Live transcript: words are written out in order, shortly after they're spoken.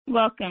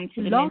Welcome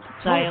to the Mental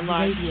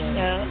Dialogue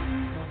Show.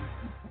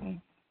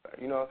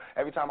 You know,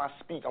 every time I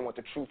speak, I want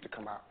the truth to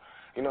come out.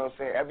 You know what I'm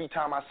saying? Every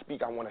time I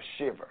speak, I want to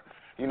shiver.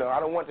 You know, I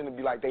don't want them to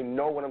be like, they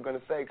know what I'm going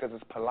to say because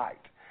it's polite.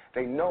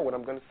 They know what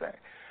I'm going to say.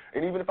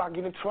 And even if I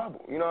get in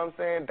trouble, you know what I'm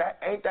saying?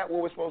 Ain't that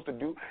what we're supposed to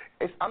do?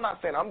 I'm not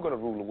saying I'm going to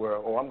rule the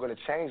world or I'm going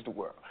to change the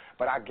world,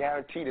 but I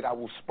guarantee that I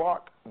will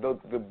spark the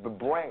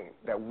brain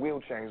that will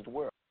change the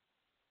world.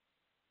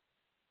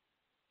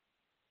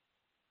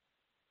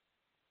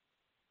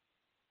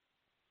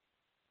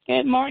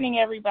 Good morning,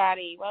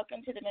 everybody.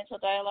 Welcome to the Mental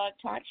Dialogue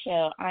Talk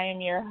Show. I am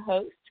your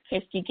host,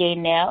 Christy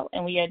Gaynell,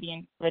 and we are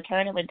the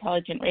return of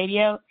intelligent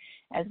radio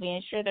as we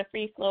ensure the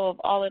free flow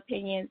of all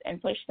opinions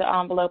and push the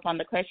envelope on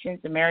the questions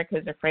America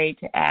is afraid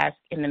to ask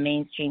in the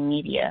mainstream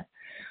media.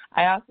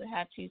 I also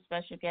have two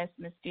special guests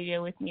in the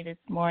studio with me this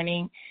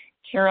morning,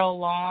 Carol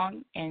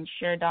Long and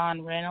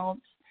Sherdon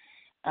Reynolds.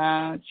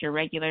 As your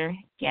regular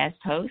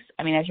host,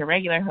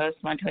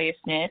 Montoya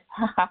Smith,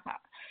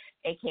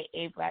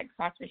 a.k.a. Black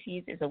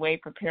Socrates, is away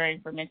preparing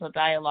for Mental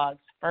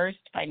Dialogue's first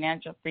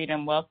Financial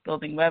Freedom Wealth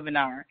Building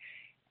webinar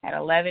at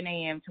 11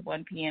 a.m. to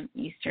 1 p.m.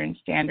 Eastern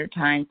Standard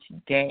Time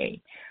today.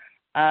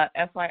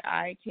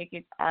 FYI,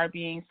 tickets are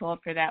being sold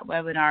for that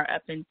webinar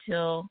up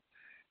until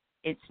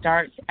it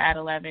starts at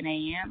 11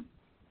 a.m.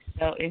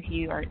 So if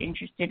you are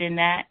interested in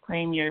that,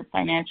 claim your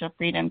Financial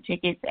Freedom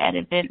tickets at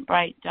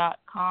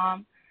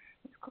eventbrite.com.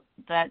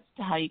 That's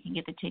how you can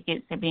get the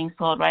tickets. They're being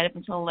sold right up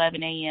until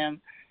 11 a.m.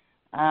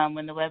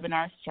 When the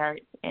webinar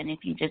starts. And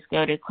if you just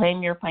go to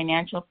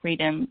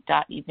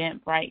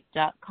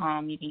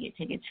claimyourfinancialfreedom.eventbrite.com, you can get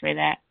tickets for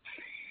that.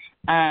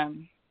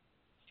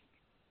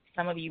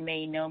 Some of you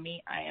may know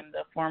me. I am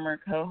the former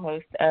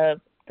co-host of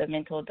the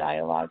Mental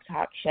Dialogue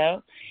Talk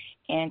Show.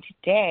 And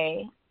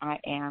today I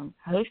am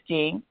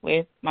hosting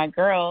with my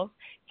girls,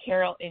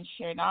 Carol and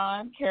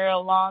Sherdon.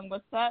 Carol Long,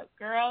 what's up,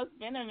 girls?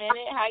 Been a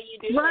minute. How you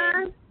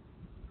doing?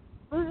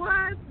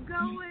 What's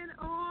going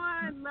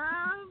on,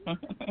 love?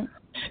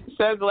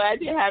 So glad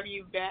to have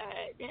you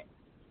back.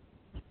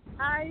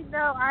 I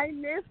know. I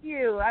miss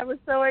you. I was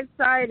so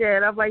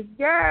excited. I'm like,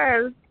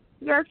 yes.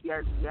 Of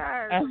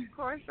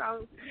course,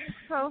 I'll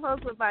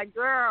co-host with my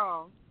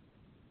girl.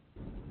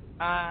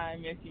 I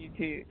miss you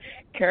too.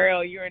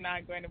 Carol, you are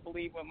not going to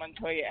believe what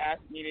Montoya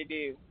asked me to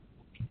do.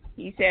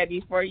 He said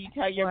before you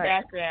tell your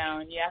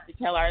background, you have to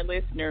tell our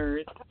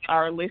listeners,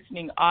 our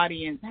listening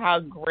audience, how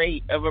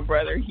great of a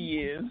brother he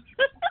is.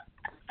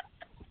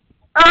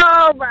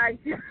 Oh, my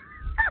God.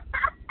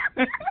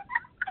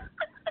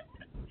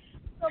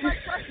 So my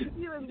question to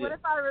you is, what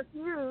if I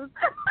refuse?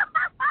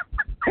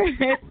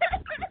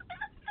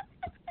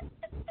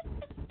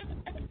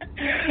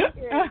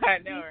 I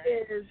know, right?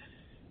 He is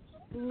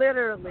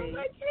literally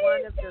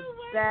one of the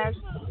best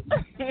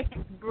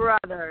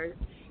brothers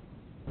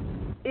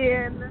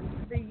in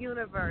the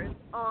universe,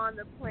 on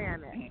the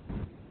planet,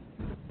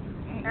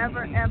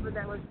 ever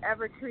that was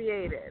ever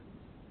created.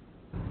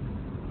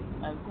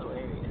 That's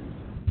hilarious.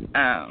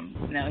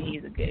 No,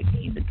 he's a good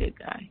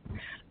guy.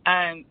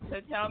 So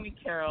tell me,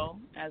 Carol,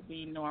 as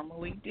we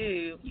normally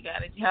do, you got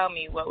to tell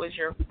me, what was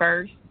your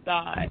first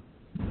thought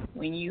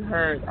when you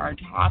heard our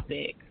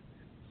topic,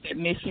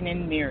 submission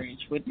in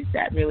marriage? What does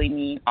that really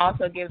mean?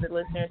 Also, give the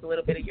listeners a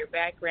little bit of your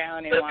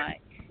background and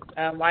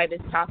why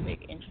this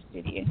topic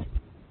interested you.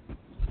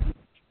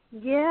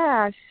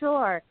 Yeah,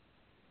 sure.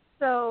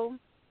 So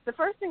the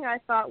first thing I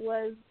thought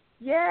was,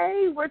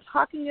 yay, we're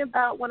talking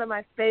about one of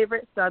my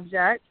favorite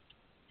subjects,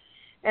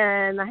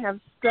 and I have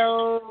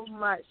so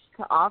much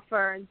to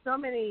offer and so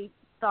many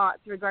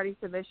thoughts regarding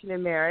submission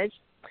in marriage.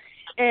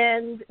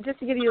 And just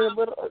to give you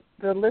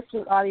the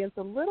listening audience,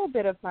 a little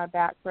bit of my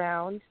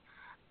background,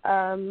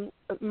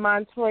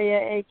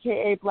 Montoya,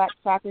 a.k.a. Black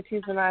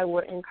Socrates, and I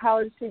were in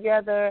college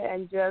together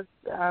and just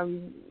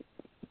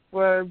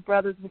were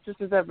brothers and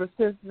sisters ever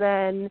since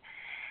then.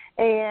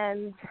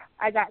 And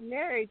I got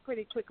married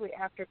pretty quickly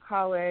after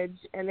college,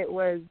 and it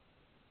was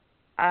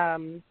a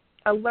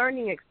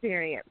learning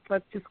experience.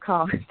 Let's just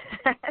call it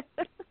that.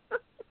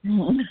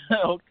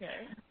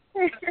 Okay.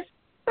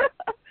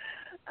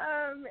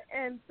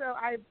 And so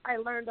I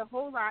learned a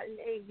whole lot in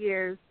 8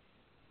 years,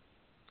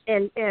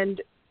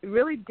 and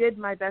really did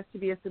my best to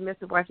be a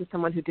submissive wife to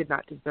someone who did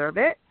not deserve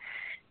it.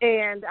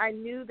 And I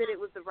knew that it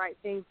was the right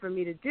thing for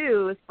me to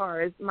do as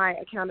far as my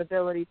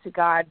accountability to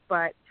God,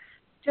 but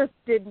he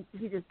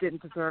just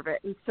didn't deserve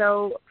it. And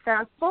so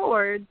fast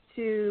forward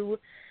to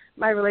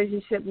my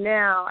relationship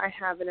now, I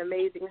have an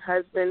amazing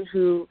husband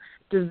who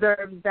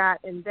deserves that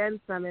and then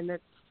some, and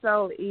it's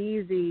so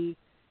easy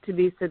to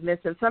be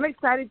submissive. So I'm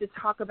excited to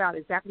talk about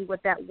exactly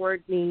what that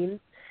word means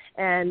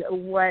and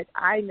what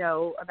I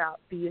know about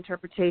the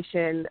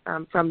interpretation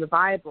from the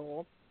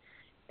Bible,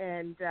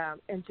 and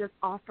just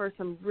offer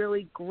some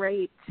really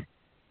great,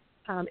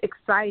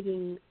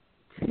 exciting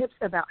tips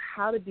about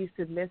how to be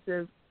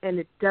submissive, and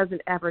it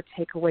doesn't ever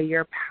take away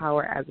your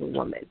power as a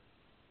woman.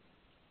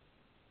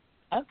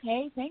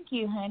 Okay, thank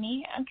you,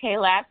 honey. Okay,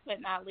 last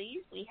but not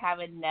least, we have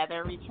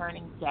another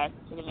returning guest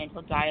to the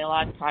Mental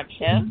Dialogue Talk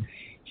Show,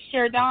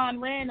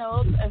 Sherdon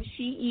Reynolds of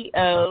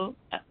CEO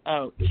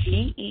Oh,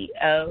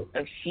 CEO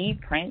of She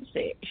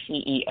Princess.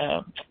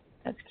 CEO.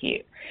 That's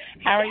cute.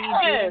 How are you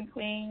doing,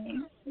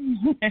 Queen?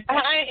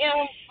 I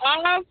am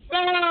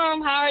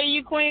awesome. How are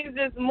you, Queens,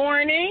 this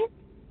morning?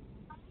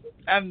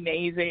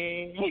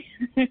 Amazing.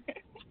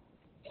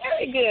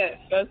 Very good.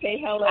 Go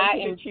say hello I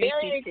to am the Truth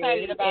very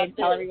excited about and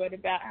tell this. everyone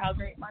about how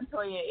great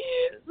Montoya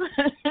is.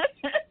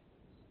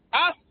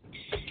 Oh,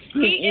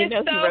 he is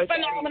so wrote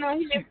phenomenal.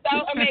 He is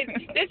so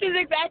amazing. This is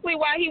exactly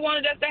why he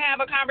wanted us to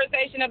have a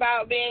conversation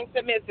about being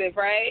submissive,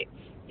 right?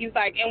 He's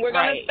like, and we're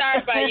going to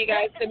start by you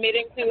guys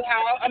submitting to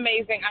how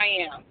amazing I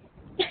am.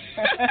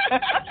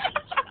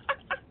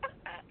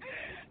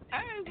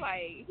 I was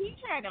like, he's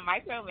trying to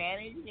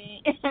micromanage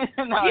me.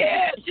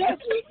 Yeah,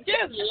 just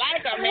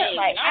like a man.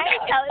 Like, I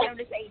ain't telling him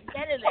to say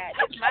none of that.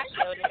 It's my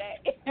show today.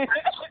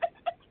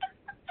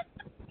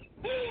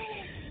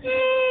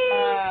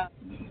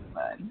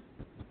 Fun.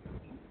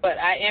 But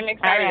I am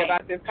excited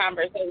about this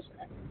conversation.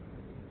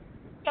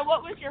 So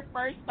what was your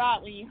first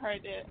thought when you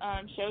heard the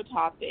show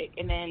topic?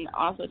 And then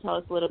also tell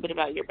us a little bit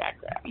about your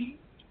background.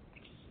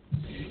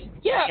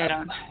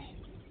 Yeah.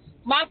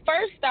 My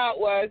first thought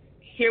was,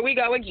 here we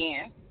go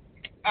again.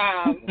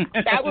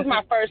 That was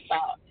my first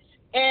thought.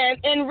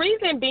 And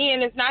reason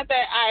being is not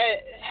that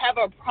I have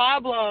a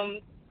problem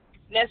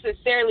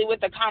necessarily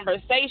with the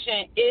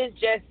conversation. It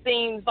just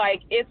seems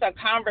like it's a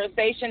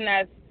conversation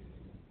that's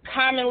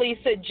commonly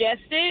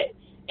suggested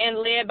and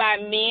led by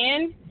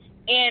men,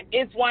 and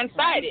it's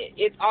one-sided.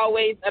 It's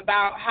always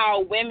about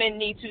how women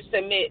need to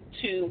submit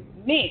to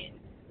men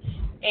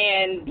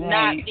and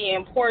not the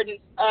importance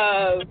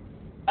of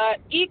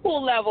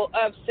equal level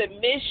of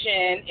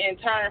submission in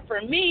turn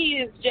for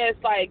me is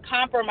just like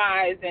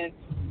compromise, and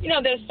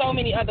there's so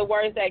many other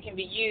words that can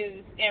be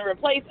used in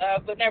replace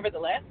of, but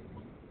nevertheless.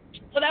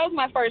 So that was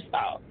my first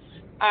thought.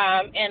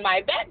 And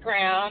my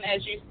background,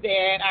 as you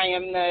said, I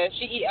am the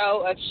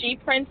CEO of She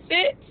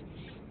Princess.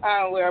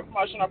 We're a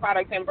promotional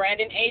products and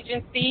branding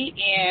agency,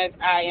 and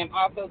I am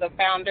also the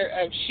founder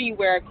of She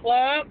Wear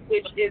Club,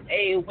 which is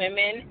a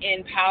women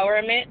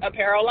empowerment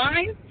apparel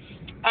line.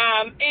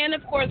 And,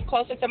 of course,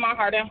 closer to my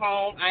heart and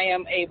home, I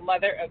am a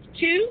mother of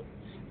 2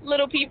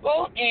 little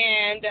people,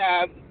 and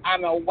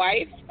I'm a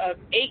wife of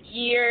 8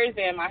 years,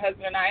 and my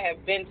husband and I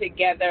have been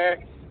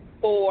together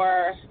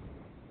for,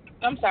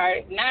 9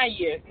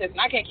 years, because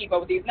I can't keep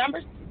up with these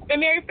numbers. Been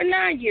married for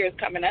 9 years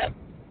coming up,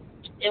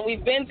 and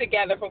we've been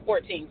together for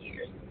 14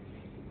 years.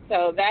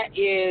 So that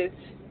is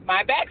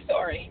my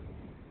backstory.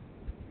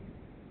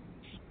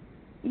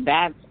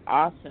 That's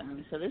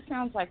awesome. So this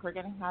sounds like we're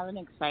going to have an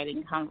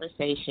exciting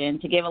conversation.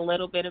 To give a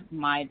little bit of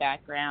my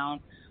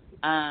background,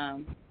 I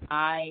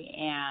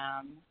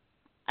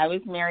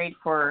was married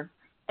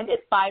I did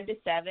 5 to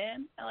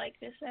 7, I like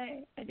to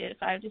say. I did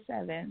 5 to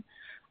 7.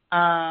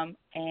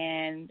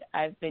 And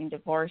I've been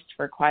divorced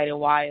for quite a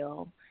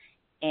while.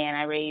 And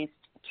I raised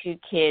 2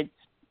 kids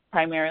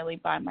primarily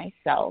by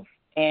myself.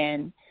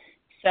 And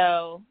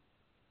so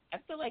I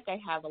feel like I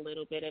have a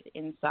little bit of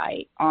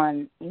insight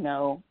on,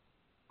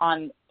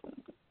 on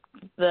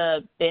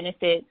the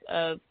benefits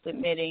of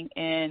submitting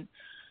and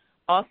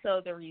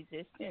also the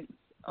resistance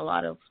a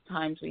lot of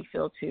times we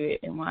feel to it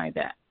and why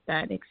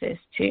that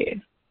exists too.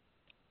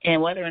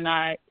 And whether or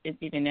not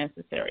it's even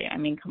necessary. I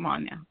mean, come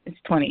on now. It's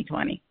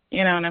 2020.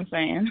 You know what I'm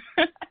saying?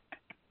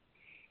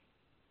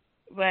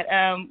 But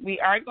we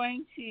are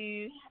going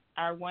to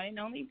our one and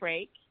only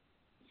break.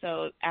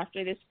 So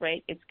after this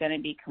break, it's going to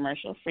be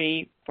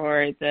commercial-free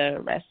for the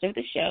rest of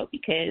the show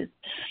because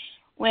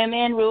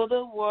women rule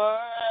the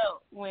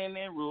world.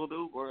 Women rule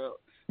the world.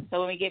 So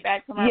when we get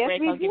back from our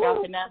break, I'll give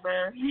out the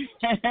number.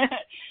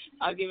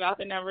 I'll give out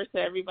the number so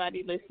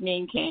everybody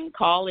listening can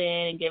call in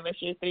and give us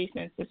your 3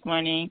 cents this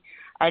morning.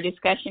 Our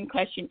discussion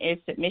question is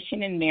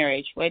submission in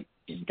marriage. What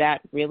does that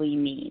really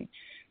mean?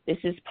 This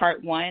is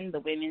part 1, the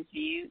women's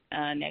view.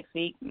 Next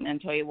week,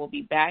 Montoya will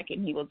be back,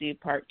 and he will do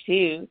part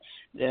 2,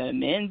 the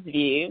men's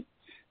view.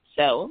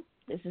 So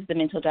this is the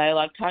Mental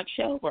Dialogue Talk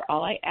Show, where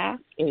all I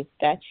ask is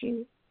that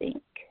you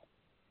think.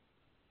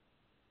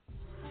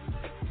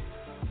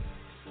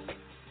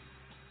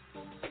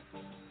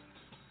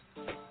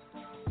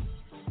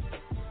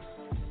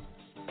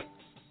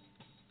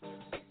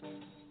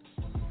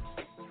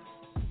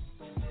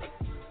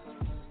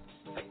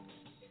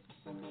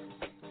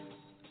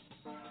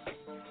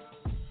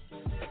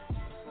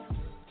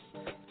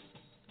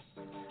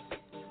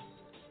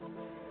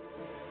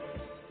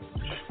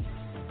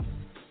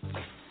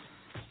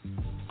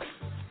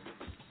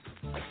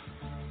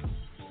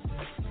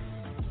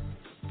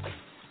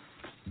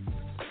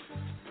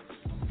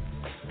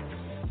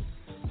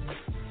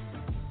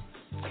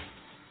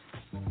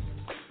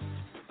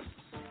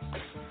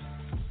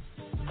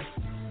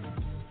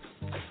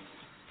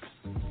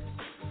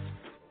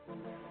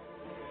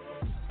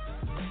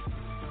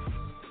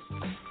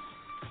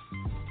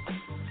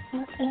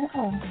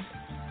 Oh.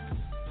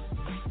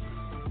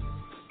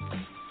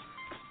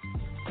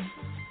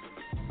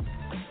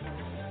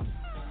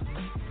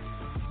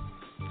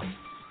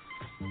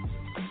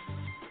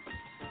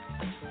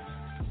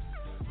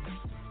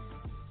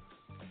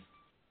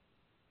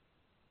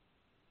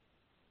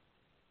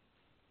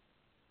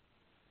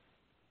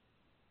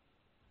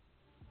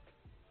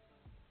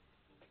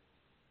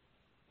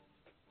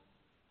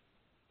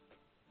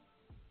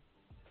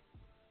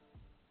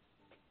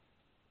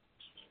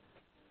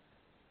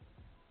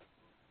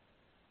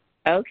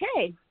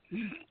 Okay.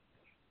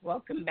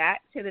 Welcome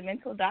back to the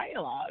Mental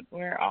Dialogue,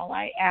 where all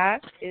I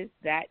ask is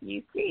that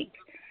you speak.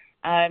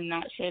 I'm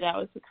not sure that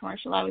was the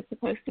commercial I was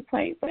supposed to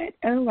play, but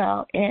oh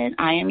well. And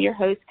I am your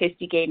host,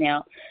 Christy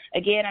Gaynell.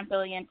 Again, I'm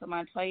filling in for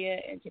Montoya,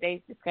 and today's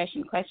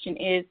discussion question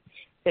is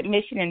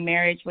submission in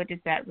marriage. What does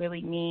that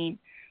really mean?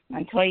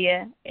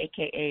 Montoya,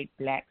 a.k.a.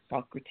 Black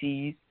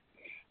Socrates,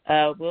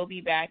 will be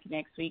back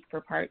next week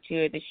for part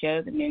 2 of the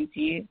show, The Men's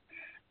View.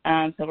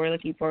 So we're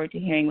looking forward to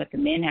hearing what the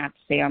men have to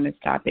say on this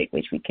topic,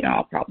 which we can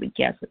all probably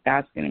guess what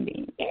that's going to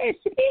be. Yeah,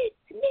 submit.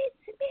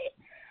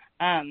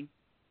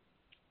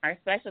 Our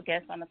special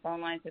guests on the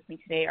phone lines with me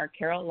today are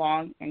Carol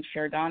Long and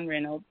Sherdon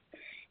Reynolds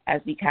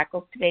as we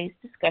tackle today's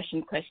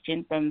discussion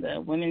question from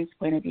the women's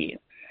point of view.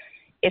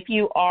 If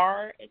you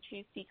are a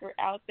truth seeker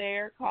out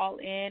there, call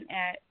in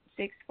at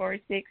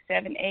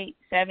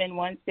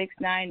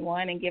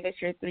 646-787-1691 and give us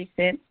your 3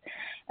 cents.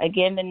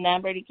 Again, the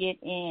number to get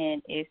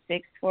in is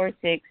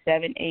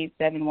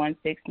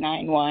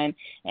 646-787-1691.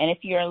 And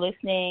if you are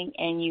listening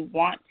and you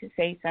want to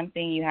say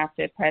something, you have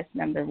to press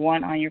number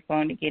 1 on your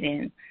phone to get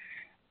in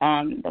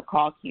the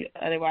call queue.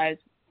 Otherwise,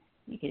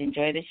 you can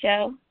enjoy the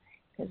show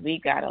because we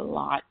got a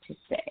lot to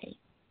say.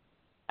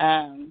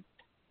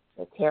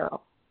 So,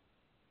 Carol,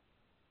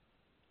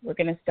 we're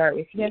going to start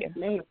with you. Yes,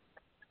 ma'am.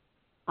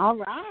 All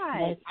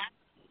right.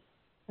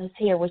 Let's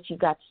hear what you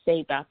got to say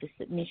about the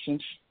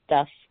submission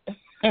stuff.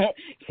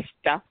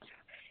 Stuff,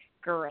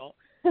 girl.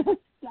 I don't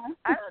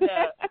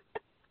know.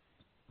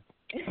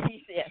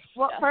 Yes,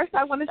 well, first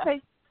I want to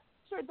say,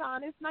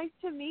 Sherdon, it's nice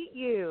to meet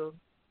you.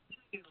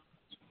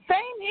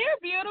 Same here,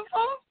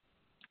 beautiful.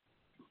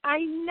 I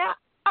know.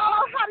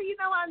 Oh, how do you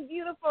know I'm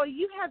beautiful?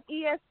 You have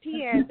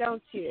ESPN,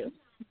 don't you?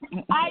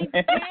 I do.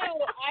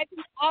 I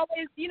can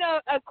always,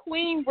 a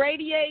queen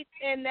radiates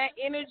in that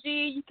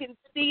energy. You can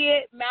see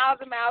it miles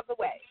and miles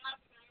away.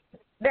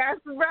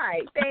 That's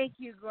right. Thank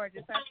you,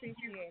 gorgeous. I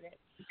appreciate it.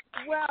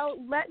 Well,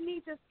 let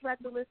me just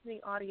let the listening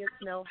audience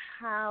know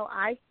how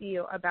I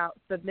feel about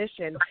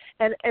submission.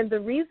 And the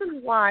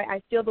reason why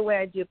I feel the way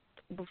I do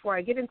before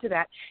I get into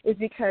that is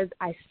because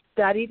I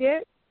studied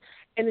it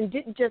and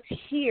didn't just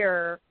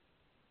hear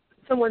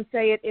someone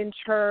say it in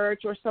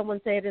church or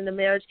someone say it in a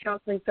marriage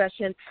counseling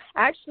session.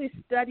 I actually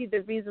studied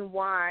the reason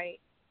why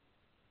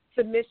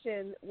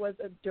submission was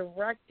a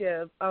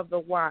directive of the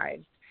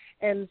wives.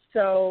 And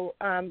so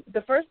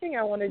the first thing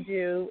I want to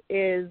do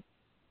is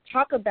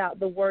talk about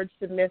the word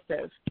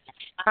submissive.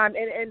 And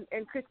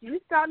Christy,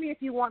 you stop me if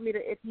you want me to,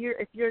 if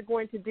you're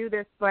going to do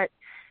this, but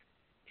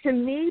to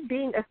me,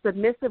 being a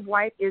submissive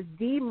wife is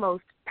the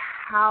most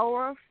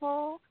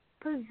powerful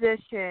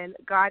position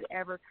God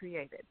ever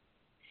created.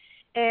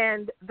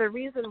 And the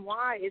reason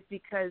why is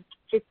because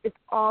it's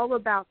all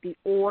about the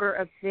order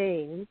of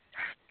things.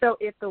 So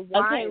if the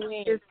wife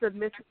is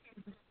submissive,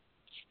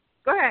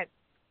 go ahead.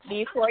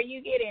 Before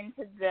you get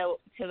into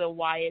the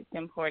why it's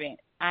important,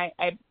 I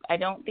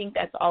don't think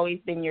that's always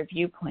been your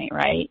viewpoint,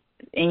 right?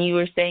 And you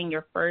were saying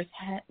your first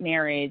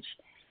marriage,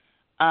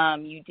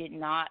 you did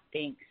not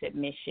think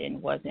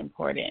submission was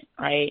important,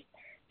 right?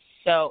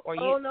 So, or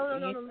you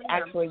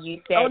actually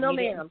you said you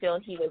didn't feel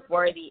he was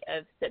worthy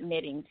of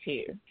submitting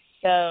to.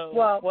 So,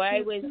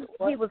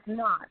 he was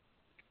not.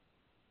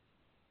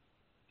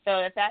 So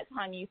at that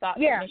time, you thought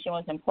submission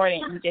was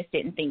important. You just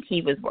didn't think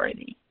he was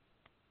worthy.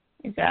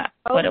 Is that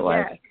what it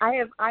was? Yes.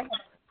 I have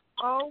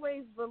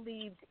always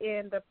believed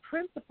in the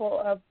principle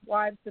of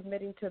wives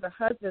submitting to the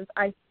husbands.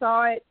 I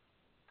saw it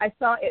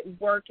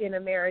work in a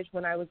marriage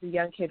when I was a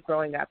young kid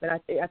growing up, and I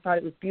thought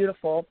it was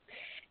beautiful.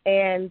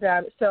 And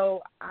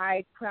so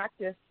I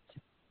practiced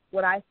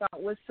what I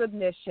thought was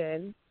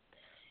submission.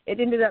 It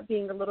ended up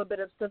being a little bit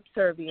of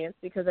subservience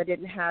because I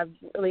didn't have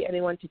really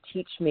anyone to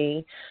teach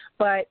me,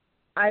 but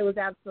I was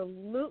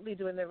absolutely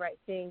doing the right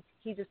thing.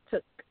 He just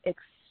took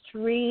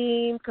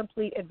extreme,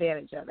 complete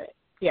advantage of it.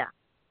 Yeah.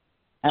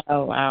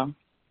 Oh, wow.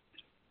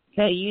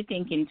 So you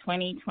think in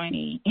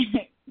 2020,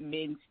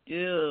 men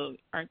still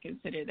are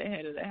considered the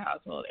head of the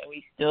household and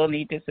we still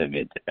need to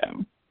submit to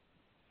them?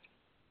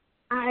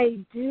 I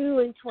do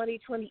in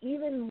 2020,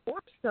 even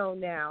more so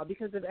now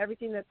because of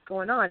everything that's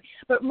going on.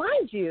 But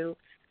mind you,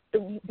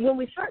 when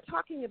we start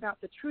talking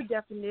about the true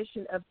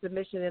definition of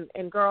submission,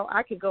 and girl,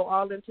 I could go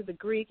all into the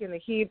Greek and the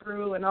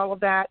Hebrew and all of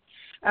that,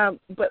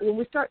 but when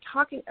we start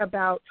talking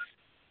about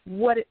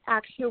what it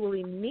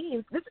actually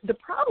means, the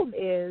problem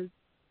is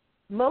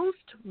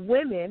most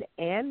women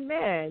and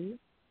men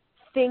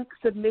think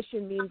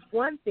submission means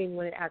one thing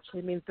when it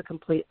actually means the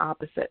complete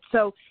opposite.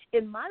 So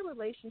in my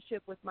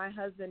relationship with my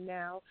husband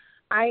now,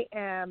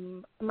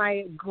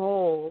 my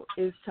goal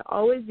is to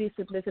always be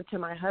submissive to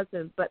my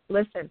husband. But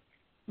listen,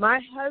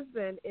 my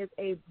husband is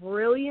a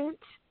brilliant,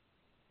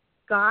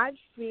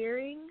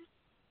 God-fearing,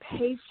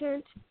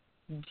 patient,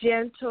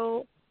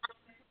 gentle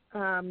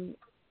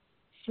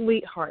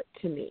sweetheart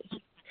to me.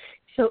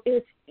 So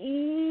it's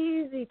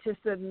easy to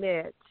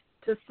submit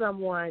to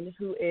someone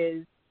who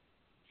is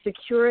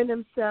secure in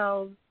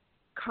themselves,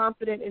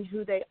 confident in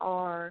who they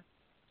are,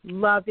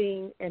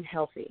 loving and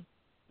healthy,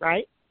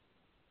 right?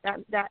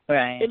 That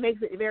right. It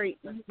makes it very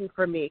easy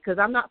for me because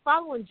I'm not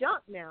following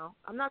junk now.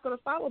 I'm not going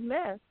to follow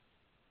mess.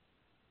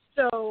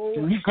 So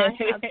I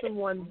have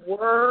someone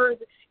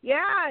worthy.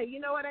 Yeah, you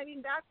know what I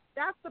mean.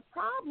 That's the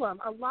problem.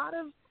 A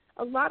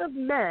lot of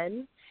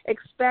men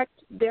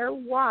expect their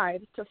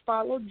wives to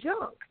follow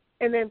junk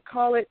and then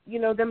call it,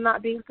 them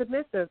not being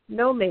submissive.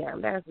 No,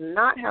 ma'am, that's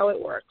not how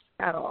it works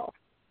at all.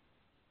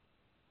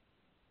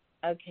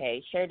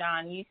 Okay,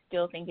 Sherdon, you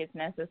still think it's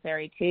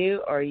necessary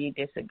too, or you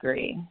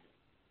disagree?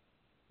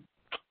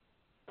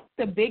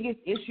 The biggest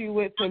issue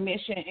with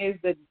submission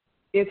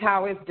is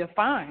how it's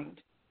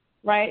defined,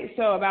 right?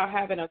 So about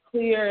having a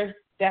clear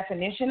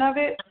definition of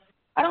it,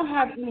 I don't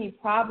have any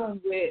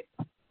problem with.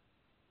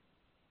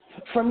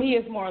 For me,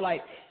 it's more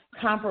like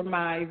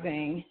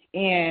compromising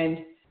and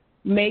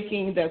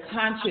making the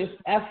conscious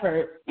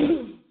effort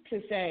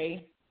to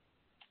say,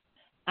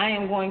 I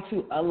am going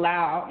to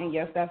allow, and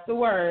yes, that's the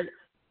word,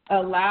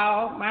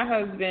 allow my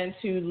husband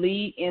to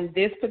lead in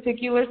this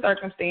particular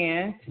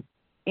circumstance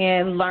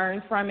and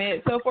learn from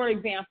it. So, for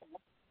example,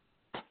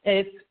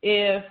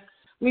 if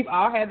we've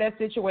all had that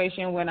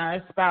situation when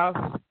our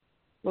spouse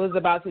was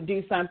about to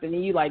do something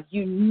and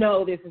you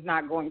know this is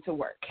not going to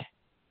work.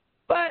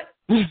 But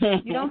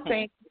you don't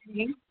say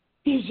anything.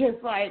 You're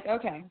just like,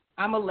 okay,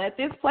 I'm going to let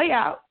this play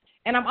out.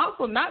 And I'm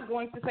also not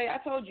going to say I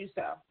told you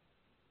so.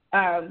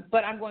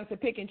 But I'm going to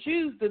pick and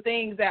choose the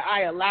things that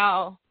I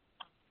allow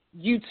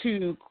you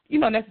to,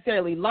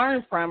 necessarily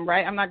learn from,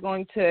 right? I'm not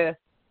going to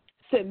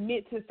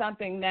submit to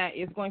something that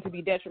is going to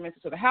be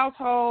detrimental to the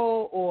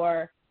household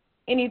or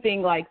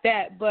anything like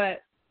that.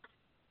 But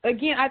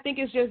again, I think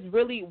it's just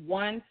really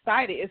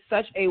one-sided. It's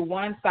such a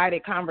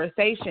one-sided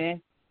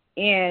conversation.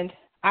 And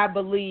I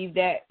believe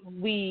that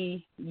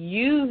we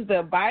use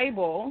the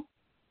Bible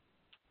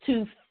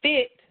to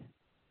fit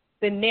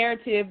the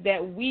narrative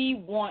that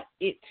we want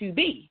it to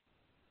be.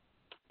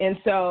 And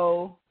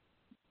so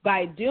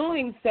by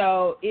doing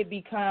so, it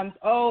becomes,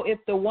 if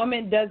the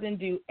woman doesn't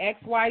do X,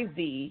 Y,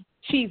 Z,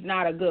 she's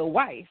not a good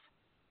wife.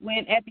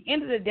 When at the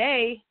end of the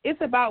day,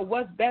 it's about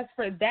what's best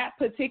for that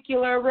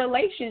particular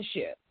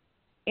relationship.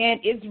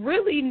 And it's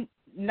really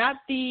not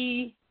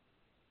the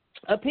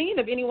opinion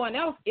of anyone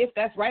else if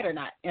that's right or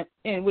not,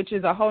 and which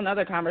is a whole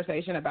nother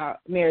conversation about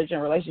marriage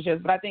and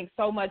relationships. But I think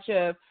so much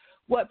of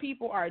what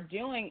people are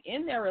doing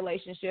in their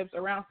relationships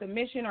around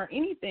submission or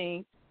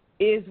anything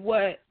is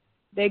what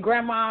their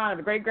grandma or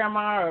the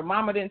great-grandma or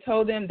mama didn't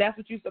told them that's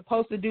what you're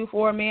supposed to do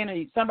for a man,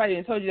 or somebody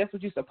didn't told you that's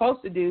what you're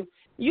supposed to do.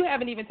 You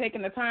haven't even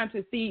taken the time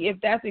to see if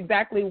that's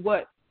exactly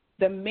what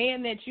the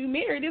man that you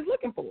married is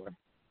looking for.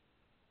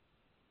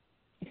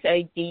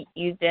 So do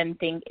you then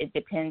think it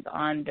depends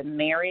on the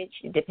marriage?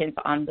 It depends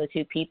on the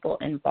two people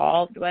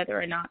involved whether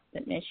or not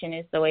submission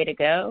is the way to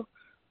go?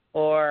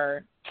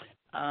 Or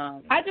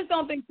I just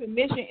don't think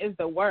submission is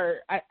the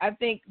word. I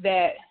think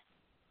that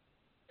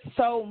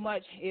so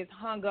much is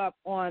hung up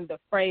on the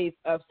phrase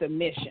of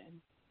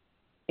submission.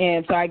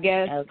 And so I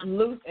guess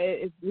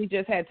we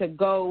just had to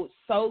go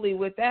solely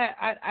with that.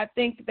 I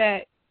think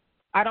that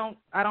I don't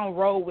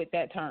roll with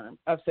that term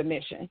of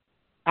submission.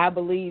 I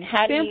believe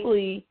how do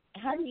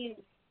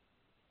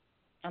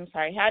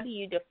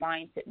you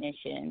define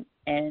submission?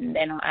 And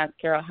then I'll ask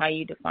Carol how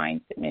you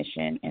define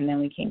submission, and then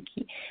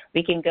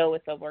we can go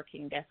with a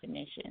working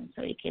definition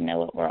so you can know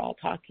what we're all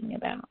talking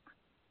about.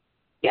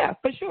 Yeah,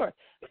 for sure.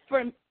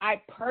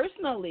 I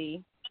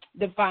personally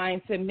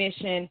define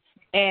submission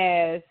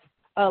as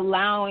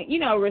allowing,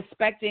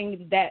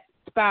 respecting that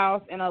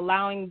spouse and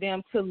allowing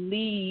them to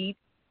lead,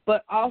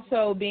 but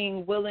also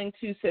being willing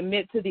to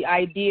submit to the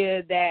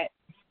idea that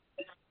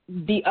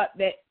the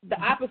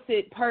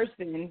opposite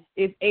person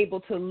is able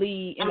to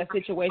lead in a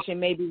situation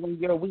maybe when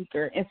you're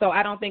weaker. And so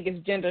I don't think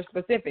it's gender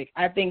specific.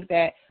 I think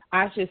that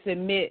I should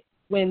submit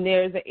when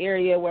there's an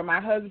area where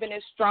my husband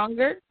is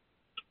stronger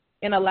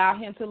and allow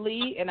him to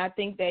lead. And I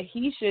think that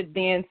he should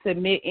then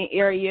submit in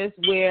areas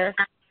where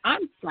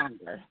I'm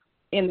stronger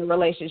in the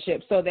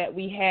relationship so that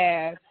we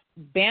have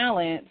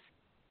balance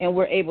and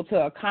we're able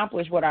to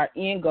accomplish what our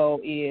end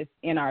goal is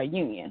in our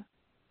union.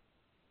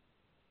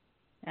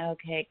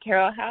 Okay.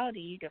 Carol, how do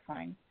you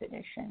define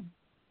submission?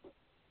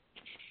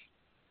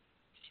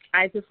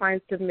 I define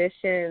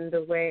submission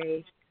the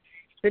way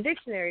the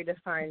dictionary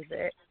defines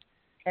it,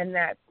 and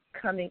that's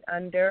coming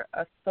under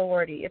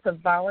authority. It's a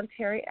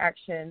voluntary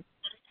action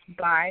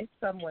by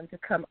someone to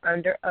come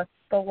under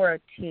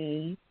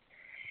authority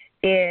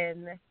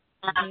in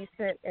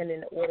decent and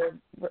in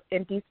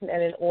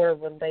order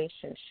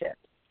relationships.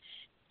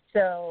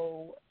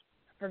 So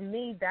for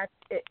me, that's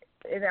it.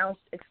 And I'll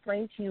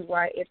explain to you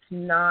why it's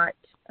not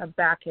a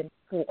back and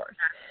forth,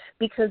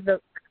 because the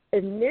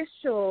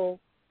initial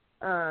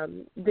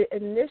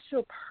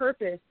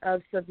purpose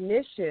of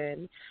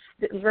submission.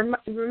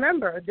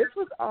 Remember, this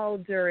was all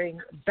during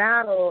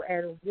battle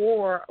and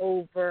war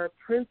over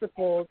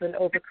principles and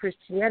over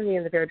Christianity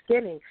in the very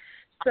beginning.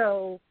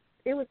 So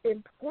it was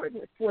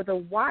important for the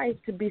wife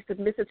to be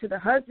submissive to the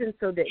husband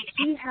so that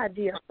he had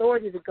the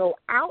authority to go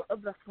out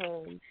of the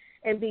home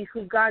and be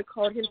who God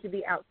called him to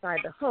be outside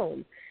the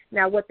home.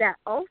 Now, what that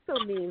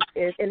also means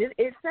is, and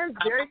it says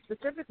very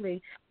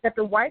specifically that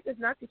the wife is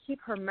not to keep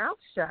her mouth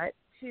shut,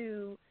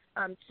 to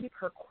keep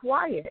her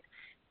quiet.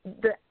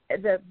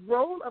 The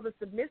role of a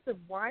submissive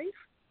wife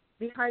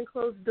behind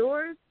closed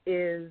doors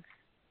is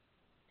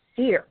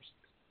fierce.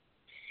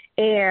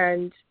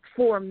 And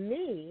for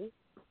me,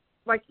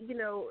 like,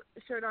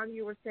 Sherdon,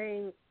 you were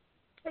saying,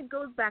 it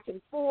goes back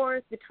and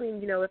forth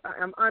between, if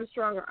I'm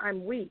strong or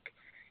I'm weak.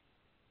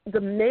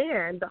 The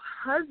man, the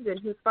husband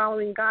who's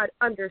following God,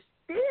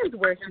 understands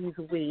where he's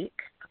weak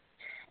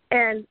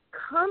and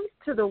comes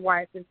to the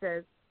wife and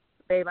says,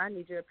 babe, I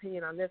need your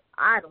opinion on this.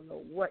 I don't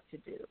know what to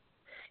do.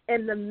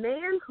 And the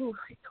man who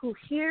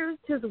hears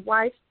his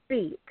wife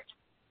speak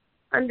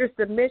under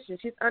submission,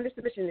 she's under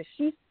submission, and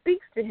she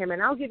speaks to him,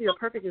 and I'll give you a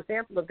perfect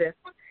example of this,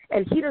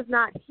 and he does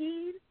not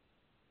heed,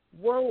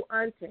 woe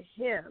unto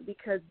him,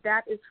 because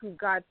that is who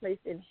God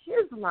placed in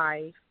his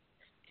life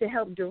to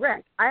help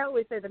direct. I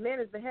always say the man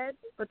is the head,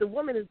 but the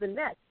woman is the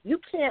neck. You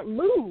can't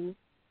move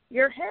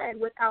your head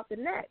without the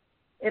neck.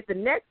 If the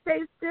neck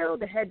stays still,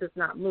 the head does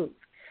not move.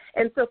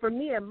 And so for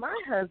me and my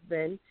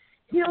husband,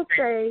 he'll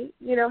say,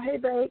 hey,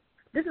 babe,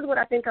 this is what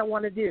I think I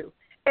want to do.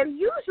 And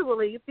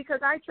usually, because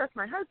I trust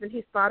my husband,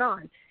 he's spot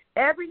on.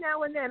 Every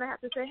now and then I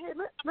have to say, hey,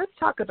 let's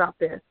talk about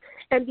this.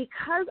 And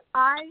because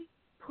I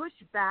push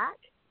back,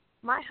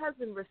 my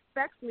husband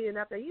respects me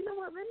enough that, you know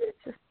what,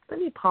 let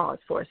me pause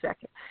for a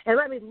second and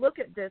let me look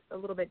at this a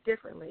little bit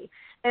differently.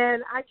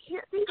 And I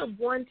can't think of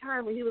one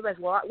time when he was like,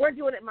 well, we're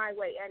doing it my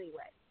way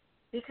anyway,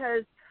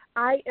 because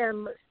I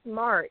am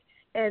smart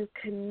and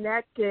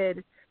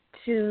connected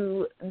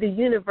to the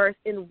universe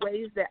in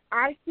ways that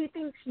I see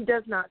things he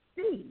does not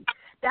see.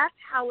 That's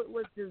how it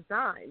was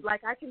designed.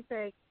 Like, I can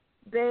say,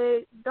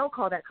 babe, don't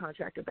call that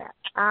contractor back.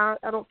 I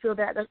don't feel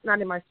that. That's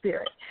not in my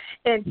spirit.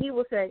 And he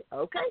will say,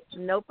 okay,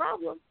 no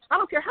problem. I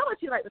don't care how much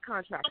you like the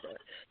contractor.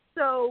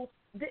 So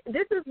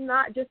this is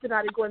not just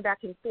about it going back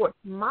and forth.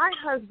 My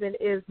husband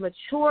is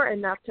mature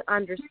enough to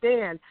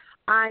understand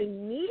I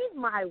need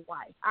my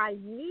wife. I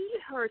need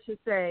her to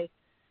say,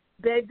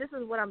 babe, this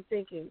is what I'm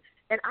thinking.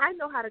 And I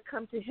know how to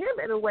come to him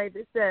in a way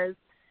that says,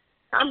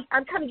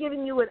 I'm kind of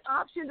giving you an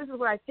option. This is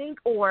what I think,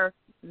 or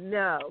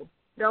no,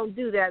 don't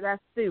do that.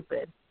 That's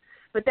stupid.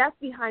 But that's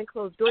behind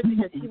closed doors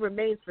because he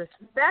remains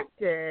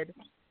respected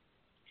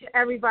to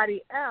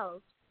everybody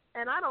else.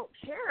 And I don't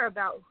care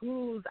about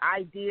whose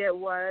idea it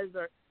was,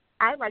 or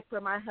I like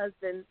for my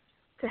husband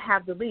to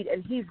have the lead.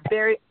 And he's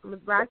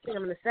last thing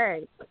I'm going to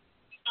say,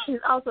 he's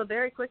also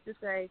very quick to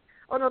say,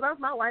 oh, no, that was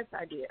my wife's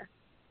idea.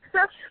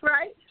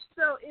 Right?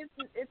 So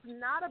it's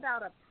not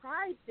about a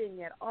pride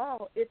thing at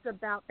all. It's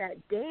about that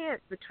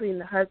dance between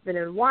the husband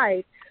and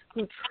wife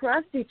who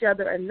trust each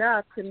other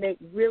enough to make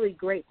really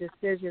great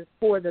decisions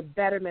for the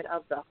betterment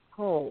of the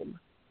home.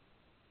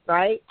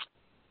 Right?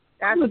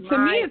 To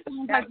me, it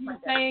sounds like you're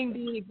saying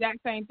the exact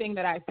same thing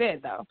that I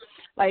said, though.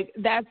 Like,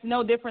 that's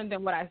no different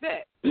than what I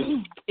said.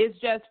 It's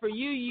just for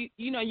you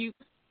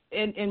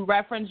in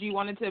reference, you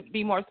wanted to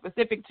be more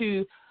specific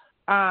to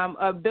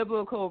a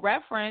biblical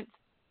reference,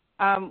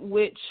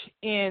 which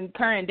in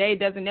current day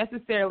doesn't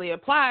necessarily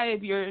apply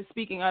if you're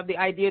speaking of the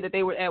idea that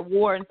they were at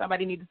war and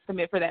somebody needed to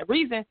submit for that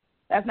reason.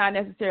 That's not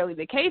necessarily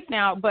the case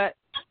now. But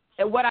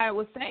what I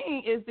was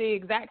saying is the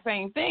exact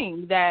same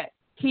thing, that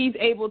he's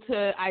able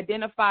to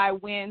identify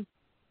when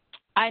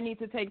I need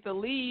to take the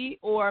lead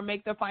or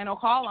make the final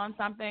call on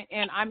something,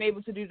 and I'm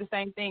able to do the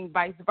same thing,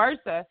 vice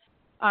versa.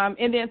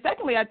 And then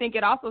secondly, I think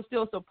it also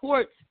still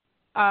supports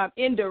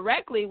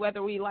indirectly,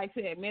 whether we like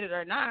to admit it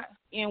or not,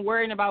 in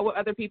worrying about what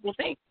other people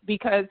think.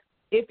 Because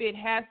if it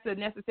has to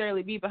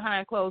necessarily be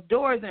behind closed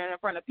doors and in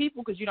front of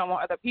people because you don't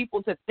want other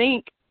people to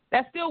think,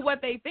 that's still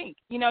what they think.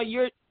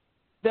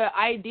 The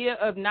idea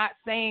of not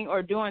saying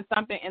or doing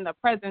something in the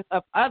presence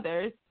of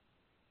others,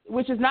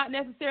 which is not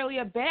necessarily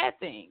a bad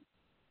thing,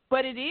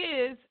 but it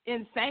is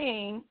in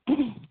saying,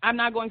 I'm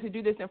not going to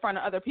do this in front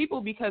of other people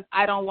because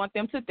I don't want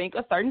them to think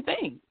a certain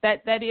thing.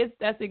 That's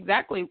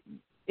exactly,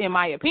 in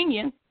my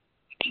opinion,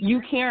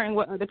 you caring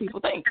what other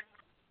people think.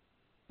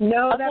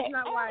 No, that's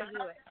not why I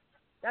do it.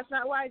 That's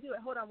not why I do it.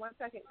 Hold on one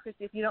second,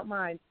 Christy, if you don't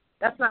mind.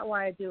 That's not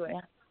why I do it.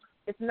 Yeah.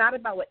 It's not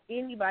about what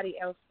anybody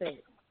else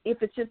thinks.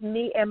 If it's just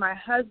me and my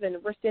husband,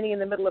 we're standing in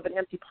the middle of an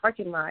empty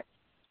parking lot,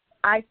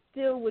 I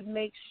still would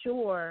make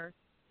sure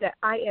that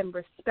I am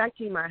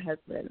respecting my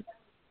husband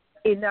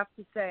enough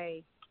to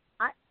say,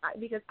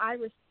 because I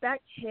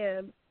respect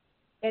him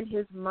and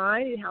his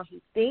mind and how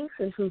he thinks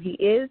and who he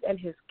is and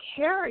his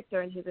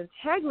character and his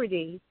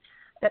integrity,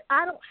 that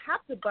I don't have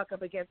to buck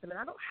up against him and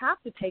I don't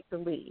have to take the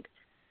lead,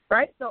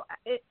 right? So,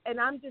 and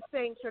I'm just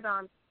saying,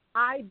 Sherdon,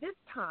 I this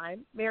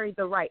time married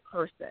the right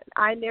person.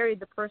 I married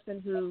the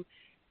person who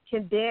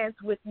can dance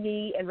with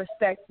me and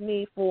respects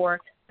me for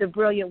the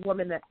brilliant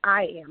woman that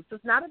I am. So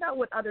it's not about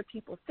what other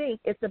people think.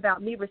 It's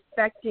about me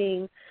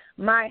respecting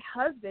my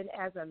husband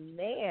as a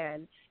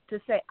man to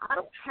say, I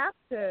don't have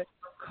to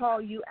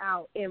call you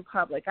out in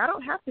public. I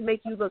don't have to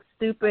make you look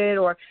stupid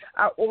or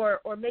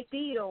make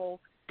me feel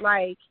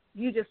like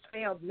you just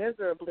failed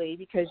miserably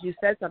because you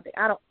said something.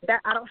 I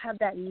don't have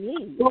that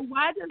need. Well,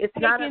 why does it's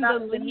not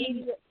about the the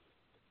lead?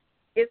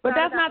 But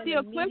that's not the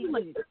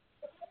equivalent.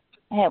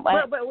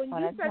 But when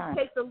you said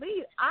take the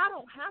lead, I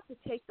don't have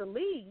to take the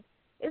lead.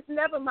 It's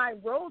never my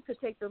role to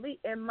take the lead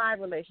in my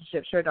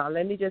relationship, Sherdon.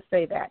 Let me just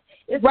say that.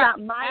 It's not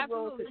my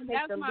role to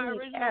take the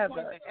lead ever.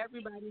 Point that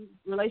everybody's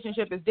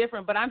relationship is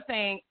different, but I'm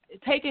saying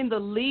taking the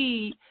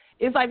lead,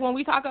 it's like when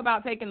we talk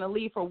about taking the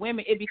lead for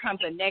women, it becomes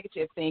a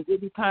negative thing.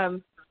 It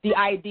becomes the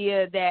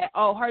idea that,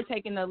 oh, her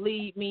taking the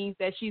lead means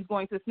that she's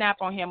going to snap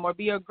on him or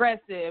be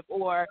aggressive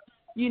or,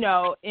 you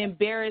know,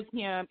 embarrass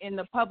him in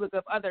the public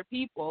of other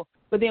people.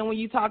 But then when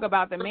you talk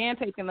about the man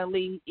taking the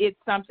lead, it's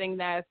something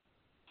that's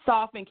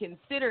soft and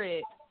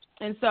considerate.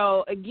 And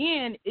so,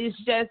 again, it's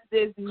just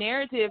this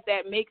narrative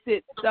that makes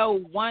it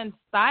so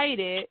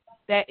one-sided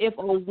that if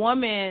a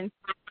woman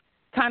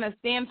kind of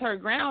stands her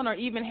ground or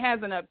even has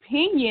an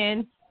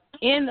opinion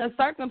in a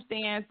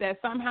circumstance that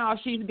somehow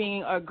she's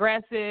being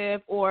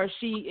aggressive or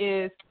she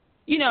is,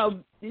 you know,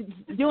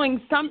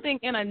 doing something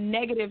in a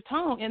negative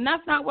tone. And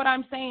that's not what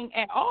I'm saying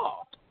at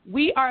all.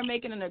 We are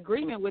making an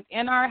agreement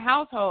within our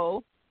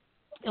household,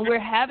 and we're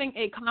having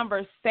a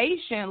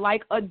conversation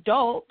like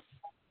adults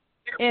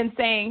and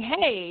saying,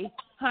 hey,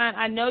 hon,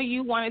 I know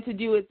you wanted to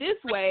do it this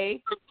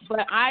way,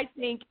 but I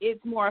think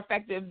it's more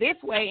effective this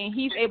way. And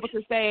he's able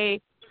to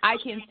say, I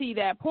can see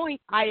that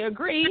point. I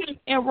agree,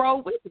 and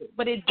roll with it.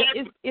 But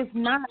it's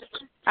not.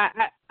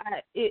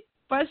 It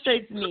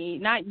frustrates me,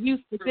 not you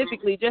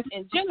specifically, just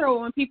in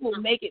general, when people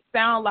make it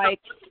sound like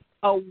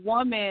a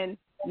woman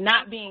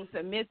not being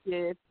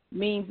submissive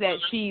means that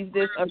she's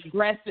this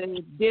aggressive,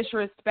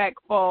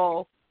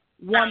 disrespectful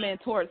woman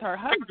towards her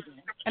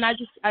husband. And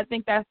I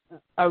think that's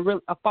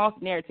a false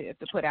narrative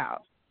to put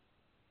out.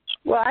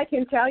 Well, I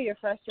can tell you're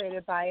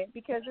frustrated by it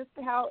because it's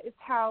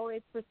how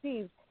it's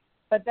perceived.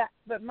 But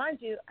mind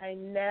you, I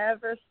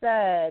never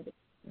said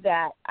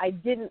that I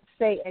didn't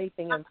say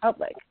anything in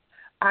public.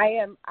 I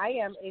am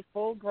a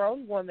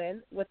full-grown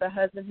woman with a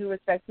husband who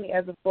respects me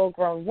as a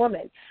full-grown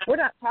woman. We're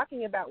not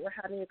talking about we're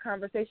having a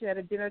conversation at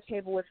a dinner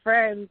table with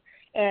friends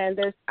and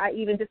I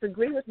even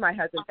disagree with my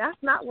husband. That's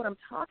not what I'm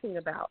talking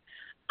about.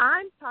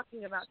 I'm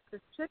talking about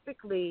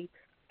specifically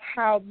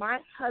how my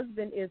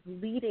husband is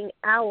leading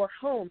our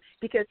home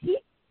because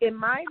in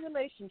my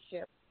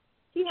relationship,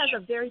 he has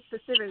a very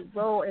specific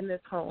role in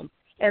this home,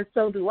 and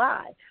so do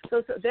I.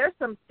 So there's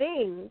some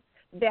things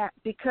that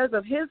because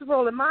of his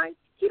role in mine,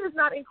 he does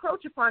not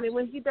encroach upon it.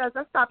 When he does,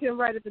 I stop him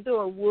right at the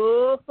door.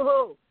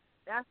 Whoa,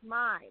 that's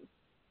mine.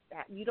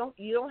 That you don't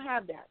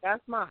have that.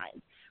 That's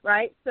mine,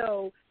 right?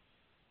 So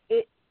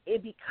it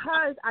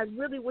because I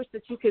really wish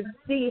that you could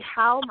see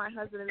how my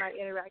husband and I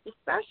interact,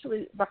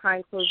 especially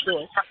behind closed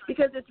doors,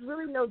 because it's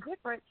really no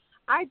different.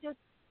 I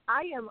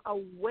am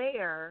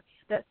aware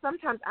that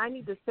sometimes I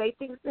need to say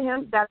things to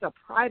him that's a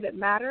private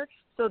matter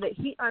so that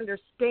he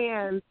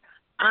understands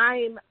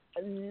I'm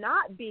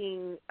not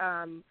being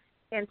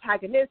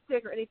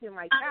antagonistic or anything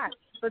like that.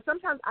 But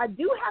sometimes I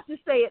do have to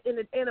say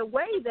it in a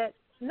way that,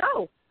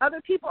 no,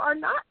 other people are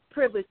not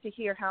privileged to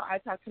hear how I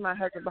talk to my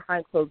husband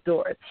behind closed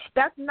doors.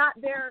 That's not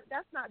their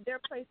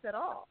place at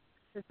all.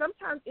 And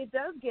sometimes it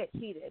does get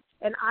heated,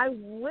 and I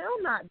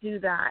will not do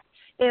that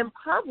in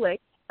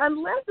public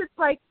unless it's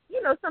like,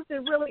 you know,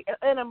 something really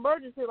an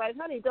emergency, like,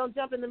 honey, don't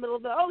jump in the middle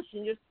of the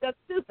ocean. That's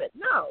stupid.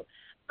 No,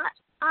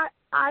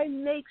 I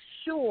make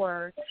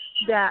sure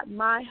that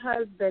my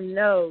husband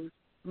knows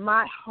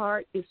my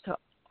heart is to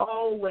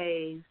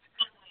always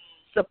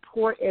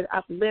support and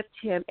uplift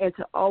him and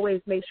to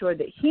always make sure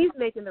that he's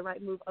making the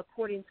right move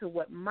according to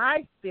what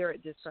my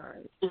spirit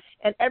discerns.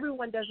 And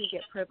everyone doesn't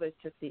get privileged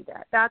to see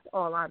that. That's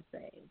all I'm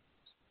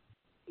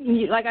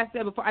saying. Like I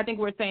said before, I think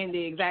we're saying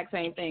the exact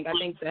same thing. I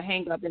think the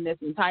hang-up in this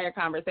entire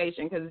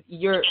conversation, because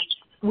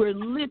we're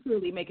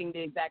literally making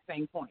the exact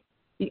same point.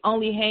 The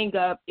only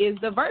hang-up is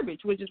the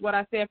verbiage, which is what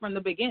I said from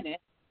the beginning.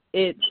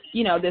 It's,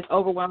 you know, this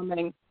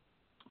overwhelming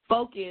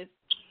focus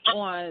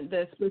on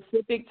the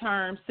specific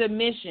term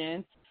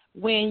submission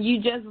when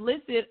you just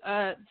listed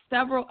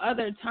several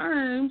other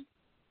terms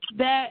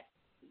that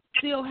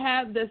still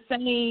have the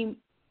same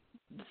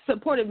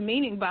supportive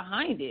meaning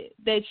behind it,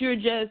 that you're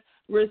just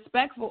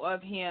respectful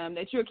of him,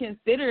 that you're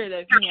considerate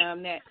of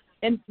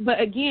him, but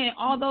again,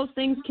 all those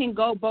things can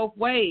go both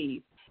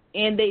ways,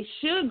 and they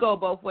should go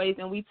both ways,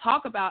 and we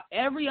talk about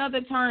every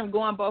other term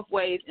going both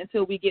ways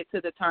until we get to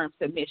the term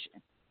submission.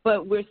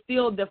 But we're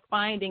still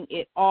defining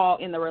it all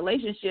in the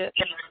relationship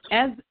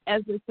as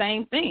the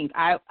same thing.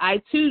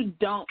 I too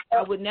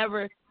I would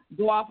never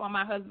go off on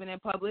my husband in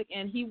public,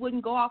 and he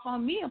wouldn't go off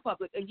on me in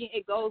public. Again,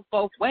 it goes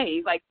both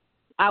ways. Like,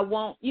 I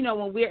won't, you know,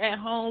 when we're at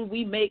home,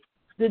 we make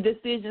the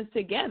decisions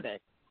together.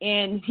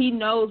 And he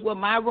knows what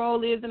my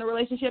role is in a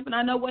relationship, and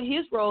I know what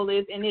his role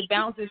is, and it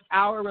balances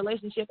our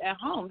relationship at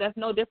home. That's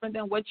no different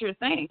than what you're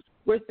saying.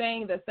 We're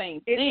saying the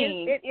same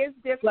thing. It is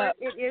different.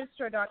 It is,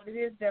 Sherdon. It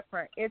is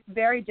different. It's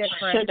very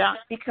different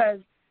because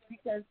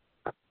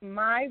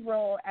my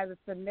role as a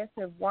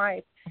submissive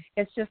wife,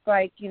 it's just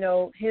like, you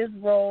know, his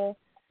role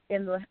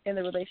in the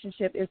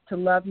relationship is to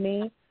love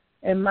me,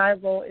 and my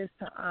role is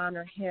to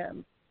honor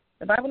him.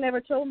 The Bible never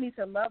told me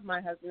to love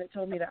my husband. It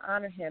told me to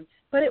honor him.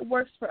 But it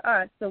works for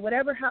us. So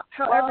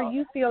however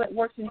you feel it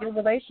works in your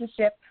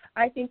relationship,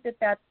 I think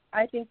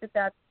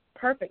that's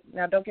perfect.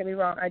 Now, don't get me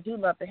wrong. I do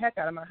love the heck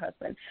out of my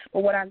husband.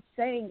 But what I'm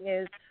saying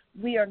is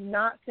we are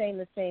not saying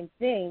the same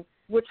thing.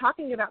 We're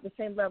talking about the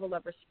same level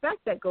of respect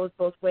that goes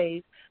both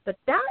ways, but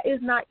that is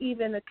not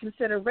even a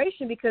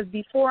consideration, because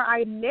before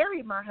I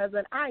married my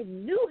husband, I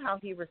knew how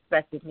he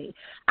respected me.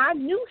 I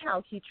knew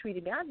how he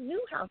treated me. I knew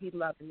how he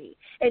loved me.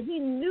 And he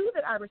knew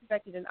that I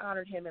respected and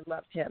honored him and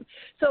loved him.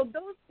 So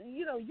those,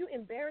 you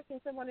embarrassing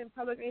someone in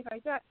public or anything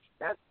like that,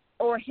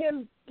 or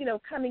him,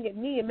 coming at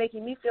me and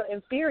making me feel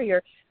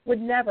inferior would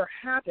never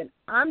happen.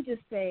 I'm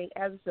just saying,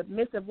 as a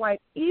submissive wife,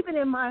 even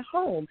in my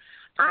home,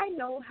 I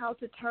know how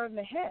to turn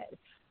the head.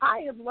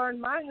 I have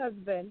learned my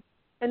husband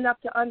enough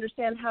to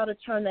understand how to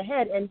turn the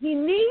head, and he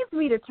needs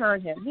me to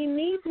turn him. He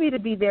needs me to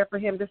be there for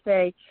him to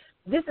say,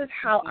 this is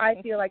how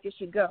I feel like it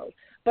should go.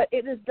 But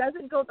it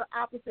doesn't go the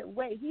opposite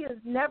way. He is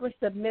never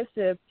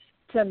submissive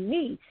to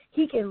me.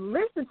 He can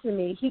listen to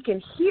me. He can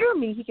hear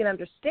me. He can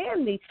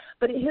understand me.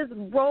 But his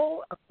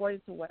role, according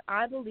to what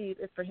I believe,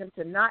 is for him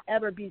to not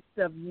ever be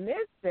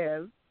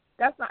submissive.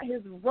 That's not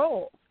his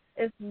role.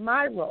 It's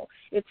my role.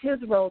 It's his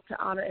role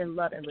to honor and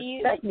love and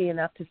respect me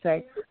enough to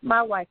say,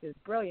 my wife is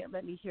brilliant.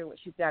 Let me hear what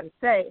she's got to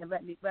say, and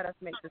let us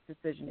make this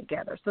decision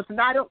together. So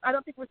I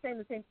don't think we're saying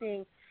the same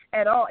thing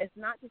at all. It's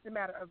not just a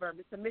matter of verb.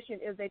 Submission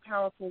is a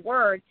powerful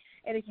word,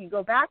 and if you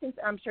go back, and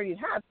I'm sure you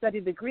have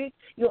studied the Greek,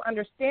 you'll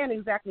understand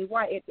exactly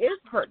why it is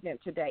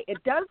pertinent today.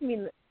 It does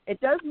mean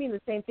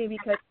the same thing,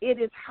 because it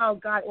is how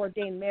God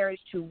ordained marriage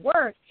to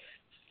work,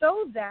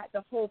 so that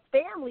the whole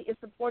family is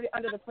supported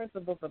under the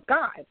principles of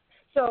God.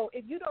 So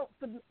if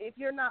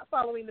you're not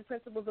following the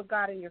principles of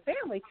God in your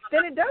family,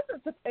 then it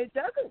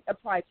doesn't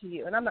apply to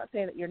you. And I'm not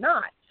saying that you're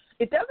not.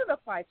 It doesn't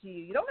apply to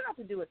you. You don't have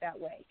to do it that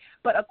way.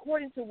 But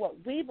according to what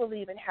we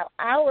believe and how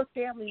our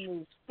family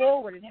moves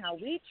forward and how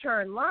we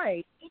turn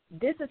life,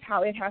 this is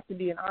how it has to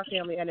be in our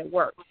family, and it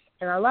works.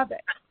 And I love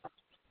it.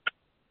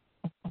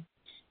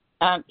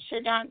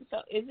 Sure, John. So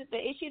is it the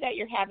issue that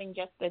you're having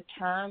just the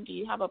term? Do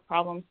you have a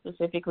problem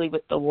specifically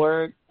with the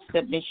word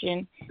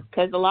submission?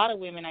 Because a lot of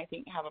women, I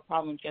think, have a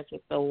problem just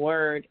with the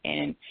word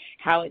and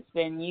how it's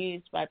been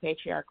used by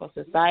patriarchal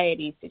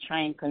societies to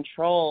try and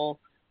control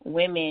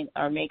women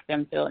or make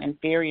them feel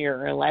inferior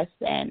or less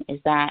than. Is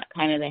that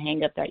kind of the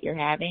hang-up that you're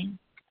having?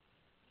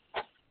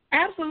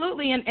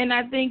 Absolutely, and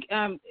I think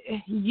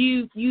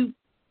you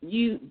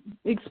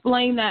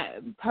explain that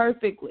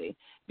perfectly,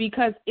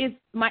 because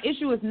my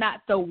issue is not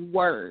the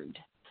word.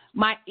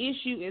 My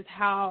issue is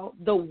how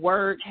the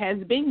word has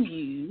been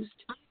used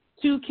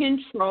to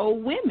control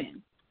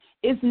women.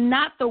 It's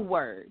not the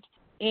word.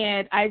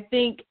 And I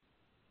think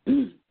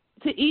to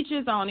each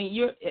his own.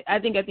 I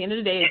think at the end of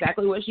the day,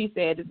 exactly what she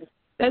said, is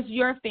that's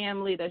your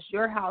family, that's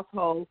your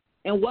household,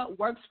 and what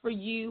works for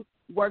you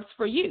works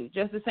for you,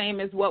 just the same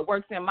as what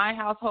works in my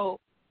household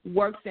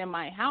works in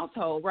my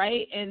household,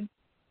 right?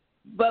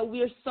 But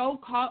we're so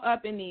caught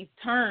up in these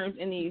terms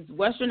and these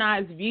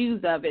westernized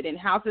views of it, and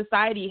how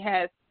society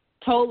has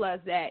told us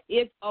that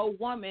if a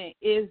woman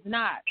is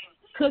not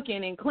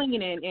cooking and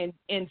cleaning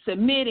and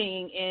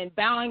submitting and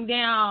bowing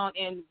down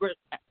and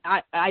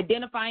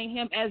identifying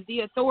him as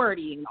the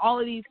authority and all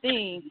of these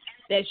things,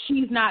 that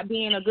she's not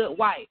being a good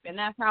wife. And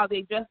that's how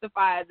they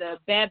justify the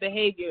bad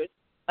behaviors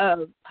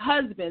of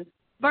husbands,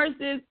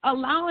 versus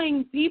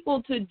allowing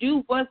people to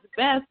do what's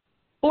best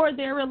for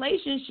their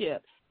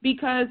relationship.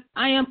 Because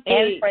I am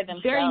very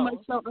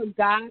much so a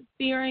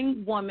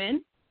God-fearing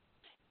woman,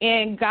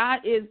 and God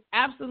is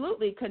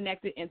absolutely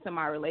connected into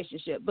my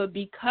relationship. But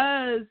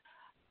because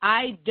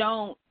I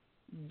don't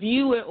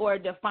view it or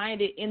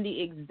define it in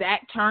the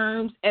exact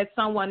terms as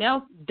someone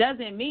else,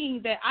 doesn't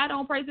mean that I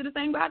don't pray to the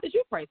same God that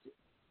you pray to.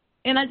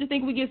 And I just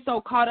think we get so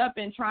caught up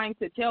in trying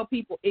to tell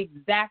people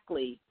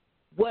exactly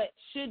what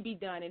should be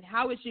done and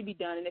how it should be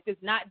done. And if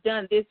it's not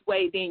done this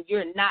way, then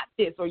you're not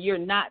this or you're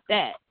not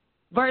that.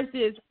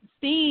 Versus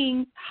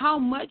seeing how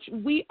much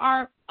we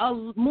are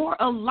more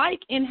alike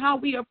in how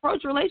we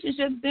approach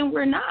relationships than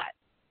we're not.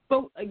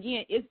 But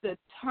again, it's the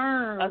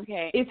term.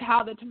 Okay. It's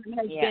how the term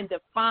has been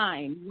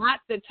defined,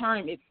 not the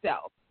term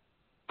itself.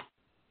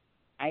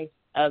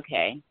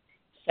 Okay.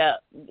 So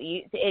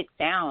it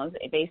sounds,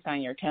 based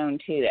on your tone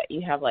too, that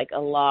you have like a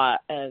lot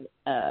of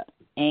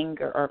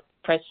anger or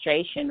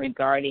frustration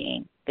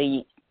regarding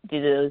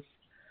those.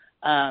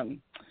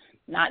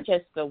 Not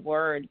just the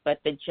word, but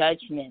the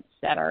judgments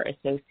that are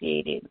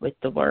associated with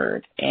the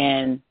word,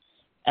 and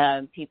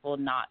people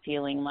not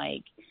feeling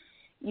like,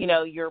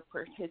 you're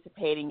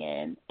participating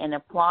in and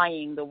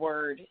applying the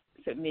word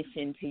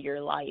submission to your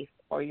life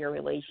or your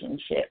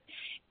relationship.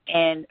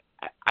 And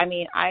I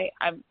mean,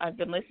 I've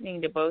been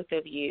listening to both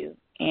of you,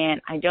 and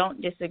I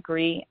don't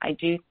disagree. I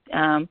do.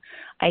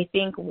 I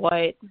think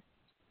what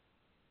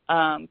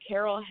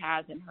Carol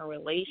has in her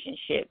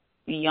relationship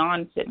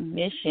beyond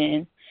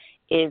submission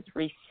is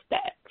respect.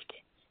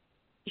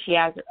 She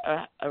has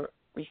a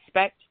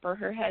respect for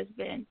her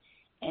husband,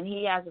 and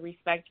he has a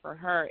respect for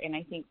her, and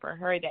I think for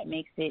her that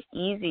makes it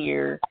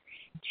easier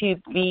to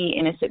be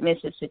in a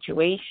submissive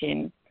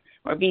situation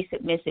or be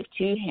submissive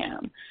to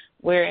him.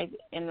 Whereas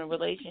in a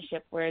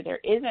relationship where there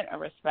isn't a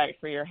respect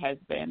for your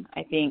husband,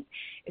 I think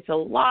it's a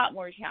lot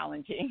more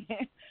challenging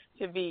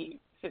to be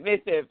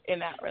submissive in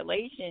that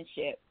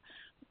relationship.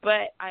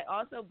 But I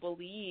also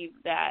believe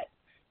that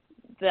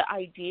the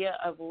idea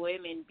of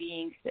women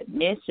being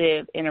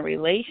submissive in a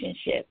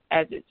relationship,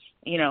 as it's,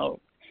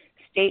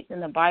 states in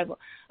the Bible.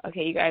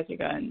 Okay, you guys are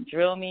going to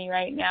drill me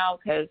right now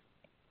because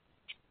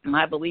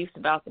my beliefs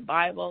about the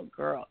Bible,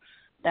 girl,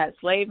 that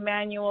slave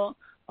manual,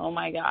 oh,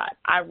 my God.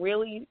 I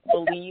really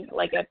believe,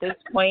 at this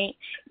point,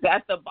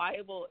 that the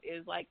Bible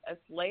is like a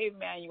slave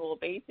manual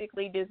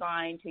basically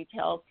designed to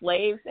tell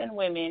slaves and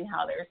women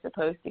how they're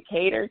supposed to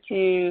cater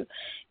to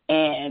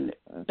and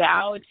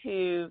bow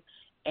to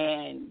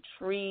and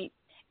treat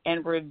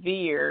and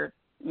revere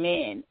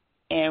men,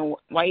 and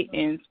white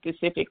men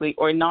specifically,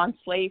 or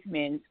non-slave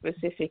men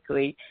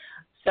specifically.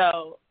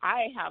 So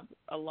I have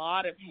a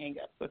lot of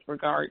hang-ups with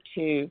regard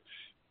to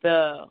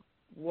the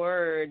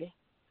word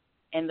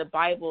and the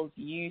Bible's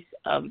use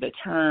of the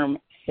term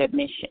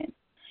submission.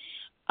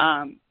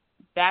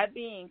 That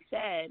being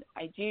said,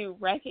 I do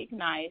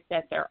recognize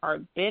that there are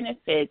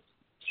benefits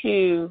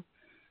to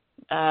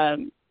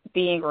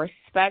being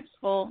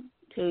respectful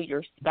to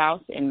your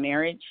spouse in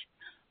marriage.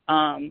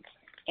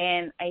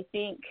 And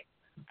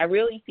I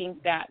really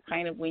think that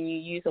kind of when you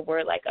use a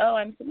word like, oh,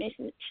 I'm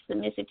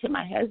submissive to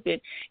my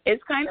husband,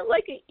 it's kind of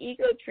like an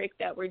ego trick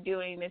that we're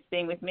doing this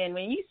thing with men.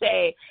 When you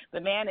say the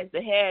man is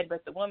the head,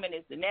 but the woman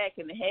is the neck,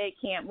 and the head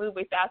can't move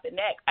without the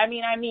neck, I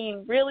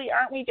mean, really,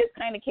 aren't we just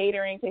kind of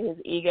catering to his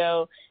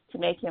ego to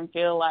make him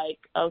feel like,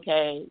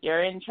 okay,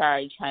 you're in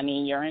charge,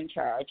 honey, you're in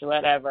charge,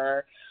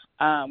 whatever.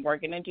 We're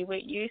going to do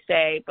what you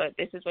say, but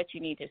this is what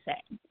you need to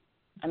say.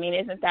 I mean,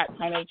 isn't that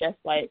kind of just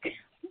like...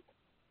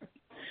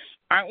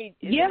 Aren't we?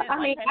 Yeah,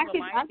 I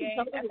can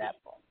at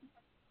that point?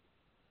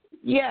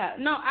 Yeah,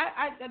 no,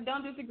 I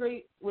don't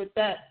disagree with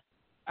that.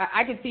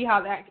 I can see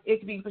how that it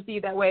can be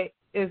perceived that way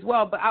as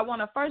well. But I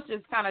want to first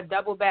just kind of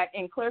double back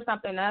and clear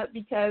something up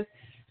because,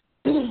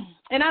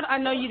 and I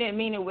know you didn't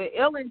mean it with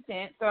ill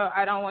intent, so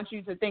I don't want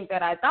you to think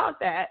that I thought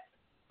that.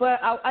 But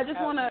I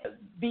just want to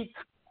be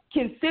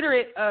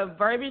considerate of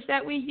verbiage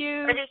that we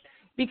use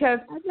because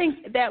I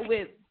think that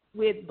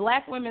with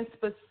Black women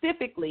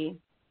specifically,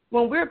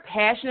 when we're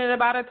passionate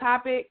about a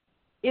topic,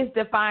 it's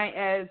defined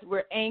as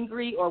we're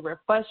angry or we're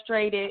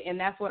frustrated, and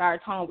that's what our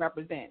tone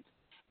represents.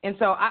 And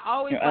so I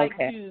always like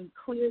to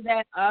clear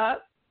that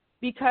up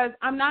because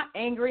I'm not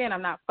angry and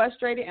I'm not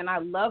frustrated, and I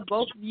love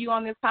both of you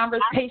on this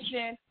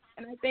conversation,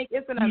 and I think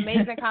it's an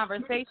amazing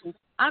conversation.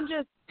 I'm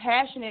just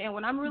passionate, and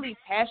when I'm really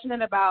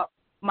passionate about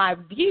my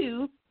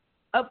view,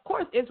 of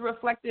course it's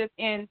reflective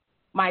in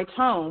my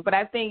tone, but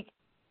I think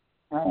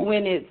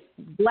when it's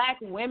Black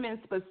women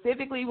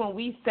specifically, when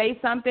we say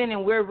something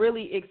and we're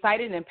really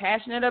excited and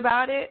passionate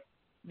about it,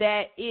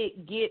 that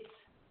it gets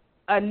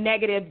a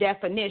negative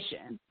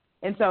definition.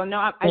 And so, no,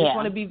 I just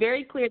want to be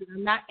very clear that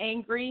I'm not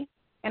angry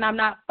and I'm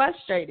not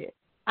frustrated.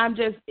 I'm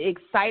just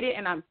excited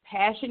and I'm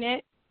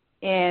passionate,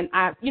 and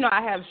I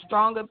have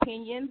strong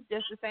opinions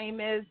just the same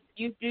as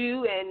you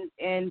do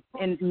and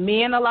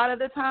men a lot of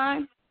the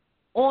time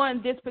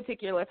on this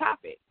particular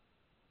topic.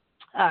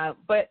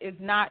 But it's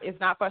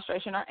not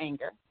frustration or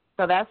anger.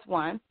 So that's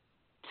one.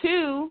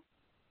 Two,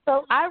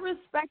 so I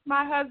respect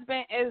my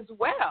husband as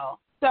well.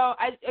 So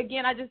I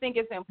just think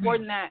it's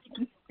important that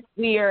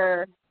we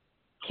are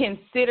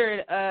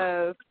considerate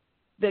of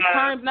the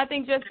terms, and I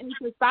think just in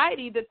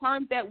society, the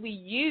terms that we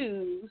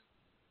use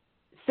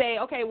say,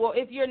 okay, well,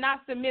 if you're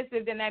not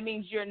submissive, then that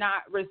means you're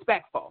not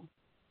respectful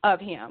of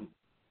him.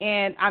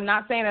 And I'm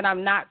not saying that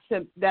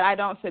that I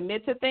don't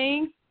submit to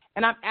things.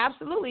 And I'm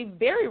absolutely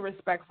very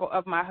respectful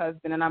of my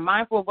husband, and I'm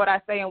mindful of what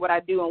I say and what I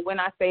do and when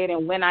I say it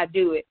and when I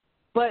do it.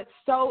 But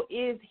so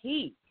is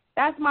he.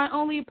 That's my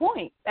only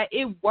point, that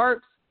it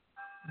works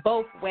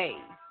both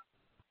ways.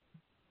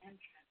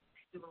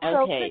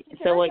 Okay,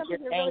 so what you're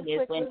saying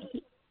is when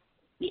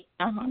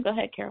go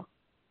ahead, Carol.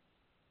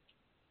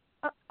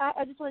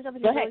 I just want to jump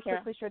in really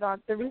quickly, Sherdon.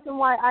 The reason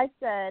why I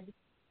said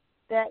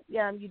that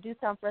you do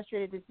sound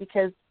frustrated is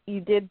because you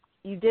did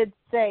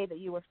say that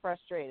you were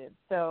frustrated.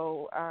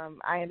 So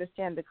I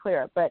understand the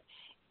clear up. But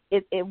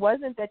it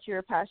wasn't that you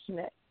were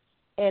passionate,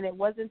 and it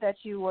wasn't that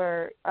you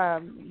were,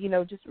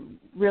 just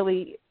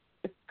really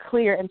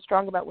clear and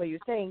strong about what you're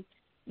saying.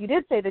 You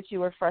did say that you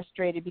were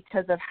frustrated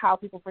because of how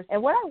people perceive.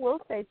 And what I will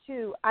say,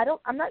 too,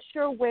 I'm not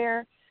sure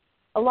where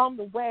along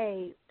the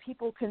way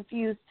people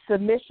confused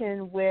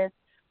submission with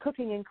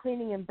cooking and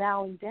cleaning and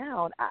bowing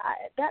down.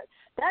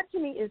 That to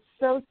me is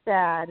so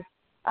sad.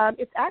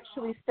 It's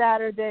actually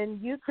sadder than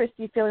you,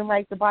 Christy, feeling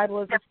like the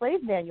Bible is a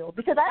slave manual,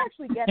 because I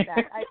actually get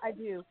that. I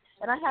do.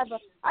 And I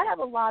have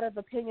a lot of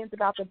opinions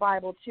about the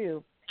Bible,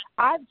 too.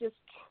 I've just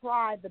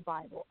tried the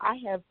Bible. I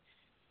have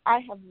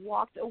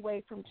walked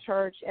away from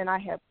church, and I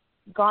have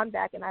gone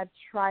back, and I've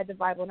tried the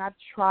Bible, and I've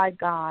tried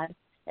God,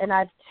 and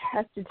I've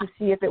tested to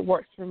see if it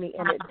works for me,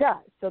 and it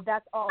does. So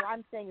that's all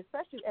I'm saying,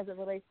 especially as it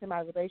relates to my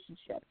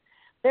relationship.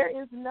 There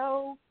is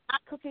no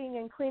cooking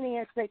and cleaning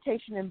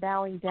expectation and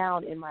bowing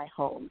down in my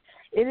home.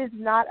 It is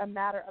not a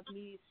matter of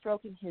me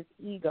stroking his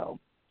ego.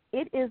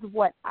 It is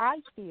what I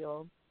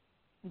feel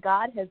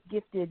God has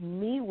gifted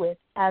me with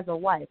as a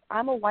wife.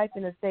 I'm a wife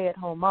and a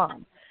stay-at-home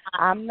mom.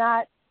 I'm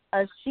not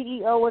a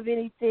CEO of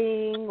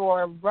anything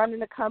or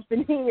running a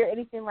company or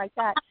anything like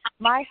that.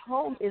 My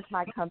home is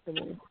my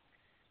company.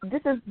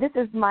 This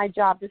is my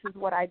job. This is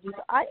what I do.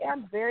 So I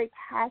am very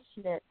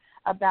passionate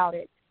about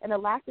it. And the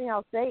last thing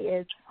I'll say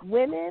is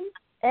women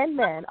and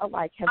men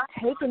alike have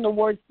taken the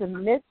word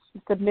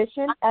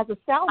submission as a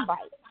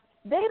soundbite.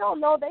 They don't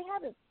know. They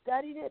haven't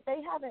studied it.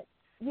 They haven't,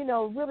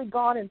 really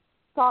gone and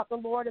sought the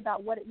Lord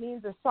about what it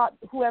means or sought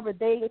whoever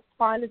they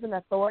find as an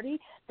authority.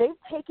 They've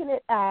taken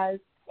it as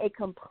a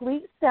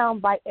complete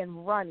soundbite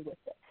and run with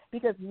it,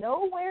 because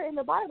nowhere in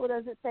the Bible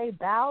does it say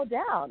bow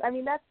down. I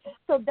mean, that's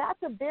a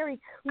very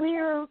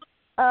clear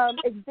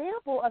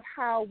example of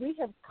how we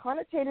have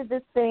connotated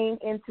this thing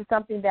into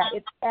something that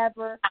it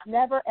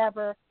never,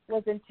 ever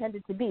was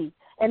intended to be.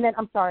 And then,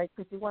 I'm sorry,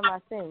 Christy, one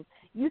last thing.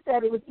 You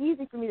said it was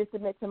easy for me to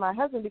submit to my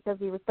husband because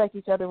we respect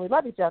each other and we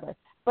love each other.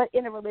 But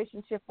in a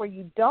relationship where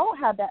you don't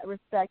have that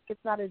respect,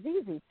 it's not as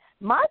easy.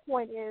 My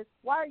point is,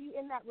 why are you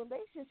in that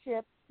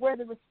relationship where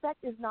the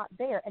respect is not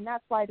there? And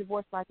that's why I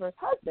divorced my first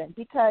husband,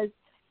 because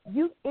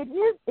it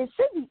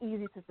should be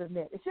easy to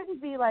submit. It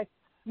shouldn't be like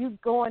you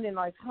going in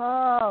like,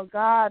 oh,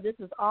 God, this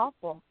is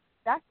awful.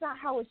 That's not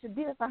how it should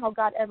be. That's not how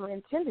God ever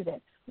intended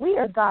it. We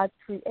are God's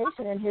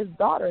creation and his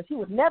daughters. He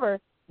would never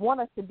want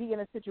us to be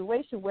in a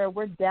situation where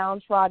we're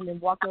downtrodden and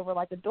walked over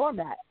like a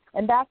doormat.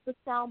 And that's the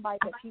soundbite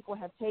that people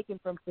have taken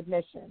from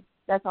submission.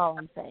 That's all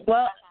I'm saying.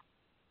 Well,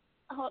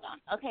 hold on.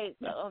 Okay,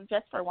 so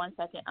just for 1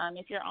 second.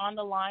 If you're on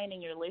the line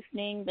and you're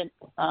listening, then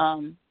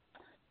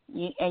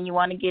you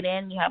want to get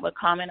in, you have a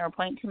comment or a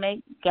point to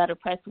make, you got to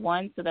press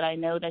 1 so that I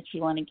know that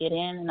you want to get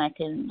in and I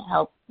can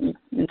help.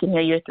 We can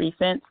hear your 3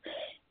 cents.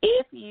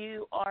 If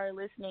you are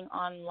listening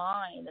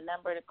online, the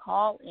number to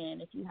call in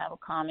if you have a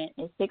comment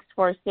is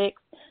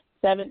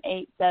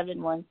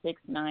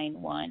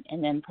 646-787-1691,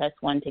 and then press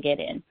 1 to get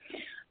in.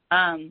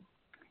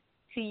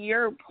 To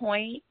your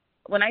point,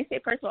 when I say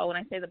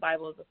the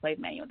Bible is a slave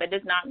manual, that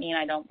does not mean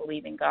I don't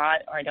believe in God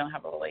or I don't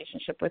have a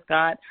relationship with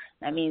God.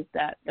 That means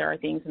that there are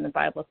things in the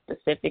Bible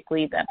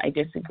specifically that I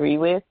disagree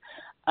with.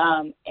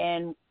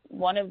 And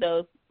one of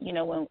those,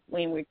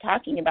 when we're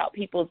talking about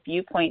people's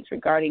viewpoints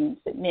regarding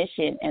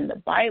submission and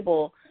the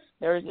Bible,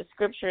 there is a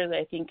scripture that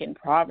I think in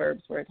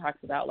Proverbs where it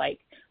talks about like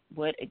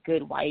what a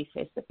good wife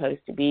is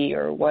supposed to be,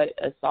 or what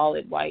a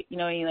solid wife,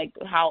 like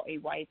how a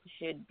wife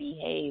should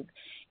behave.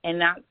 And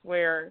that's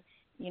where,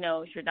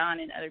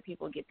 Sherdon and other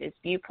people get this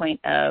viewpoint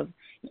of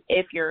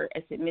if you're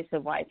a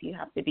submissive wife, you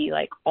have to be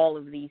like all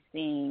of these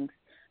things.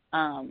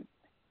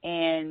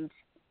 And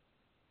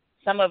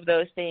some of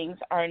those things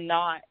are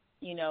not,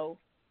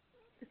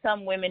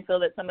 some women feel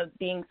that some of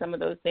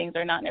those things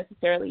are not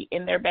necessarily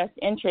in their best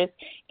interest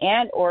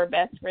and or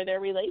best for their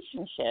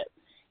relationship.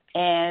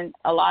 And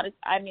I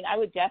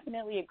would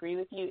definitely agree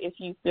with you if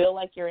you feel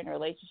like you're in a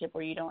relationship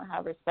where you don't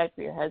have respect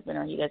for your husband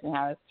or he doesn't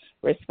have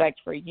respect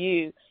for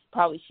you,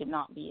 probably should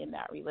not be in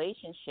that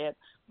relationship.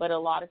 But a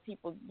lot of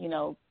people,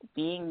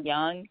 being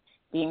young,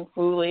 being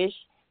foolish,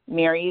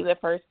 marry the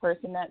first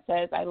person that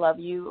says, I love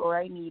you or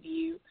I need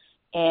you,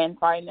 and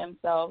find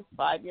themselves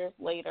 5 years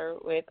later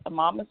with a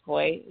mama's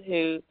boy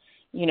who,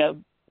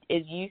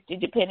 is used to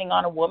depending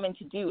on a woman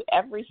to do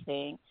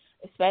everything,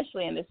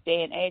 especially in this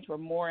day and age where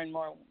more and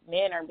more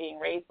men are being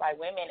raised by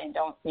women and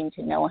don't seem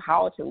to know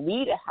how to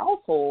lead a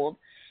household.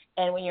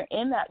 And when you're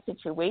in that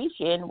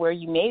situation where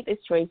you made this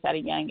choice at a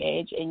young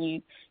age and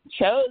you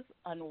chose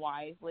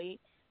unwisely,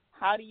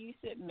 how do you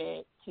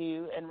submit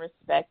to and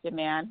respect a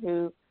man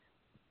who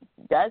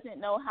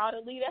doesn't know how to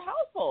lead a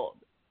household?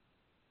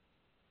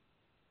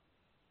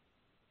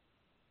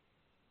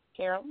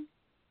 Carol?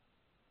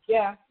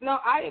 Yeah, no,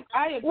 I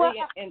agree. Well,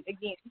 and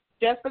again,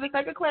 just for the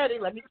sake of clarity,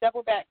 let me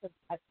double back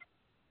because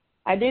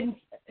I didn't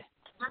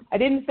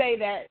say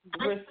that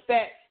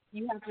respect.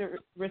 You have to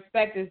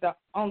respect is the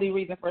only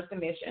reason for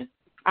submission.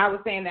 I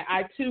was saying that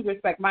I too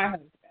respect my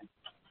husband,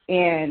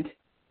 and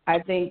I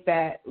think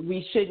that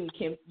we shouldn't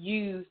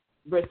use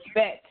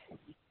respect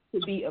to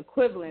be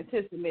equivalent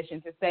to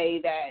submission. To say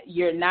that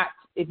you're not,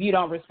 if you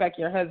don't respect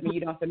your husband,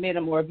 you don't submit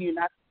him, or if you're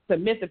not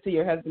submissive to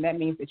your husband, that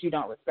means that you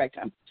don't respect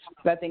him.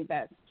 So I think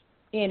that's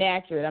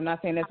inaccurate. I'm not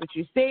saying that's what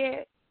you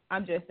said.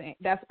 I'm just saying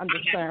I'm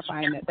just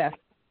clarifying that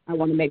I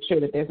want to make sure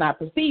that there's not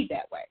perceived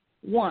that way.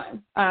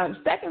 One.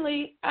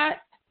 Secondly,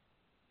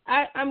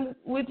 I'm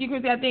with you,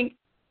 Chrissy. I think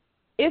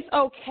it's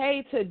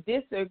okay to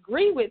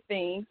disagree with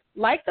things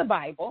like the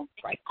Bible,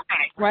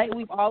 right?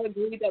 We've all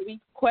agreed that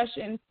we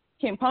question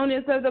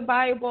components of the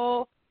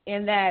Bible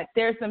and that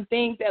there's some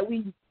things that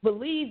we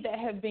believe that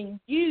have been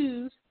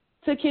used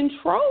to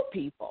control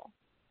people.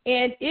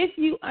 And if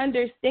you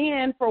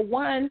understand, for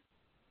one,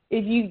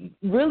 if you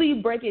really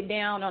break it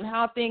down on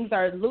how things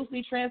are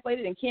loosely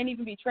translated and can't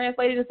even be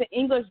translated into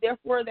English,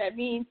 therefore that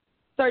means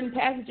certain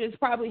passages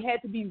probably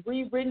had to be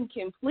rewritten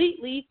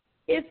completely,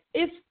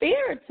 it's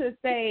fair to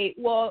say,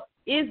 well,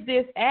 is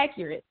this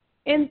accurate?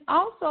 And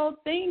also,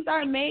 things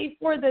are made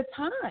for the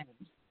times.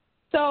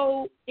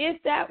 So if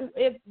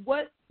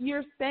what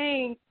you're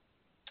saying,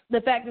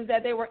 the fact is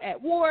that they were at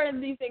war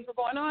and these things were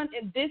going on,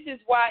 and this is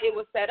why it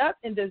was set up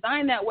and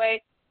designed that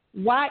way,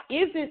 why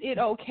isn't it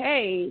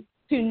okay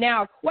to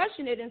now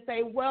question it and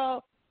say,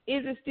 well,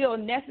 is it still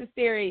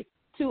necessary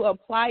to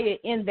apply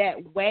it in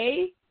that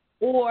way?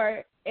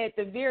 Or at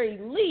the very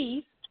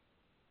least,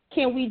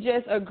 can we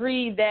just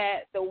agree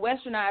that the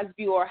westernized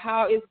view or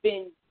how it's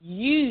been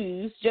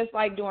used, just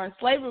like during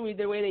slavery,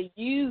 the way they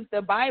used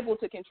the Bible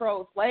to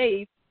control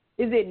slaves,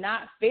 is it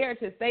not fair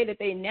to say that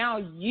they now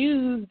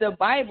use the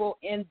Bible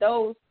in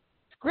those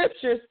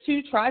scriptures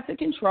to try to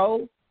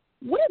control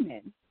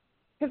women?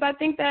 Because I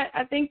think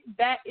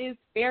that is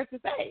fair to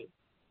say.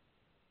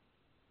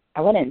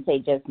 I wouldn't say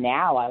just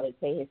now. I would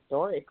say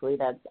historically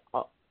that's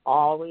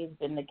always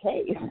been the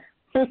case.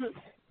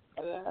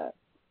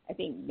 I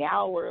think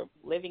now we're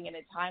living in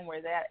a time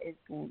where that is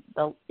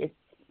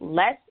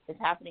it's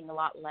happening a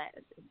lot less.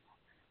 It's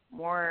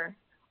more,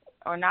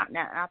 or not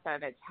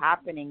that it's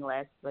happening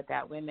less, but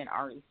that women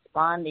are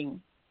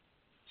responding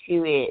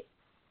to it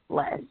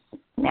less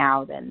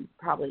now than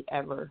probably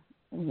ever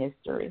in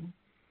history.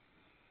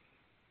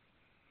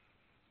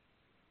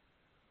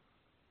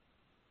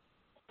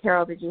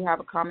 Carol, did you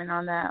have a comment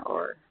on that,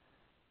 or?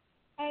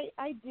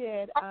 I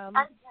did. I'm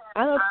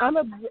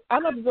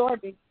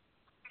absorbing.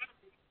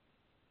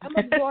 I'm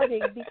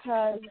absorbing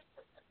because,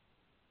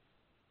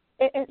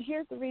 and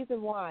here's the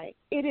reason why.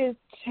 It is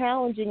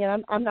challenging,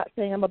 and I'm not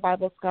saying I'm a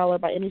Bible scholar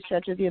by any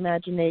stretch of the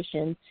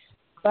imagination,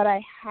 but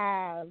I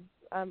have,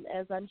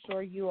 as I'm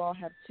sure you all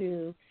have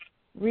too,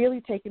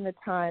 really taken the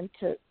time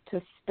to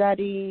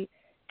study.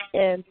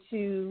 And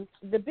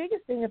the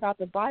biggest thing about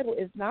the Bible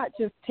is not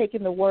just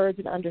taking the words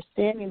and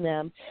understanding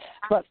them,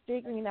 but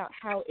figuring out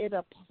how it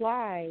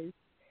applies,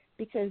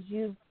 because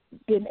you've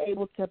been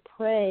able to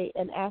pray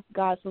and ask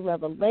God for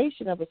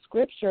revelation of a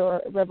scripture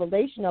or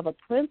revelation of a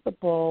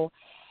principle.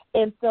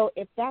 And so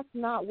if that's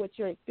not what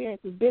your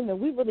experience has been, then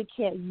we really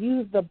can't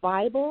use the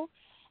Bible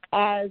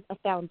as a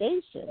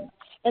foundation.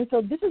 And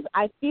so this is,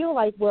 I feel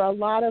like, where a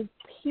lot of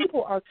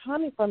people are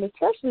coming from,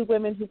 especially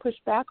women who push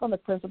back on the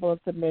principle of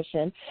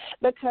submission,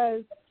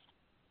 because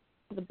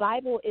the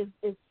Bible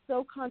is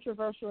so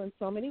controversial in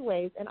so many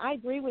ways. And I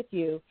agree with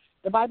you.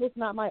 The Bible is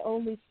not my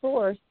only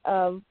source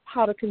of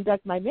how to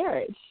conduct my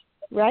marriage,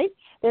 right?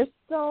 There's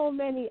so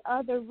many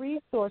other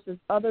resources,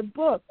 other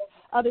books,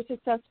 other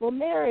successful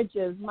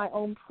marriages, my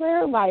own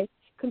prayer life,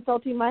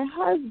 consulting my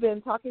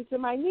husband, talking to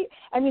my niece.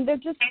 I mean, there's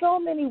just so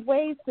many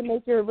ways to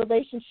make your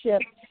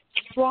relationship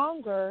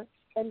stronger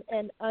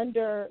and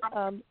under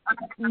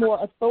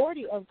more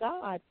authority of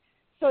God.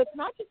 So it's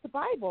not just the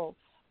Bible,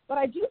 but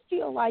I do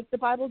feel like the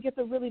Bible gets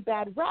a really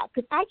bad rap,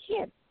 because I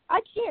can't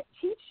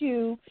teach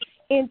you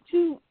in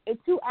 2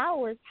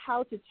 hours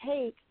how to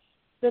take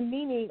the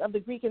meaning of the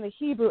Greek and the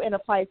Hebrew and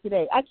apply it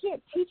today. I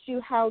can't teach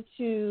you how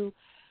to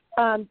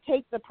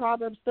take the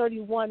Proverbs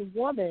 31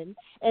 woman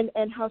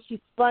and how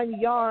she spun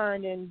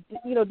yarn and,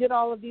 did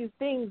all of these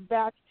things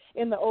back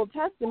in the Old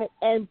Testament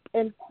and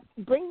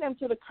bring them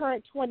to the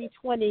current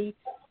 2020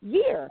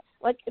 year.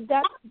 Like,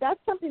 that's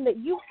something that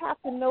you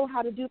have to know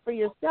how to do for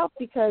yourself,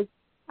 because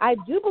I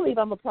do believe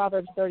I'm a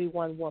Proverbs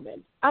 31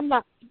 woman. I'm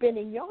not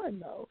spinning yarn,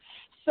 though.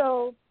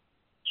 So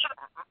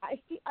I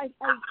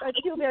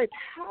feel very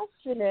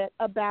passionate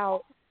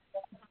about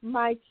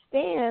my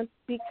stance,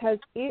 because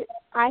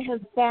I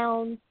have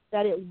found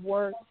that it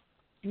works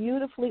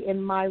beautifully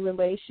in my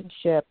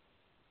relationship.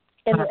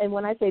 And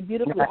when I say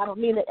beautifully, I don't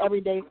mean that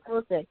every day is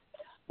perfect.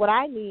 What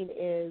I mean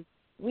is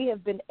we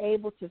have been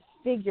able to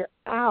figure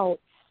out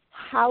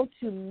how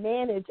to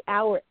manage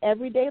our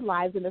everyday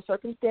lives and the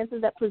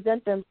circumstances that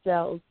present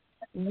themselves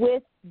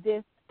with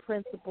this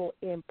principle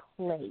in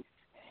place.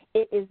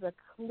 It is a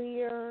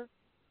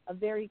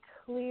very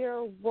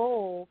clear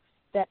role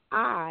that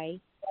I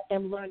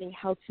am learning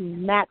how to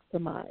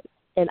maximize.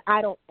 And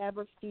I don't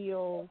ever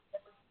feel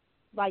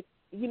like,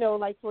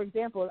 for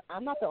example,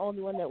 I'm not the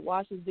only one that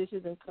washes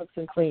dishes and cooks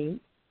and cleans.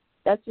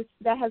 That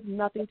has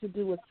nothing to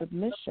do with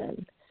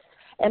submission.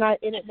 And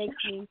it makes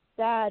me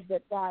sad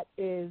that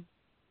is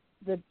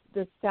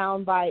the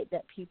soundbite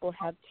that people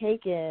have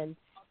taken.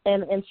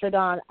 And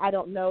Shardon, I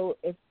don't know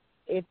if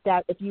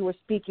you were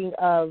speaking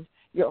of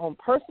your own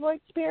personal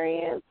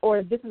experience, or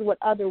if this is what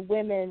other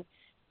women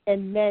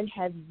and men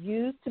have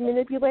used to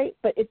manipulate,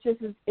 but it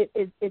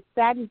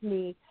saddens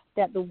me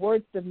that the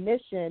word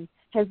submission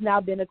has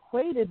now been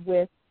equated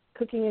with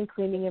cooking and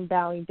cleaning and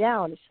bowing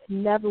down. It's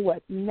never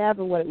what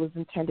it was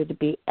intended to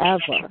be,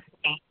 ever.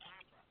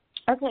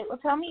 Okay, well,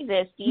 tell me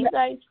this. Do you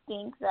guys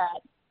think that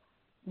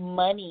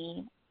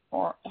money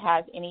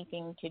has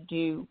anything to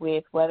do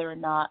with whether or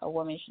not a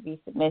woman should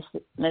be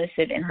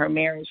submissive in her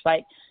marriage?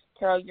 Like,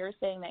 Carol, you're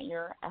saying that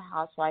you're a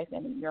housewife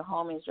and your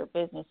home is your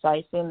business, so I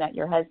assume that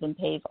your husband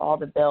pays all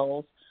the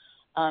bills.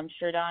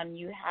 Sherdon,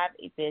 you have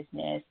a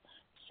business.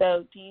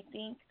 So do you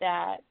think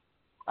that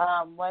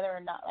whether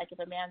or not, like if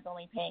a man's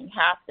only paying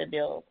half the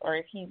bills or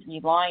if he's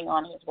relying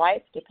on his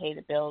wife to pay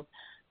the bills,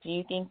 do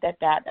you think that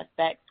that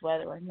affects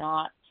whether or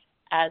not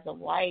as a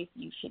wife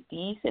you should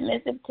be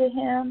submissive to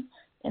him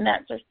in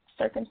that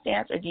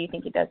circumstance, or do you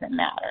think it doesn't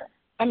matter?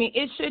 I mean,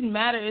 it shouldn't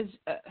matter.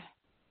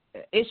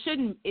 It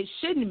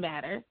shouldn't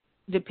matter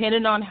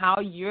depending on how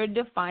you're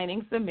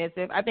defining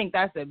submissive. I think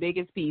that's the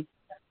biggest piece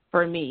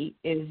for me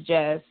is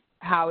just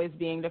how it's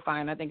being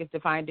defined. I think it's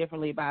defined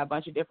differently by a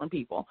bunch of different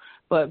people.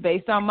 But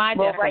based on my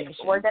definition. Right,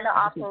 we're going to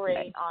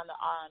operate on the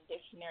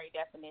dictionary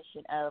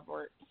definition of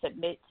or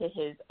submit to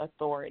his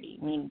authority.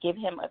 I mean, give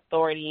him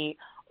authority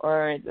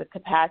or the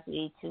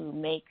capacity to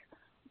make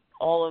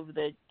all of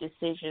the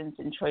decisions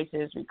and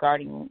choices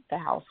regarding the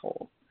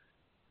household.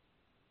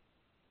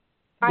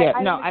 Yeah,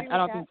 I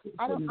don't think.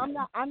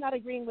 I'm not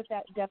agreeing with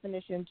that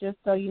definition. Just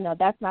so you know,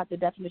 that's not the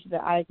definition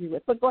that I agree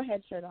with. But go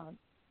ahead, Sherdon.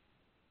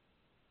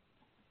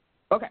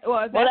 Okay.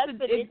 Well,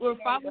 if we're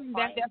following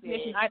that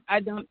definition, I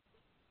don't.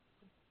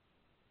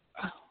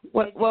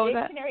 What was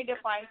that? The dictionary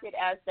defines it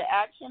as the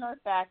action or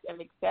fact of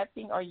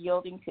accepting or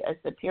yielding to a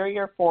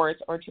superior force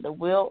or to the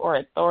will or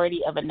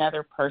authority of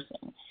another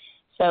person.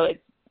 So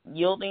it's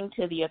yielding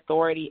to the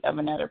authority of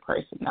another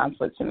person. That's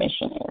what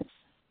submission is.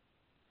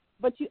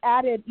 But you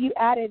added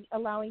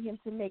allowing him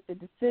to make the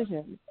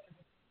decisions.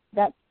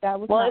 That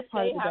was not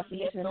part of the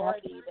definition. The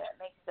authority that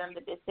makes them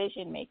the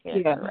decision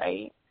maker,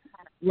 right?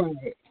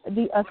 Right.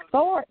 The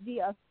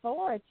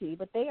authority,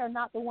 but they are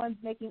not the ones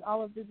making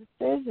all of the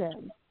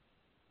decisions.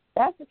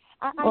 That's in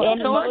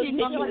most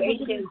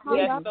situations,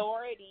 the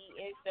authority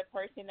is the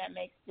person that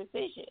makes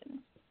decisions.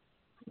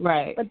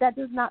 Right. But that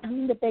does not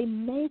mean that they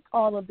make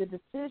all of the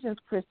decisions,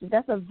 Christy.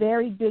 That's a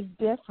very big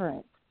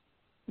difference.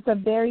 It's a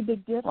very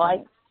big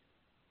difference.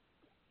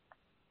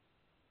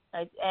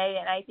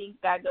 And I think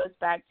that goes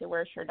back to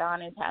where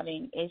Sherdon is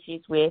having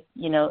issues with,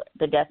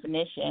 the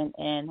definition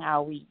and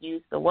how we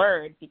use the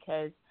word,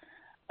 because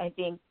I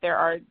think there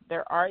are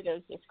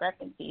those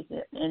discrepancies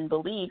in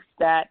beliefs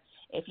that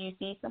if you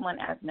see someone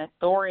as an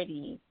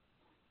authority,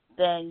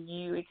 then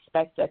you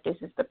expect that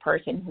this is the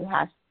person who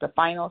has the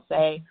final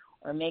say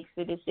or makes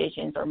the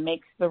decisions or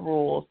makes the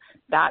rules.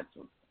 That's,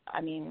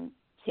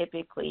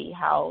 typically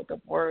how the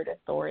word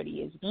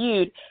authority is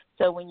viewed.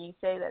 So when you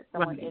say that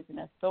someone is an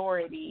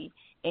authority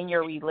in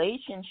your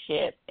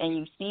relationship and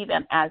you see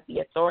them as the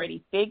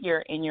authority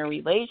figure in your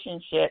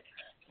relationship,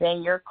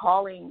 then you're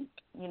calling,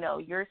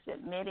 you're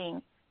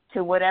submitting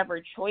to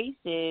whatever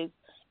choices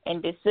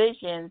and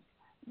decisions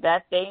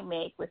that they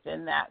make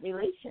within that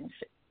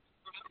relationship.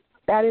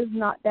 That is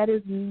not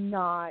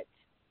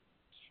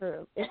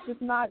true. It's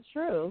just not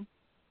true.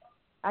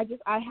 I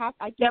can't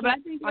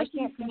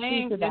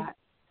concede to that.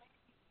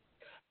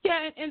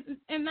 Yeah,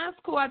 and that's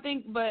cool, I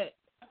think, but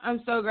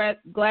I'm so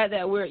glad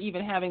that we're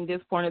even having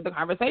this point of the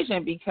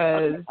conversation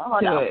because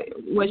what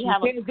you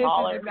said, this is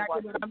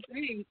exactly what I'm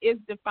saying. It's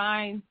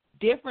defined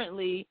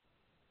differently.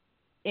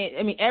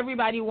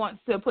 Everybody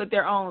wants to put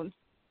their own,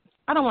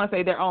 I don't want to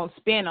say their own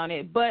spin on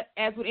it, but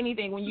as with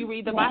anything, when you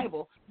read the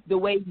Bible, the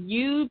way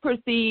you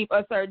perceive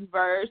a certain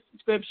verse,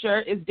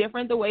 scripture, is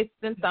different the way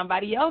than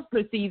somebody else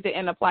perceives it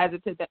and applies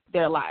it to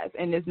their lives,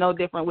 and it's no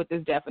different with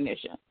this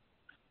definition.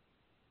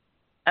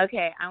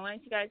 Okay, I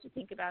wanted you guys to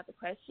think about the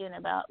question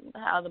about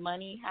how the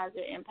money has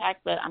an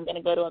impact, but I'm going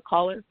to go to a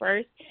caller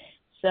first.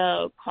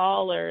 So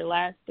caller,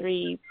 last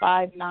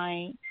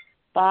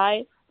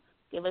 3595,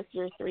 give us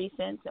your 3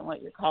 cents and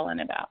what you're calling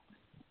about.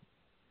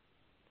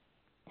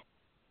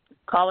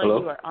 Caller,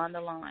 Hello? You are on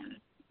the line.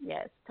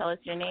 Yes, tell us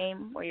your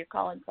name, where you're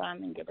calling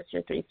from, and give us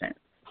your 3 cents.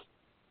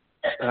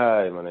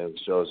 Hi, my name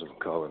is Joseph. I'm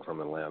calling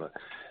from Atlanta.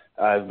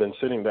 I've been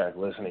sitting back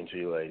listening to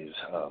you ladies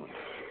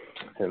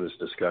in this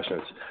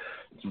discussion.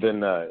 It's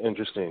been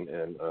interesting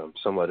and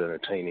somewhat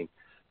entertaining,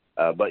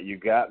 but you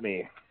got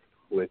me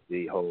with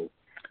the whole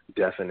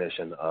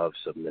definition of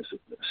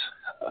submissiveness.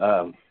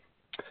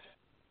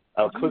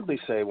 I'll quickly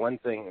say one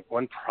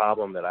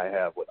problem that I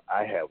have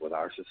with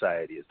our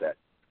society is that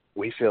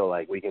we feel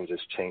like we can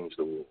just change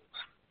the rules.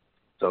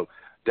 So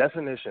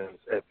definitions,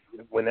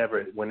 whenever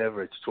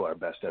it's to our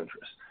best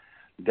interest,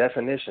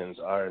 definitions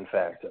are in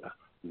fact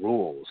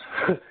rules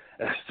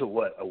as to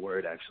what a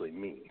word actually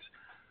means.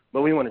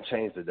 But we want to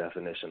change the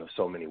definition of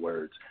so many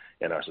words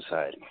in our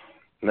society.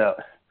 Now,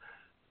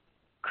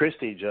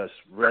 Christy just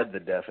read the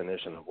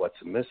definition of what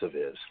submissive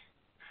is,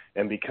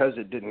 and because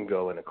it didn't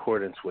go in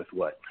accordance with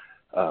what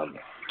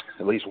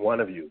at least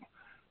one of you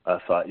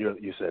thought,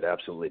 you said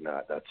absolutely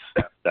not.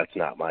 That's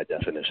not my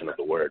definition of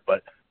the word,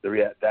 but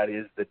that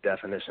is the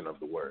definition of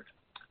the word.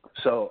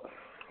 So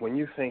when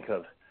you think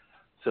of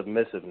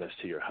submissiveness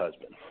to your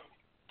husband,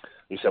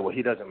 you say, well,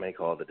 he doesn't make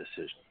all the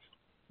decisions.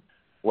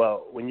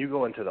 Well, when you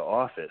go into the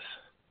office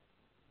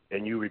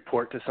and you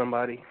report to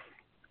somebody,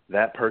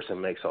 that person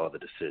makes all the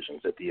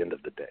decisions at the end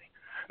of the day.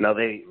 Now,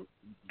 they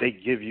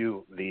give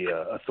you the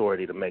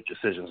authority to make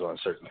decisions on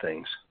certain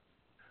things,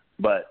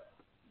 but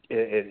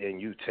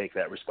and you take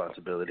that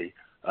responsibility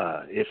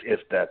if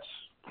that's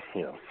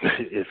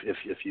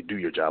if you do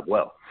your job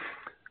well.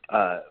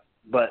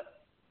 But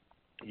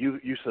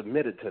you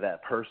submitted to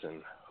that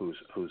person who's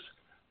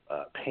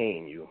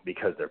paying you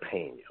because they're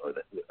paying you.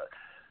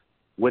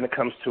 When it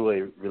comes to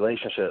a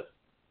relationship,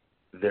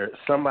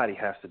 somebody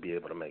has to be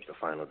able to make the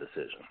final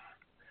decision.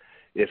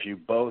 If you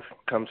both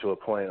come to a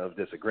point of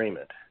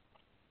disagreement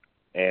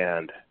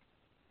and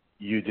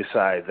you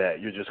decide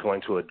that you're just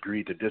going to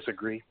agree to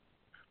disagree,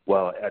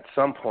 well, at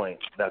some point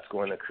that's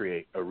going to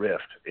create a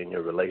rift in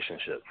your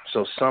relationship.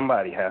 So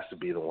somebody has to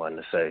be the one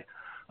to say,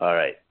 all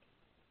right,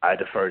 I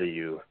defer to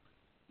you,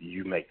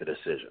 you make the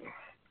decision.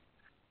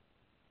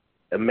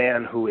 A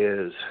man who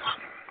is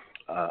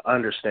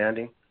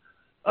understanding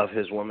of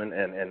his woman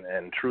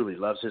and truly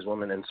loves his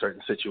woman in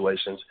certain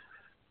situations,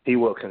 he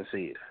will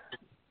concede.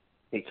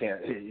 He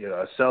can't,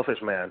 a selfish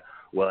man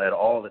will at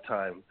all the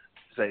time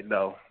say,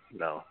 no,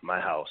 my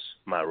house,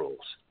 my rules.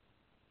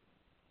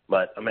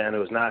 But a man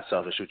who is not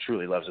selfish, who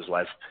truly loves his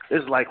wife,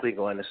 is likely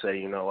going to say,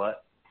 you know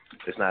what,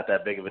 it's not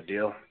that big of a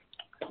deal,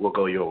 we'll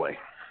go your way.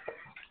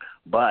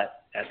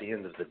 But at the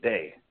end of the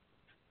day,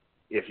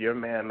 if your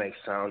man makes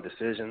sound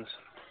decisions,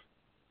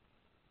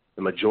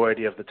 the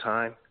majority of the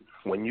time,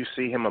 when you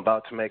see him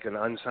about to make an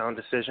unsound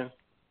decision,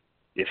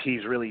 if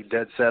he's really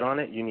dead set on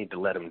it, you need to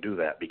let him do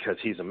that because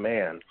he's a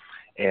man.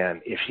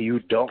 And if you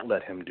don't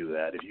let him do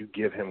that, if you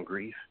give him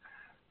grief,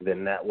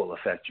 then that will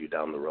affect you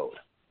down the road.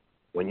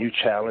 When you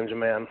challenge a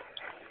man,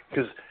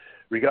 because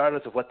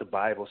regardless of what the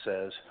Bible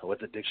says or what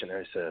the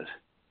dictionary says,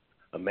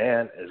 a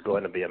man is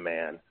going to be a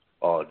man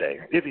all day.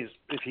 If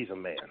he's a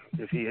man,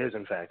 if he is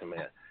in fact a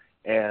man.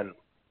 And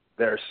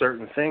there are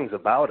certain things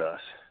about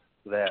us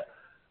that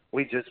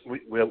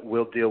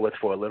we'll deal with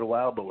for a little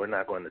while, but we're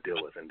not going to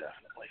deal with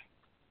indefinitely.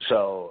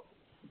 So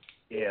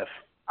if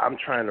I'm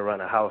trying to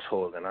run a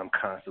household and I'm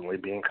constantly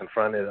being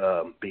confronted,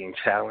 being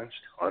challenged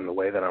on the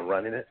way that I'm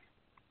running it,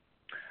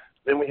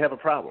 then we have a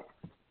problem.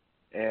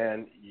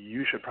 And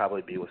you should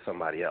probably be with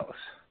somebody else.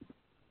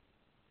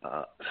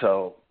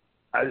 So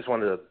I just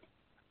wanted to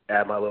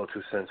add my little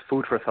 2 cents,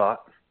 food for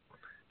thought,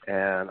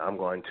 and I'm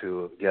going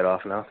to get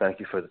off now. Thank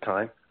you for the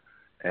time,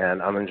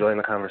 and I'm enjoying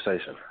the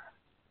conversation.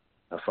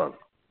 Have fun.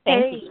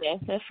 Thank you,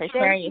 Joseph, for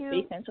sharing your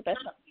 3 cents with us.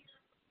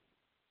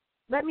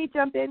 Let me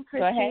jump in, Christy.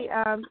 Go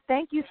ahead.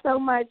 Thank you so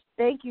much.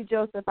 Thank you,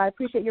 Joseph. I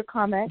appreciate your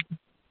comment.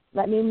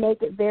 Let me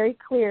make it very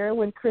clear.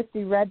 When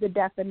Christy read the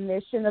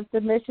definition of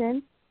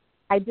submission,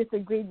 I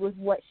disagreed with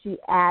what she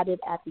added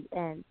at the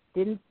end.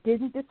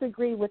 Didn't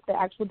disagree with the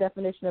actual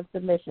definition of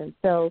submission.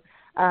 So,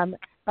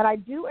 but I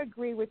do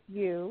agree with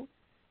you,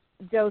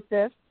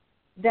 Joseph,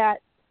 that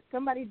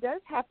somebody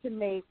does have to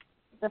make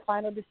the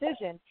final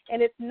decision,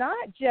 and it's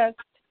not just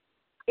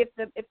if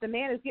the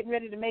man is getting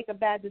ready to make a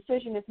bad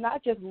decision. It's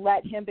not just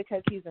let him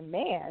because he's a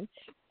man.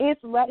 It's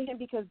let him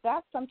because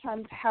that's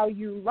sometimes how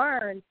you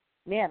learn.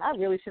 Man, I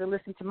really should have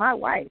listened to my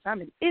wife.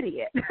 I'm an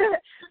idiot.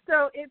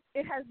 So it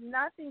has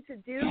nothing to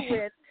do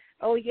with,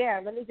 oh, yeah,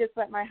 let me just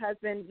let my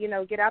husband,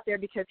 get out there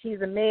because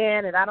he's a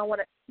man and I don't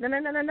want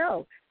to.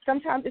 No.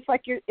 Sometimes it's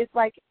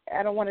like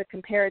I don't want to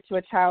compare it to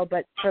a child,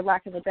 but for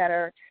lack of a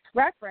better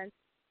reference,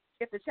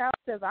 if the child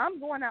says, I'm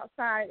going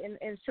outside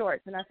in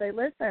shorts, and I say,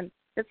 listen,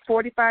 it's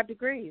 45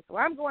 degrees.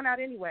 Well, I'm going out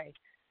anyway.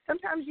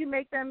 Sometimes you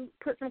make them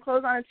put some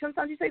clothes on, and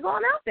sometimes you say, go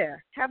on out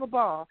there, have a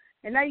ball,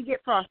 and now you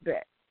get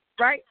frostbite,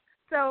 right?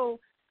 So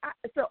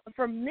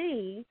for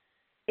me,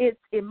 it's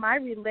in my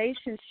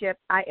relationship,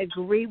 I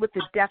agree with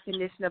the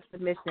definition of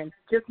submission,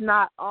 just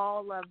not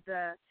all of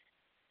the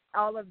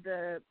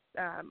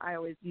I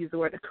always use the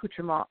word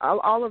accoutrement,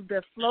 all of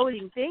the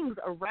floating things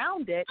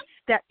around it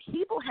that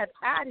people have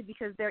added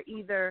because they're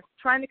either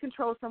trying to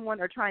control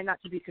someone or trying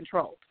not to be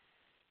controlled.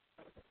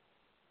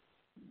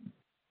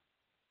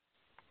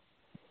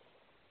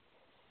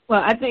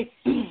 Well, I think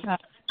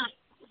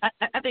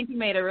I think you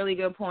made a really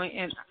good point,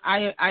 and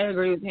I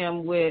agree with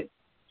him with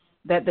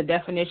that the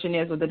definition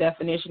is what the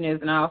definition is,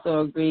 and I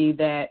also agree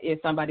that if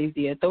somebody's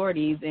the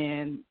authority,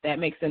 then that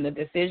makes them the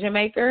decision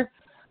maker.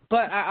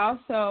 But I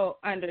also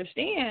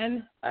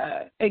understand,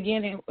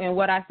 again, in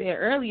what I said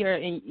earlier,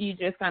 and you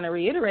just kind of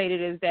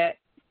reiterated, is that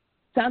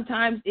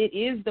sometimes it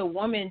is the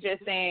woman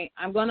just saying,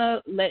 I'm going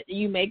to let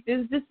you make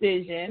this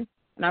decision,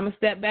 and I'm going to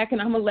step back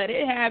and I'm going to let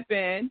it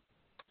happen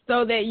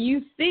so that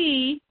you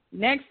see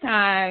next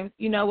time,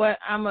 you know what,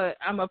 I'm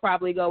gonna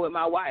probably go with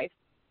my wife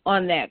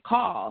on that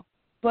call.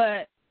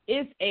 But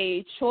it's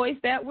a choice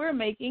that we're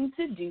making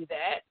to do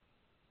that.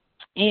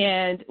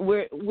 And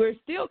we're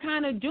still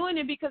kind of doing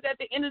it because at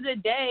the end of the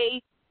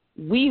day,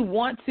 we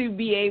want to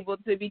be able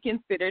to be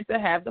considered to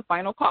have the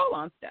final call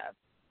on stuff.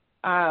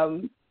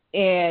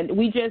 And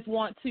we just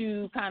want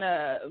to kind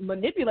of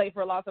manipulate,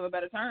 for loss of a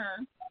better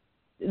term,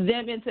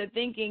 them into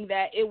thinking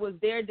that it was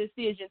their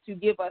decision to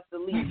give us the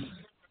lead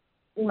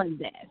on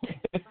that.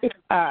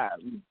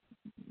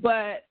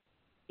 But,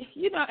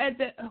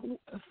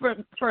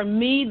 for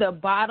me, the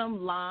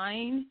bottom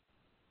line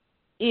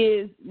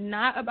is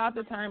not about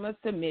the term of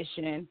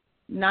submission,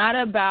 not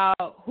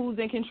about who's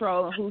in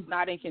control and who's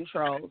not in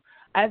control.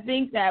 I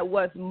think that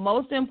what's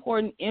most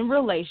important in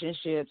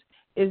relationships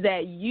is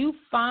that you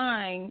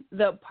find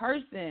the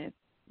person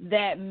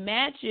that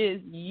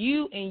matches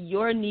you and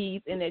your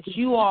needs, and that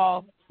you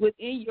all,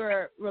 within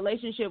your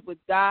relationship with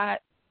God,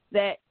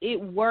 that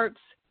it works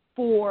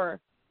for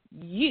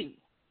you,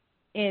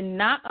 and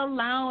not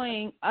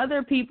allowing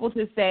other people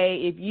to say,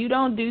 if you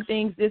don't do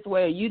things this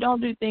way or you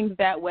don't do things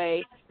that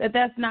way, that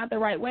that's not the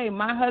right way.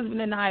 My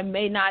husband and I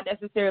may not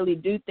necessarily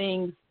do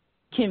things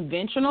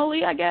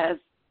conventionally, I guess,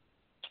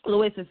 the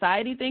way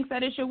society thinks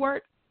that it should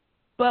work,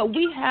 but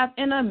we have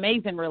an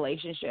amazing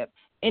relationship,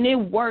 and it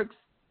works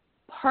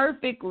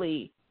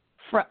perfectly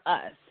for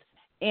us.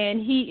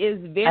 And he is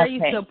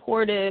very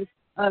supportive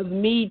of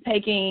me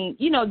taking,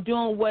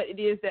 doing what it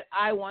is that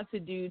I want to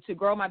do to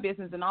grow my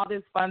business and all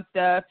this fun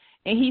stuff.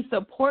 And he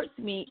supports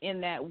me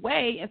in that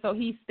way. And so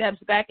he steps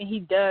back and he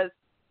does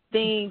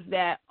things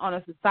that on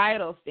a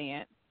societal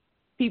stance,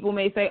 people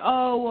may say,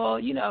 oh, well,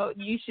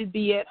 you should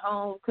be at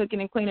home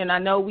cooking and cleaning. I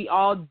know we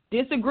all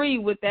disagree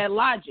with that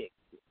logic.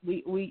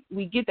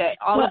 We get that.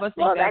 All of us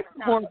think that's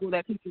horrible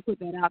that people put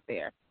that out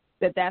there,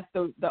 that that's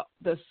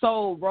the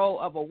sole role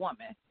of a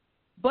woman.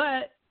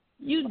 But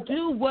you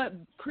do what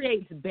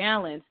creates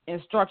balance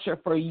and structure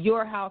for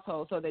your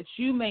household so that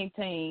you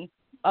maintain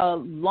a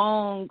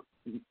long,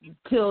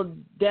 till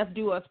death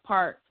do us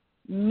part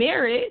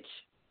marriage.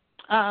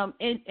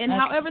 And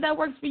however that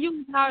works for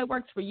you is how it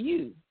works for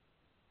you.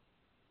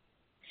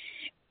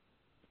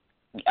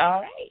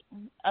 All right.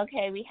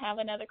 Okay, we have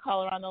another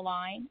caller on the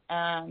line.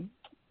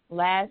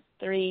 Last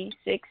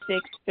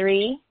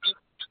 3663.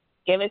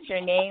 Give us your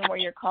name, where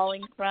you're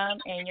calling from,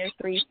 and your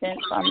 3 cents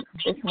on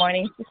this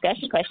morning's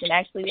discussion question.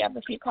 Actually, we have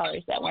a few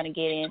callers that want to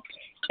get in.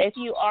 If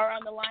you are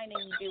on the line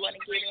and you do want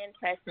to get in,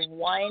 press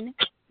 1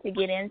 to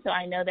get in, so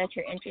I know that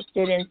you're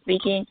interested in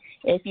speaking.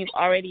 If you've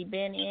already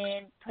been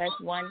in, press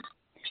 1,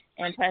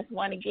 and press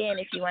 1 again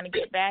if you want to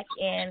get back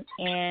in.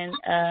 And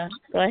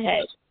go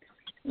ahead.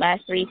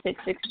 Last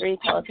 3663,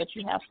 tell us what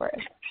you have for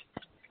us.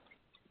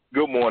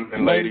 Good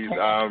morning, ladies.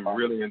 I'm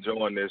really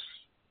enjoying this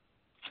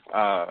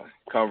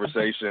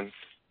conversation.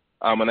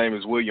 My name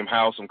is William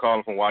House. I'm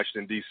calling from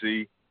Washington,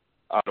 D.C.,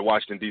 the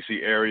Washington,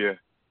 D.C. area.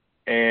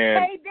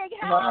 And hey, Big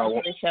House.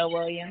 Welcome to the show,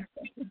 William.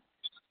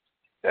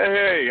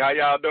 Hey, how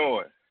y'all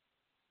doing?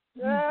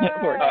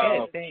 We're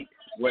good, thanks.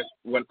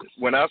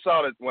 When I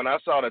saw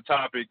the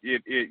topic,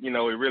 it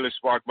really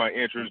sparked my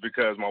interest,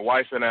 because my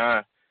wife and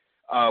I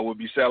will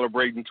be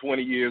celebrating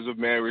 20 years of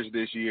marriage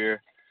this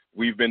year.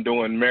 We've been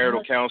doing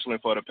marital counseling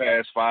for the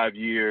past 5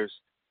 years,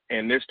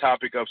 and this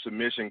topic of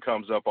submission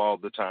comes up all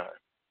the time.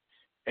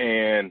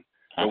 And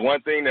the one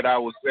thing that I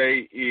would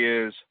say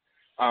is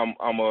I'm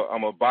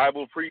a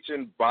Bible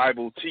preaching,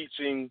 Bible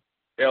teaching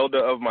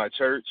elder of my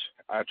church.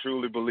 I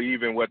truly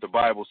believe in what the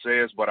Bible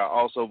says, but I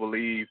also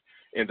believe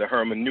in the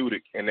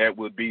hermeneutic, and that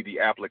would be the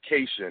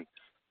application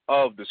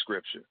of the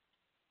scripture.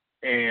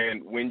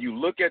 And when you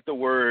look at the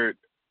word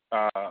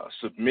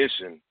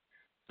submission,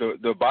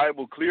 the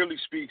Bible clearly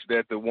speaks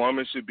that the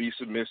woman should be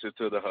submissive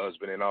to the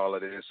husband and all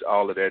of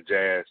that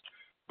jazz.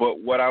 But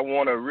what I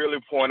want to really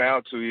point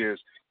out to is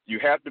you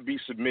have to be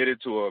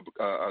submitted to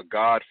a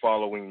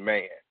God-following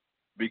man,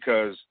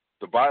 because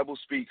the Bible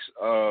speaks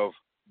of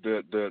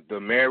the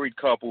married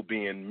couple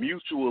being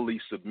mutually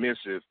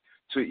submissive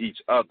to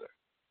each other.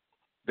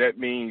 That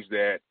means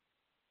that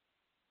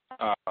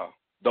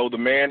though the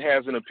man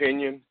has an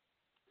opinion,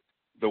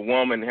 the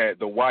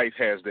wife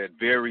has that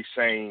very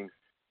same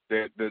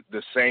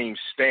the same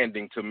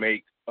standing to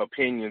make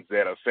opinions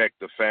that affect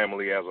the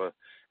family as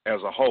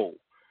a whole.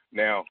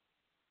 Now,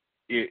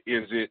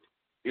 does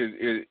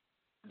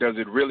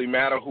it really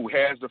matter who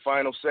has the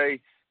final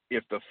say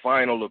if the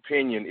final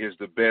opinion is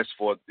the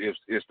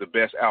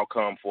best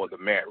outcome for the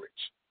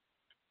marriage?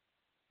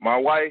 My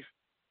wife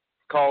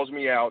calls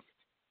me out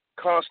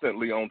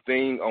constantly on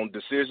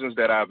decisions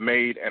that I've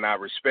made, and I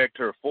respect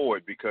her for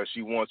it, because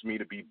she wants me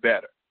to be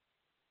better.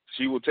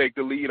 She will take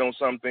the lead on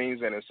some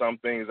things, and in some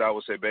things I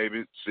will say,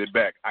 baby, sit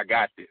back. I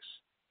got this.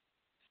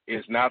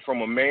 It's not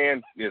from a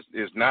man.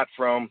 It's not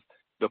from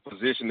the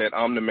position that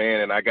I'm the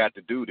man and I got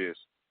to do this.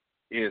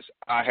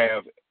 I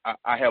have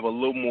a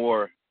little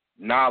more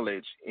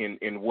knowledge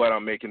in what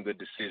I'm making the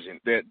decision.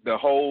 That the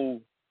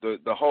whole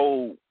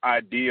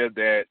idea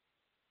that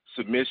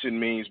submission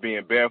means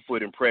being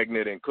barefoot and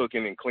pregnant and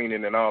cooking and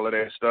cleaning and all of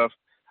that stuff.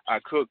 I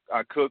cook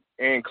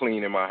and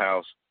clean in my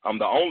house. I'm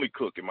the only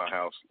cook in my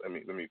house. Let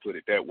me put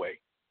it that way.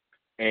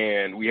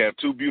 And we have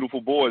 2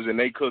 beautiful boys, and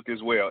they cook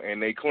as well, and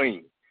they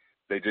clean.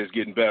 They're just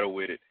getting better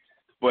with it.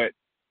 But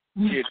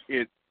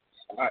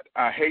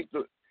I hate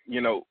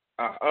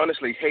I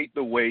honestly hate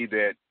the way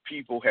that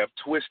people have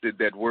twisted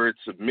that word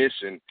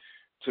submission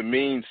to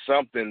mean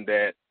something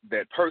that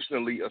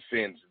personally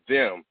offends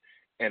them,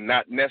 and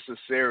not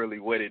necessarily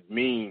what it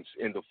means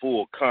in the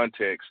full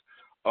context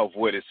of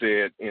what it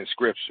said in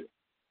Scripture.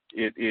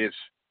 It is,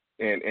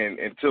 and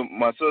to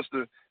my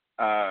sister,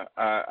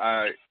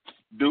 I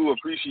do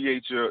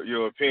appreciate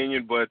your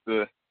opinion, but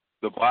the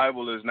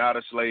Bible is not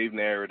a slave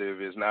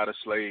narrative. It's not a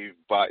slave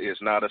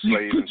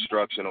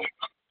instructional,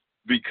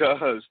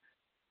 because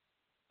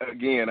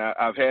again,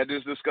 I've had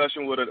this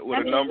discussion with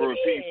a number of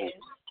people.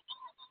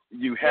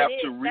 You have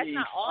to read That's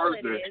not all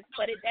further. it is,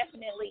 but it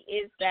definitely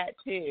is that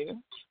too.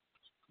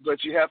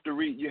 But you have to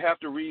read. You have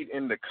to read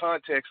in the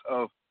context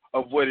of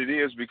what it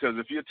is, because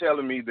if you're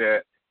telling me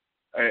that,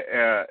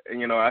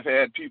 I've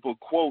had people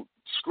quote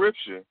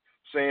scripture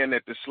saying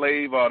that the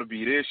slave ought to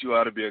be this, you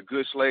ought to be a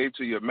good slave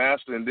to your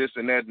master, and this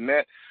and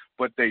that,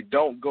 but they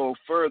don't go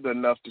further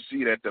enough to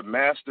see that the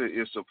master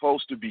is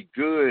supposed to be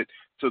good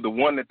to the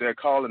one that they're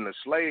calling a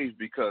slave,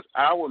 because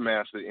our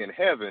master in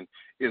heaven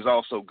is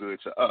also good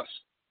to us.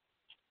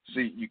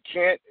 See, you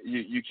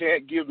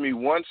can't give me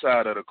one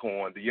side of the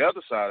coin, the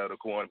other side of the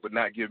coin, but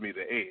not give me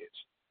the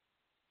edge.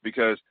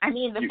 Because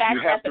the fact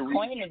that the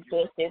coin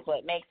exists is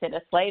what makes it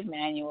a slave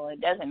manual. It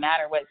doesn't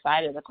matter what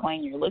side of the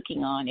coin you're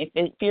looking on. If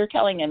you're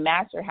telling a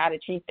master how to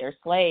treat their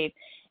slave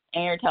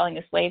and you're telling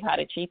a slave how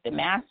to treat the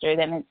master,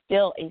 then it's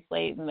still a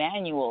slave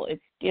manual.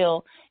 It's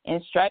still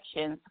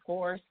instructions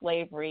for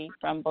slavery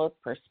from both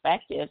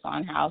perspectives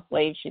on how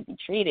slaves should be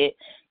treated.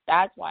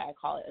 That's why I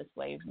call it a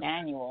slave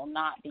manual,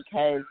 not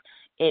because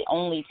it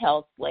only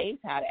tells slaves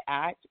how to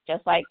act,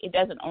 just like it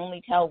doesn't only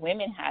tell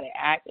women how to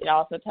act. It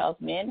also tells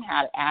men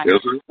how to act.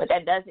 Yes, sir. But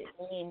that doesn't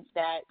mean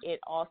that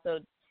it also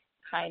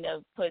kind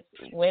of puts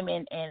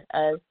women in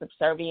a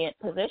subservient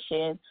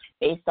position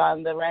based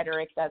on the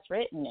rhetoric that's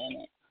written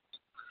in it.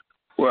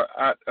 Well,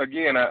 I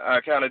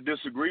kind of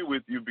disagree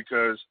with you,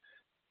 because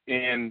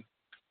in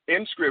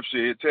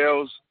Scripture it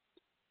tells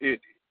it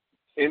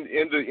in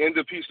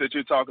the piece that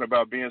you're talking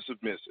about being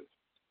submissive.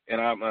 And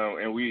I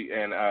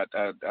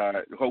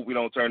hope we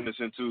don't turn this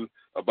into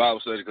a Bible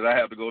study, because I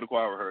have to go to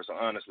choir rehearsal,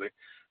 honestly.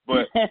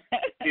 But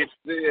it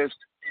says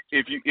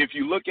if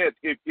you look at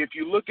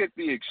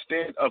the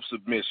extent of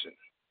submission,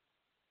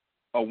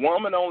 a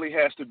woman only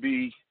has to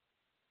be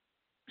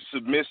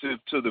submissive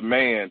to the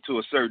man to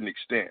a certain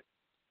extent.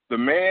 The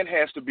man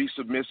has to be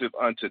submissive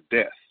unto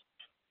death.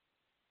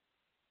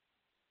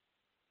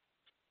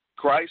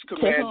 Christ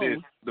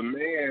commanded the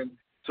man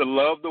to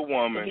love the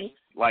woman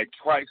like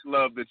Christ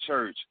loved the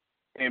church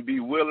and be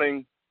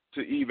willing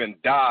to even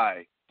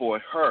die for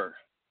her.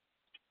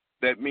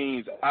 That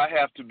means I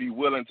have to be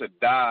willing to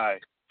die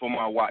for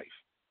my wife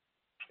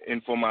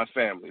and for my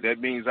family.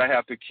 That means I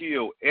have to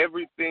kill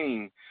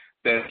everything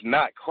that's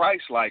not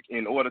Christ-like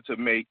in order to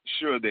make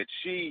sure that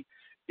she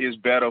is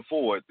better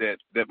for it,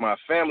 that my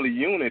family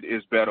unit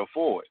is better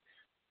for it.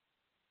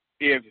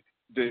 If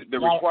the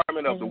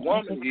requirement of the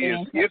woman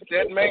is, if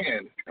that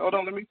man, hold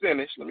on, let me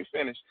finish.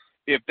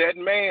 If that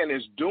man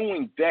is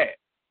doing that,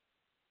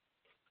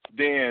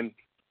 then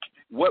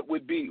what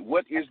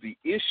is the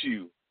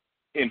issue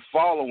in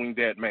following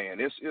that man?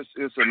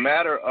 It's a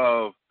matter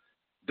of,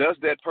 does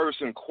that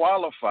person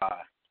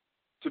qualify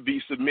to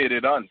be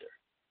submitted under?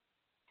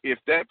 If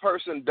that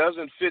person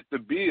doesn't fit the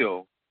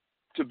bill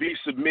to be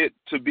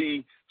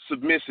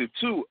submissive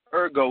to,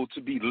 ergo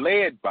to be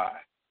led by.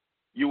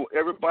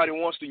 Everybody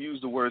wants to use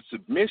the word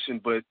submission,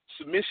 but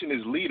submission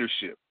is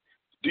leadership.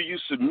 Do you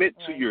submit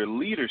to your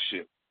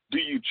leadership? Do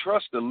you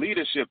trust the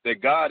leadership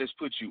that God has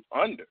put you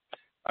under?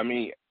 I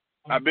mean,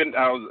 I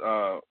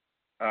retired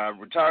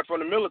from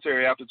the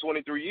military after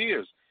 23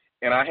 years,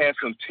 and I had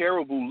some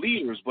terrible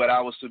leaders, but I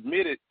was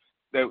submitted.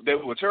 They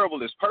were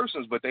terrible as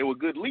persons, but they were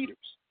good leaders.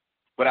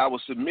 But I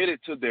was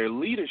submitted to their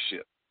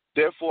leadership.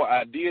 Therefore,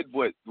 I did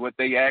what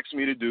they asked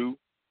me to do,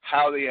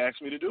 how they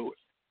asked me to do it.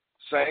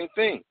 Same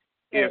thing.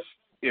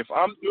 If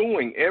I'm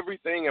doing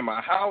everything in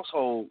my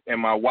household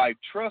and my wife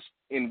trusts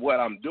in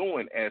what I'm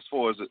doing as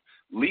far as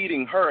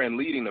leading her and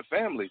leading the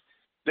family,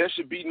 there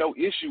should be no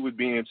issue with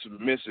being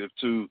submissive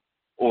to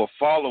or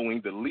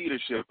following the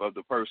leadership of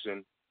the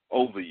person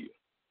over you.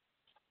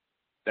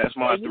 That's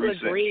my 3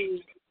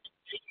 cents.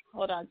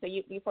 Hold on. So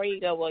before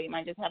you go, William,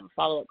 I just have a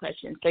follow-up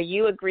question. So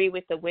you agree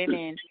with the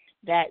women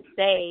that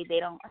say they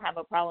don't have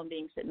a problem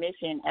being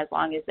submission as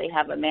long as they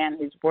have a man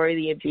who's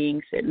worthy of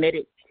being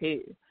submitted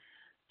to?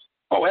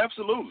 Oh,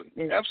 absolutely.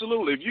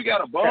 Absolutely. If you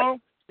got a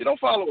bum, you don't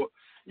follow it.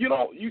 You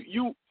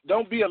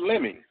don't be a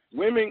lemming.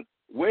 Women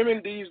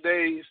these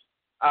days,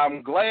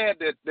 I'm glad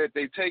that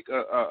they take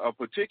a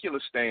particular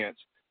stance,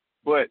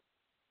 but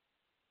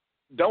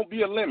don't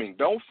be a lemming.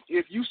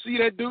 If you see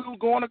that dude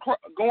going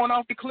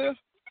off the cliff,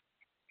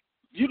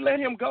 you let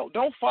him go.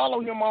 Don't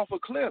follow him off a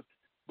cliff.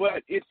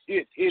 But it's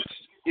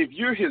if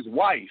you're his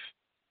wife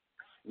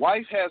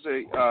has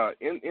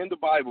in the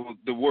Bible,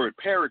 the word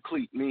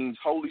paraclete means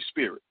Holy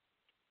Spirit.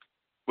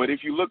 But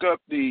if you look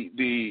up the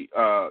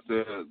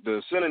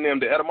synonym,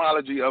 the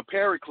etymology of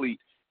paraclete,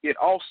 it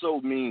also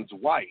means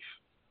wife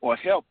or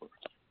helper.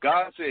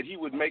 God said he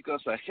would make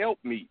us a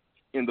helpmeet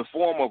in the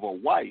form of a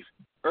wife,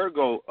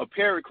 ergo a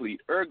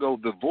paraclete, ergo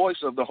the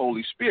voice of the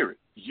Holy Spirit.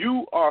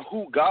 You are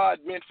who God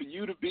meant for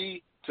you to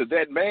be to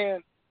that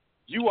man.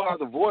 You are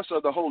the voice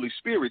of the Holy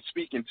Spirit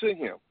speaking to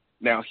him.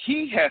 Now,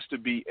 he has to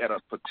be at a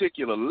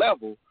particular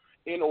level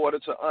in order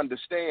to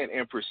understand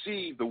and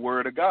perceive the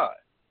word of God,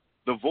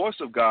 the voice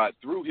of God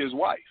through his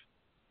wife.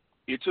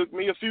 It took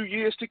me a few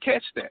years to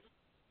catch that.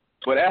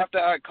 But after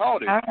I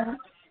caught it,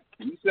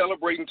 we're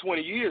celebrating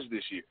 20 years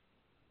this year.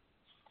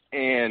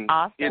 and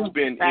awesome. it's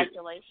been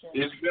Congratulations.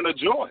 it's been a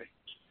joy.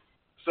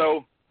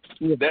 So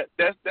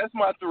that's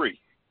my 3.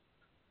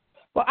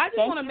 Well, I just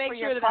want to make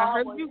sure that I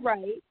heard you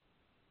right.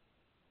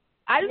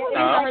 I just want to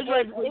make sure I heard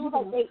you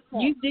right.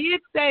 You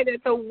did say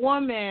that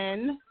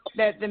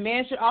the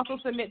man should also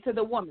submit to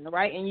the woman,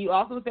 right? And you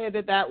also said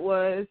that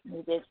was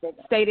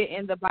stated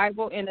in the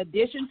Bible in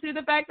addition to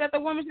the fact that the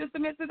woman should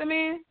submit to the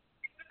man?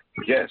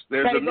 Yes,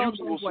 there's a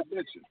mutual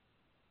submission.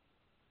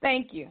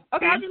 Thank you.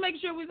 Okay, I'll just make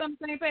sure we're on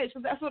the same page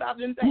because that's what I've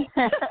been saying.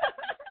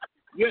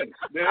 Yes,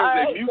 there's a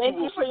mutual thank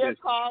you for submission. your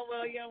call,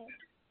 William.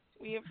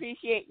 We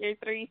appreciate your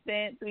 3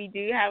 cents. We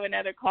do have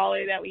another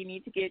caller that we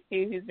need to get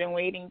to who's been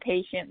waiting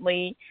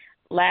patiently.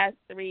 Last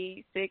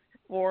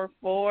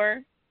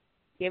 3644.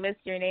 Give us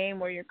your name,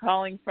 where you're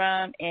calling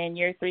from, and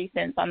your 3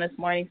 cents on this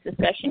morning's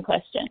discussion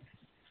question.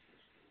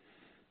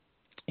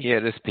 Yeah,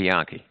 this is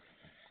Bianchi.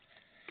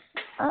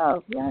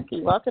 Oh,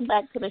 Bianchi, welcome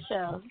back to the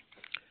show.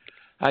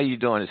 How you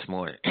doing this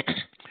morning?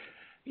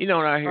 You know,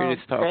 when I hear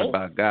this talk great.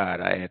 about God,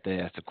 I have to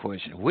ask the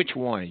question, which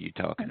one are you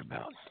talking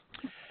about?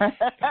 Thank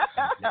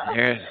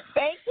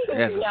you,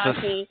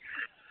 Bianchi.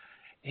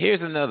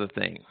 Here's another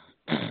thing.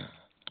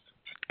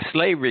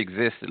 Slavery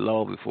existed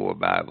long before the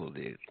Bible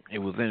did. It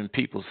was in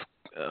people's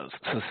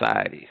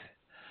societies.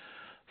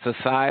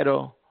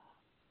 Societal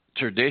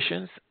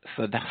traditions,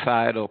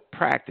 societal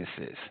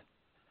practices,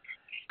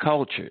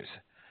 cultures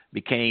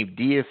became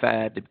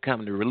deified to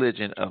become the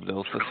religion of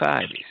those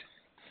societies.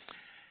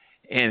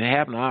 And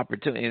having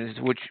opportunities,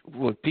 which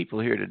what people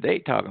here today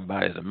talking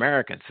about is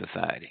American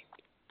society.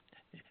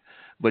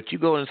 But you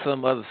go in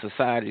some other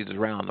societies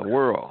around the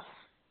world,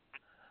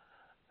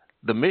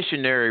 the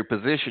missionary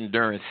position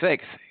during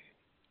sex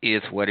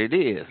is what it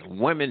is.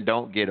 Women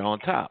don't get on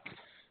top.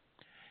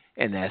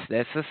 And that's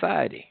that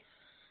society.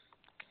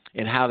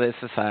 And how that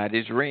society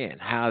is ran,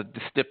 how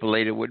it's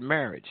stipulated with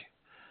marriage.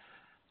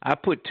 I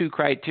put 2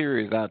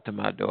 criteria out to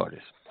my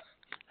daughters.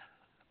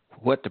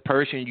 What the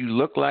person you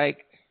look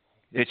like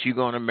that you're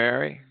going to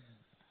marry,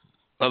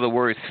 in other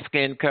words,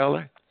 skin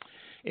color,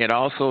 and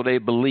also their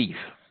belief.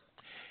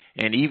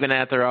 And even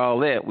after all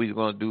that, we're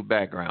going to do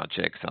background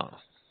checks on them.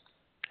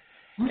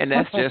 And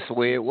that's just the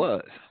way it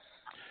was.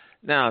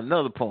 Now,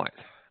 another point.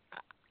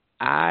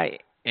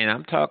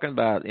 I'm talking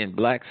about in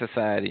black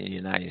society in the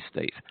United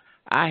States,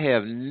 I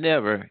have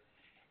never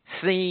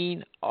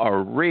seen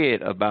or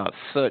read about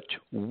such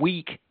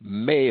weak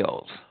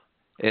males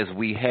as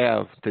we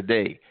have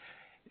today.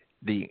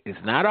 It's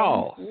not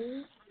all,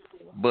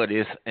 but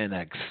it's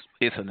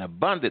an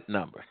abundant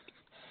number.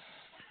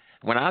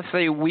 When I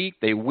say weak,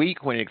 they're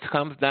weak when it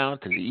comes down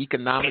to the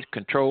economic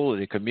control of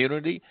the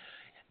community.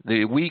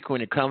 They're weak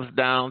when it comes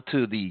down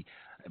to the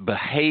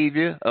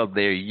behavior of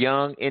their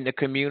young in the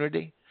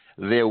community.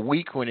 They're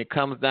weak when it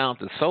comes down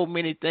to so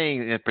many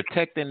things in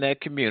protecting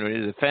that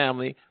community, the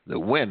family, the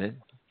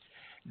women,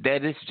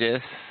 that it's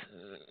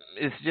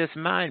just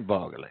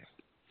mind-boggling.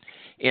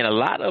 And a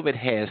lot of it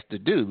has to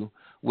do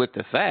with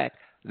the fact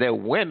that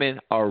women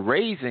are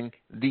raising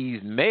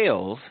these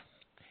males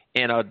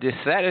and are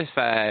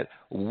dissatisfied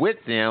with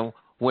them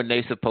when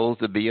they're supposed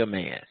to be a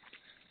man.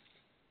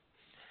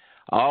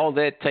 All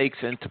that takes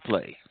into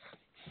play.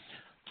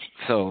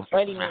 So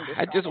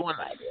I just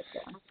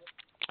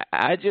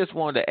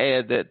want to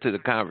add that to the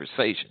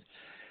conversation.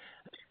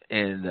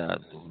 And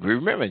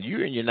remember,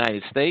 you're in the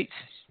United States.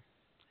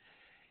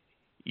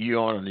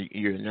 You're a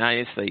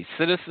United States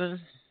citizen.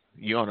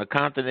 You're on a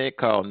continent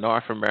called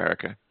North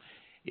America.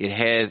 It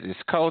has its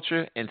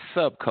culture and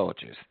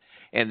subcultures,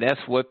 and that's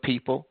what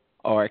people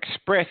are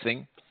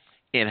expressing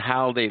in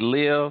how they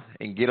live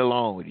and get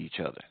along with each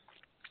other.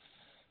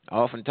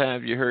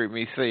 Oftentimes you heard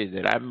me say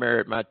that I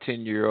married my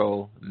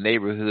 10-year-old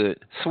neighborhood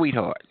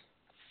sweetheart,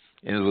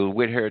 and it was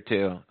with her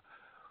till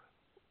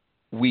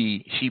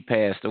she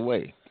passed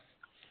away.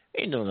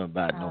 Ain't nothing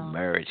about no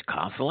marriage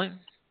counseling,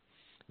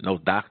 no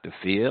Dr.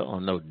 Phil,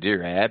 or no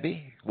Dear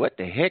Abby. What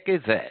the heck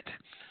is that?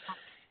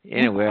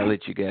 Anyway, I'll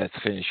let you guys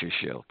finish your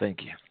show.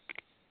 Thank you.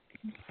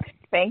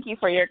 Thank you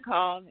for your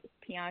call, Ms.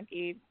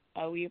 Bianchi.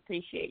 We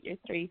appreciate your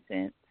 3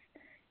 cents.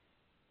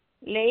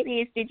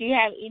 Ladies, did you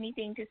have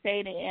anything to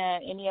say to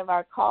any of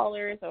our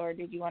callers, or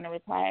did you want to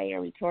reply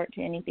or retort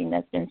to anything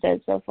that's been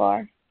said so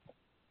far?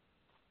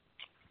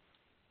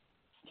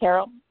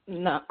 Carol?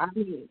 No,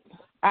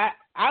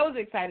 I was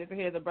excited to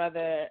hear the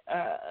brother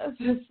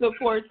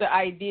support the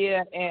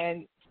idea,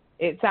 and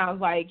it sounds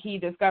like he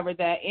discovered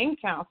that in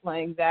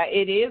counseling that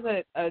it is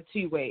a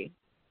two-way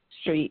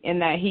street,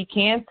 and that he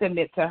can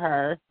submit to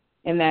her,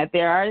 and that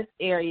there are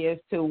areas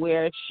to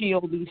where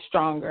she'll be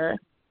stronger.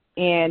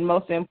 And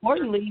most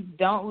importantly,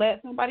 don't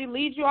let somebody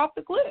lead you off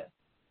the cliff.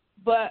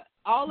 But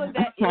all of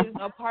that is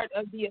a part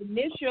of the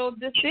initial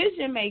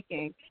decision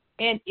making.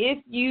 And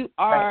if you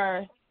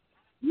are,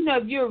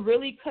 if you're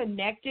really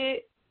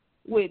connected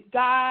with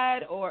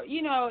God, or,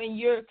 and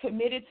you're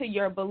committed to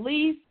your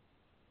beliefs,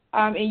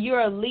 and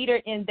you're a leader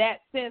in that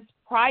sense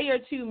prior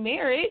to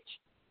marriage,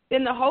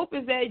 then the hope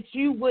is that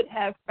you would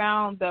have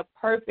found the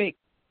perfect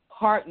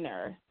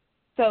partner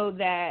so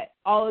that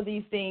all of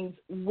these things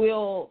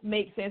will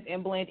make sense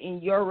and blend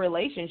in your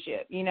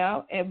relationship, you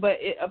know.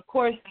 Of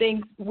course,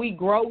 we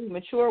grow, we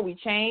mature, we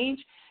change.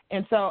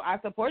 And so I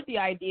support the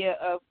idea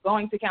of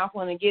going to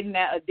counseling and getting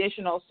that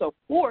additional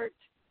support.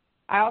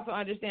 I also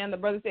understand the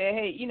brother said,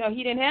 hey, you know,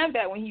 he didn't have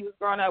that when he was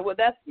growing up. Well,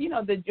 that's, you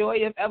know, the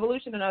joy of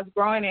evolution and us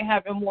growing and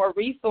having more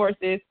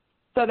resources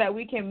so that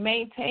we can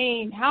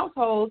maintain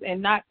households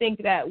and not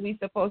think that we're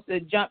supposed to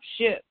jump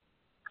ship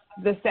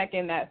the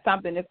second that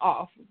something is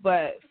off,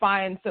 but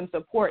find some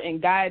support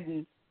and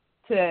guidance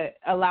to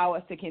allow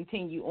us to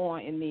continue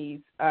on in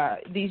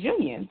these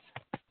unions.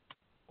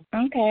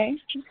 Okay.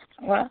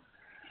 Well,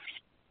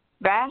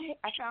 I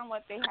found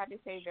what they had to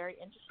say very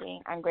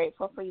interesting. I'm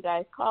grateful for you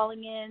guys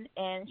calling in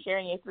and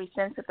sharing your 3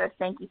 cents with us.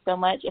 Thank you so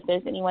much. If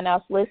there's anyone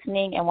else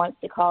listening and wants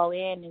to call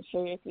in and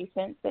share your 3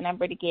 cents, the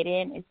number to get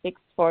in is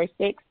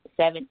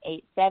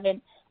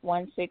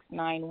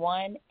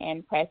 646-787-1691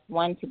 and press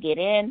 1 to get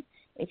in.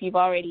 If you've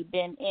already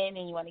been in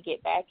and you want to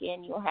get back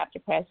in, you'll have to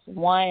press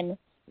 1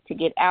 to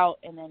get out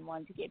and then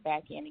 1 to get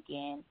back in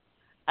again.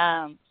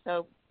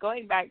 So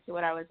going back to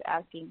what I was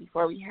asking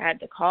before we had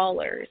the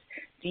callers,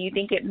 do you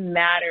think it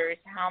matters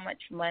how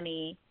much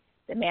money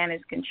the man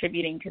is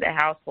contributing to the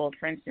household?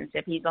 For instance,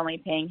 if he's only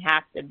paying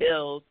half the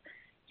bills,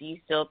 do you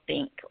still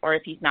think, or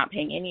if he's not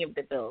paying any of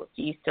the bills,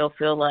 do you still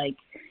feel like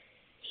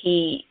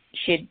he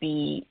should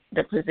be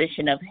the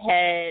position of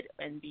head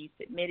and be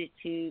submitted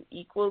to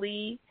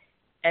equally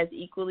as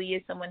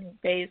someone who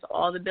pays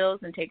all the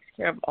bills and takes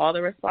care of all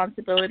the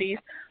responsibilities,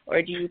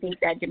 or do you think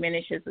that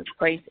diminishes his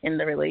place in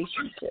the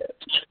relationship?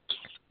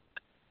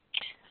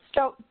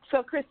 So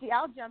Christy,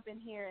 I'll jump in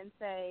here and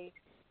say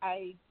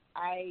I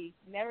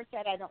never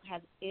said I don't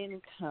have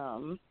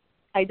income.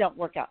 I don't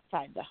work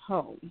outside the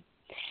home.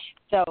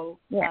 So,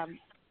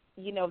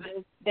 you know,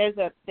 there's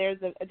a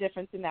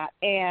difference in that,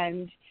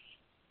 and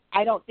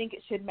I don't think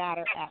it should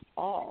matter at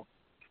all.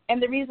 And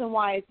the reason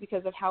why is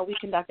because of how we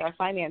conduct our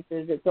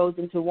finances. It goes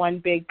into one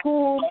big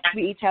pool.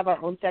 We each have our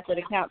own separate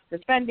accounts for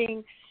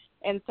spending,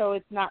 and so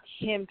it's not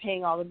him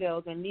paying all the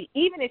bills. And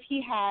even if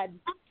he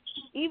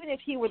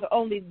were the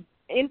only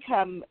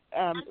person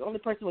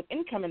with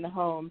income in the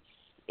home,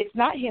 it's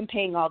not him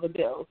paying all the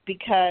bills,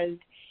 because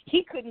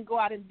he couldn't go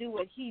out and do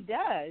what he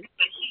does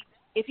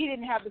if he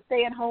didn't have the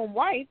stay-at-home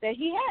wife that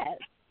he has.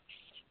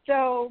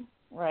 So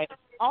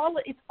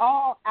it's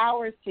all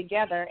ours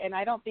together, and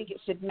I don't think it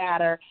should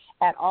matter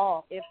at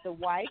all if the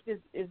wife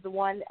is the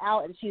one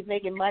out and she's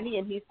making money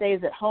and he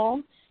stays at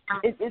home.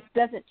 It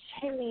doesn't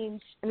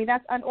change. I mean,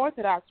 that's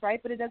unorthodox,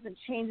 right? But it doesn't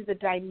change the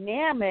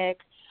dynamic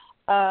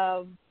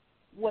of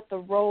what the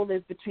role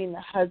is between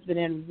the husband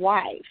and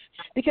wife.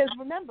 Because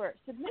remember,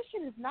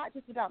 submission is not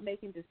just about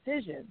making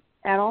decisions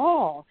at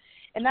all.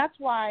 And that's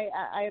why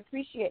I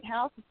appreciate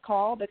House's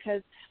call,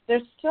 because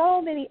there's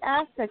so many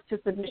aspects to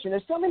submission.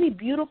 There's so many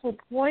beautiful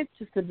points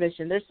to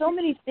submission. There's so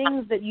many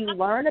things that you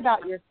learn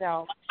about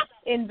yourself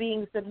in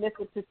being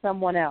submissive to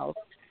someone else.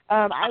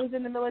 I was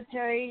in the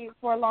military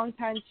for a long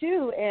time,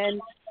 too,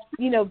 and,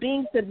 you know,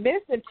 being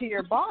submissive to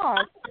your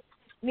boss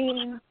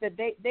means that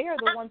they are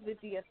the ones with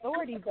the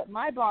authority, but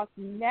my boss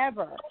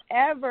never,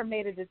 ever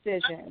made a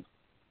decision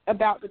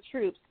about the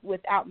troops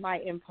without my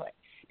input,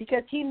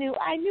 because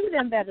I knew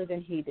them better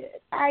than he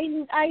did. I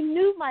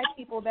knew my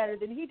people better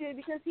than he did,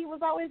 because he was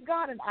always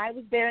gone and I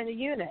was there in the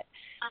unit.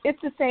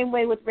 It's the same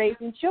way with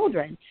raising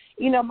children.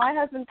 You know, my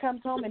husband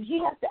comes home and he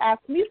has to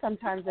ask me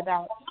sometimes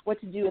about what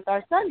to do with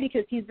our son,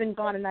 because he's been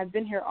gone and I've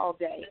been here all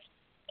day.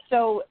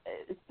 So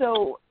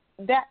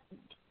that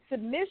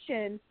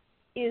submission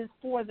is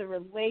for the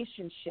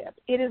relationship.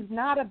 It is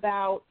not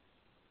about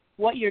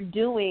what you're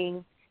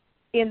doing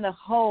in the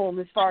home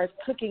as far as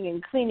cooking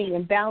and cleaning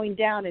and bowing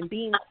down and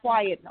being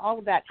quiet and all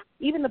of that.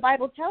 Even the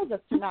Bible tells us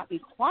to not be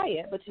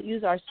quiet, but to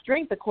use our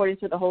strength according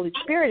to the Holy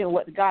Spirit and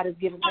what God has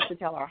given us to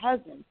tell our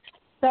husbands.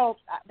 So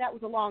that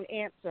was a long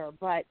answer,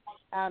 but,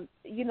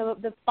 you know,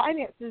 the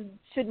finances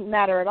shouldn't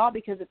matter at all,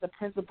 because it's a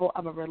principle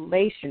of a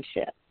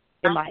relationship,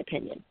 in my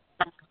opinion.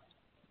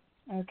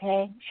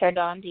 Okay.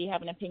 Shardon, do you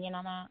have an opinion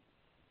on that?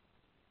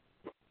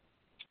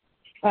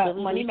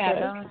 Money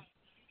matters.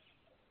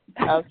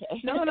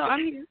 Okay. No,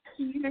 I'm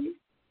here.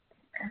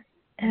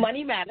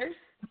 Money matters,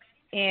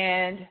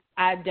 and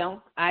I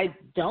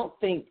don't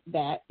think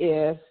that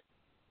if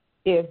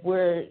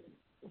we're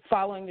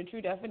following the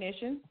true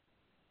definition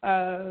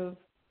of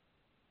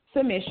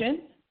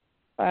submission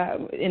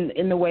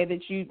in the way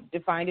that you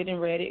defined it and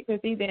read it,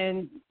 Chrissy,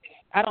 then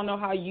I don't know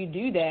how you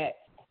do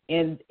that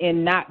and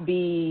not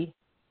be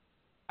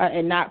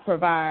and not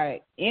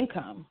provide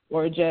income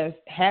or just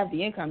have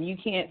the income. You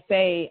can't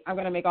say, I'm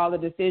going to make all the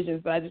decisions,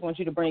 but I just want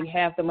you to bring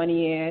half the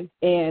money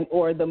in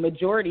or the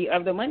majority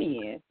of the money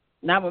in.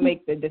 And I'm going to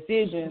make the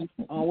decisions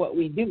on what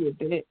we do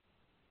with it,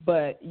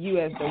 but you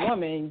as the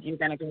woman, you're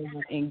going to go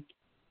out and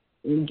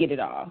get it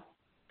all.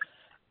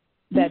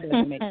 That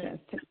doesn't make sense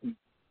to me.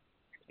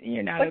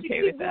 You're not but okay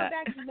you keep with going that.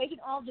 back to making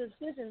all the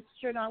decisions,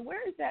 Shardon.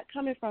 Where is that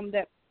coming from,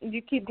 that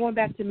you keep going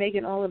back to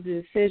making all of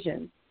the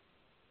decisions?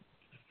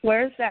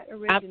 Where's that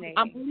originating?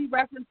 I'm only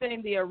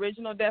referencing the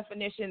original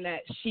definition that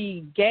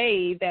she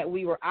gave that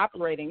we were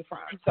operating from.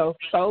 So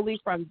solely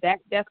from that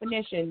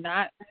definition,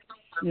 not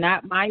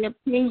my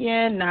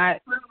opinion,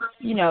 not,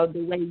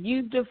 the way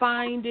you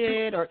defined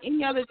it or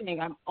any other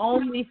thing. I'm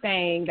only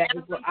saying that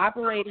if we're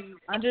operating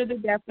under the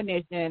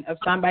definition of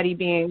somebody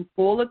being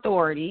full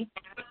authority,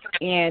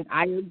 and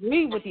I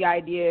agree with the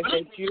idea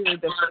that you're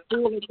the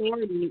full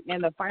authority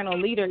and the final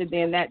leader,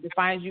 then that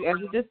defines you as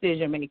a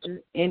decision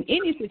maker in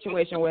any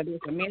situation, whether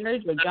it's a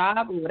marriage or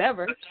job or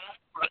whatever.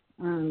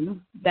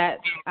 That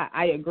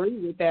I agree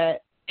with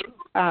that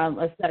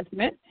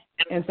assessment.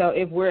 And so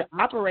if we're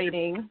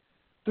operating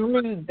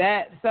through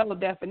that subtle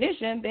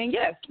definition, then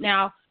yes.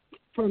 Now,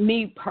 for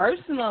me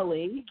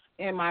personally,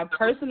 in my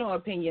personal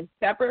opinion,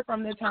 separate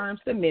from the term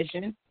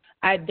submission,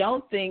 I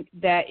don't think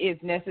that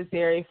it's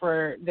necessary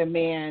for the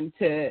man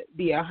to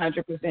be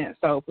 100%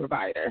 sole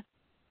provider.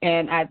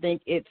 And I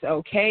think it's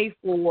okay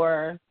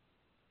for,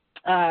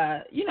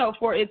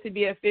 for it to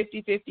be a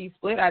 50-50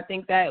 split. I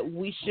think that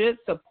we should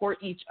support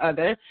each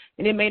other.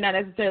 And it may not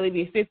necessarily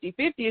be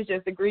 50-50. It's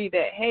just agree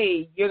that,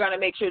 hey, you're going to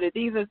make sure that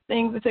these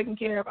things are taken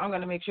care of. I'm going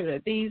to make sure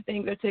that these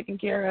things are taken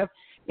care of.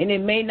 And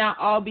it may not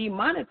all be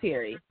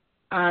monetary.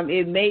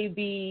 It may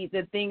be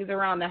the things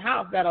around the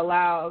house that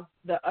allows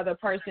the other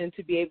person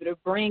to be able to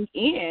bring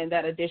in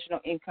that additional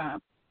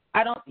income.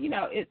 That's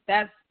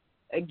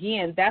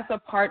a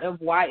part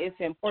of why it's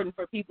important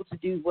for people to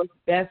do what's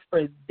best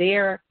for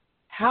their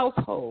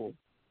household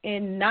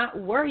and not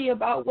worry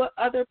about what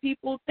other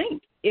people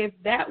think. If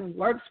that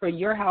works for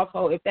your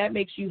household, if that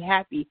makes you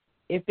happy,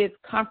 if it's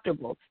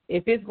comfortable,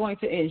 if it's going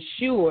to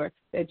ensure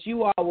that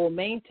you all will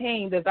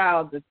maintain the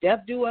vows of death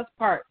do us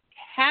part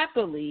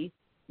happily,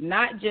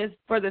 not just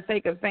for the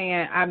sake of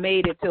saying I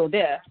made it till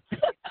death,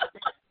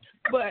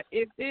 but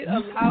if it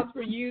allows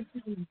for you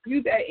to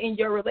do that in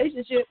your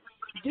relationship,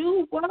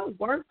 do what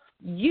works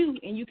you,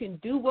 and you can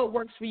do what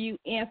works for you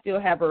and still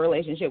have a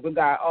relationship with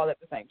God all at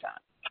the same time.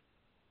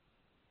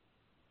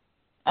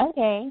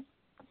 Okay,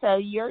 so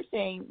you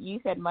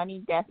said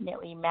money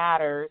definitely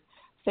matters.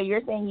 So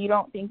you're saying you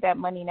don't think that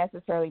money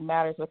necessarily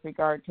matters with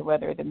regard to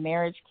whether the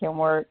marriage can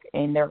work,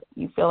 and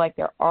you feel like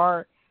there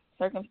are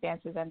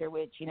circumstances under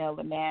which,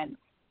 the man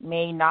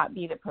may not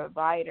be the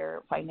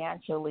provider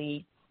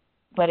financially,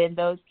 but in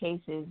those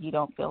cases you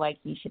don't feel like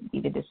he should be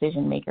the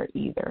decision maker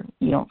either.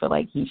 You don't feel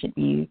like he should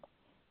be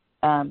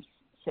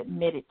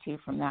submitted to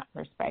from that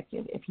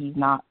perspective if he's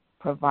not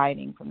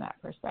providing from that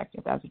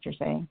perspective. That's what you're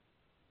saying?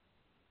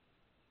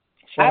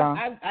 Sure.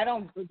 I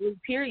don't believe,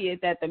 period,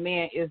 that the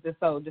man is the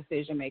sole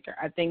decision maker.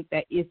 I think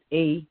that it's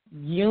a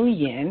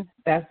union.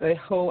 That's the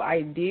whole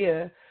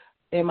idea,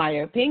 in my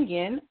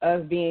opinion,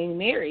 of being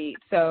married.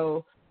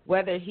 So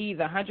whether he's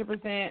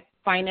 100%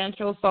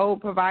 financial sole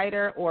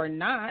provider or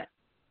not,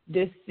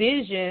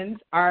 decisions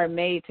are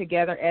made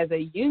together as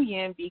a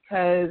union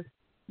because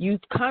you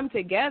come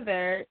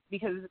together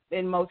because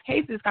in most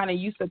cases kind of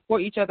you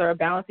support each other or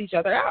balance each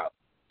other out.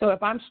 So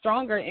if I'm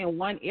stronger in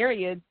one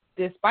area,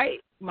 despite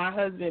my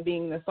husband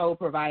being the sole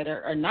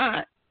provider or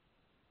not,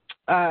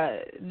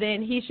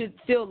 then he should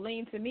still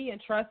lean to me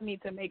and trust me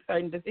to make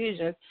certain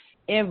decisions,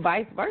 and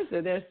vice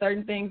versa. There's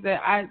certain things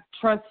that I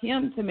trust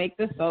him to make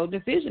the sole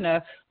decision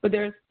of, but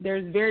there's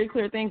very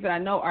clear things that I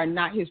know are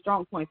not his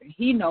strong points, and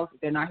he knows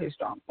that they're not his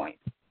strong points.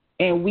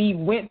 And we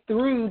went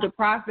through the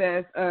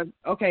process of,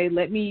 okay,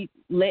 let me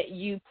let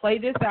you play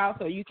this out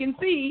so you can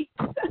see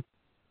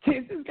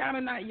this is kind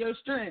of not your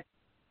strength.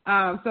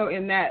 So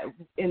in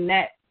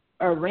that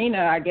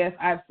arena, I guess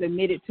I've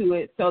submitted to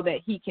it so that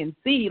he can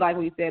see, like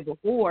we said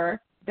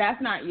before,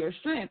 that's not your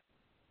strength.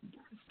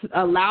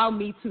 Allow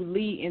me to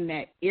lead in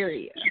that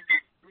area.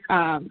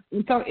 And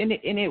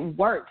it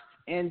works.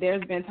 And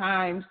there's been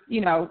times,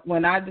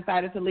 when I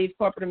decided to leave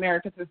corporate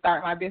America to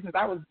start my business,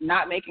 I was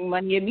not making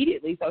money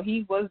immediately. So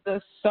he was the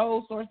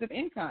sole source of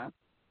income.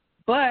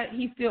 But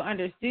he still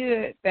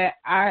understood that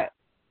I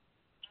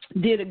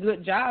did a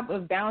good job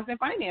of balancing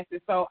finances.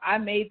 So I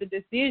made the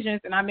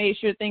decisions and I made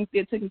sure things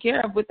get taken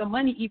care of with the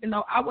money, even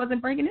though I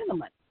wasn't bringing in the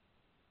money.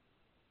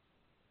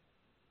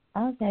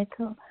 Okay,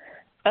 cool.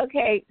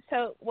 Okay,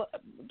 so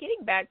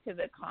getting back to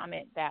the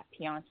comment that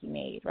Pianki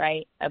made,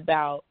 right,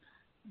 about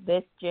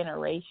this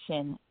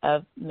generation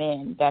of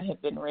men that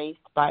have been raised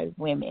by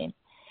women,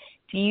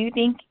 do you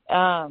think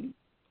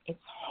it's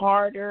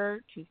harder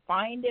to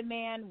find a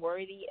man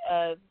worthy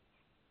of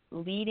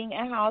leading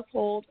a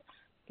household?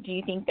 Do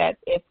you think that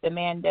if the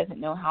man doesn't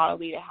know how to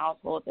lead a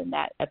household, then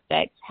that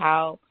affects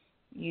how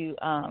you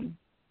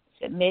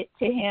submit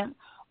to him?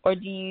 Or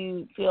do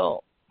you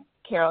feel,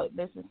 Carol,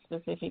 this is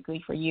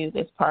specifically for you,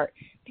 this part,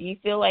 do you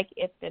feel like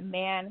if the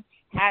man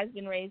has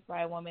been raised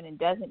by a woman and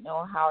doesn't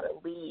know how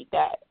to lead,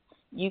 that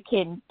you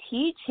can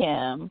teach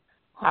him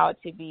how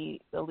to be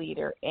the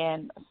leader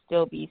and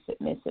still be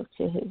submissive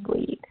to his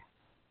lead?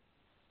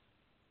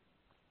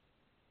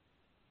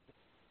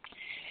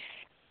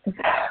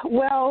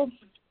 Well,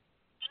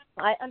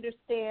 I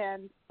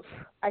understand.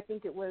 I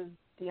think it was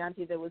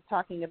Deonte that was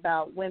talking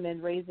about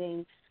women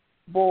raising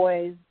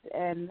boys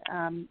and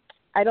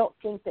I don't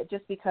think that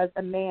just because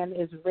a man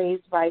is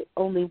raised by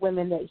only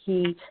women that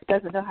he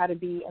doesn't know how to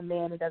be a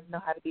man and doesn't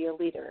know how to be a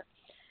leader.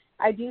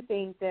 I do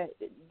think that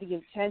the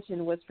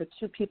intention was for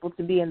two people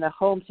to be in the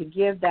home to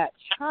give that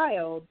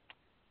child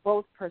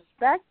both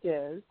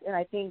perspectives. And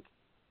I think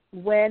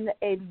when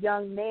a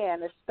young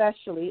man,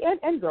 especially,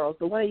 and girls,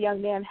 but when a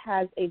young man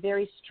has a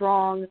very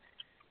strong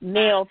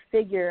male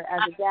figure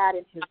as a dad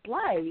in his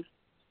life,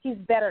 he's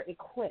better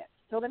equipped.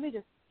 So let me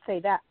just say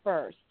that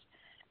first.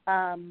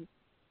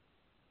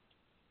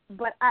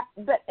 But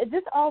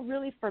this all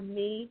really, for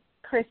me,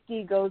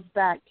 Christy, goes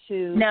back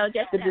to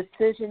the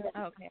decision.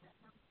 Okay.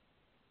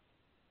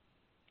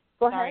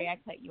 Go Sorry, ahead.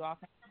 I cut you off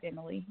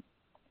accidentally.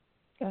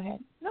 Go ahead.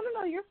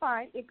 No, you're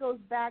fine. It goes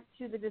back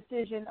to the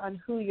decision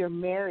on who you're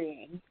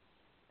marrying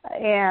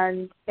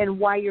and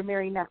why you're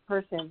marrying that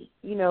person.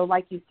 You know,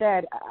 like you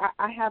said,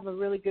 I have a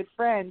really good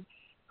friend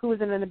who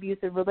was in an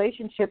abusive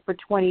relationship for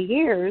 20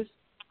 years,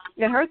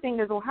 and her thing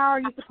is, well, how are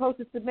you supposed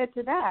to submit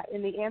to that?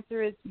 And the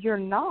answer is, you're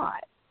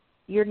not.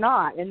 You're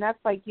not. And that's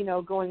like, you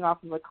know, going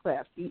off of a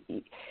cliff.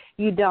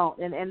 You don't.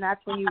 And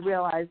that's when you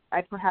realize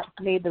I perhaps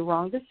made the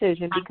wrong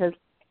decision because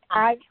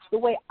the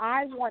way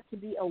I want to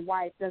be a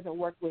wife doesn't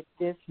work with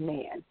this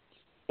man.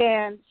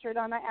 And,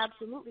 Sherdon, I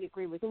absolutely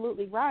agree with you.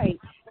 Absolutely right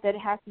that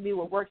it has to be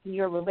what works in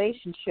your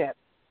relationship.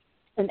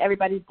 And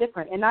everybody's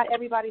different. And not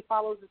everybody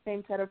follows the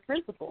same set of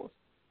principles.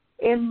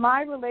 In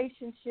my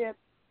relationship,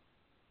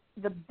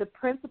 the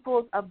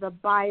principles of the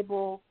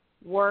Bible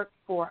work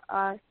for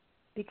us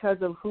because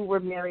of who we're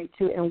married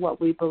to and what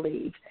we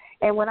believe.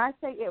 And when I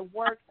say it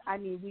works, I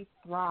mean we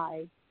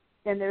thrive.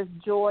 And there's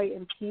joy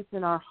and peace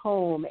in our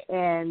home,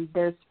 and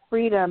there's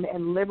freedom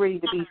and liberty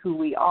to be who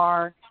we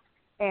are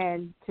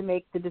and to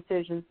make the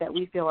decisions that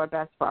we feel are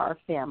best for our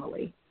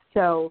family.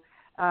 So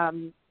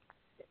I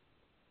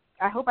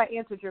hope I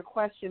answered your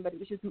question, but it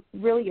was just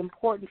really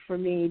important for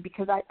me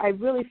because I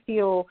really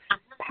feel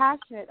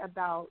passionate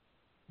about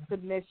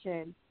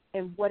submission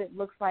and what it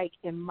looks like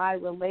in my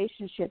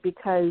relationship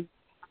because,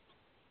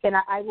 and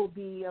I will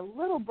be a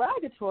little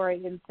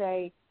bragatory and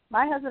say,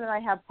 my husband and I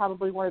have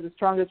probably one of the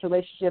strongest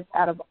relationships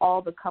out of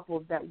all the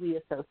couples that we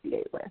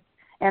associate with.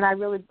 And I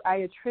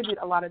attribute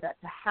a lot of that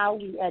to how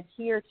we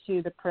adhere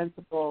to the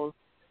principles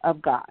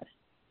of God.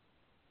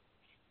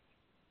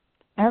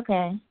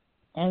 Okay.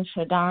 And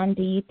Sherdon,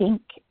 do you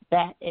think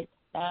that it's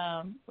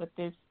with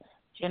this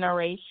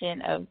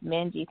generation of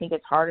men, do you think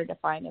it's harder to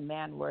find a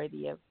man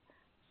worthy of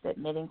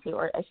submitting to,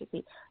 or I should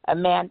say, a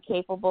man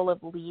capable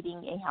of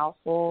leading a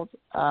household,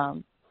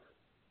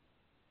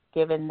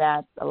 given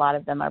that a lot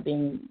of them are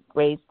being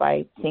raised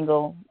by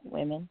single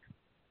women?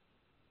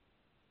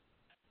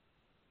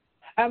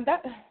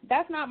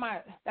 That's not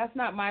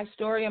my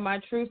story and my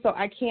truth, so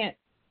I can't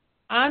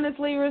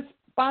honestly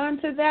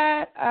respond to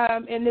that.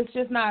 And it's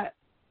just not.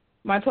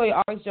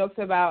 Montoya always jokes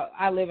about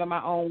I live in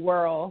my own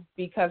world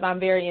because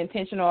I'm very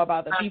intentional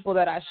about the people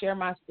that I share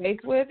my space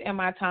with and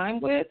my time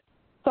with.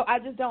 So I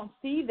just don't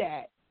see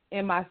that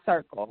in my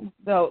circle.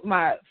 So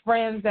my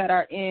friends that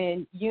are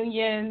in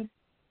unions,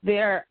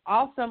 they're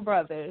awesome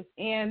brothers,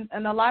 and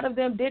a lot of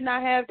them did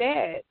not have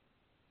dads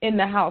in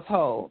the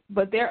household,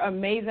 but they're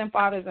amazing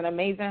fathers and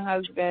amazing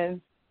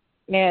husbands.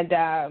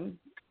 And,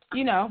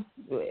 you know,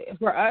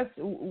 for us,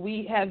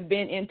 we have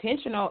been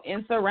intentional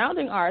in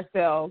surrounding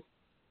ourselves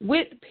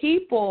with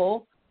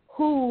people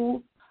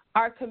who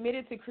are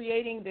committed to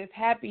creating this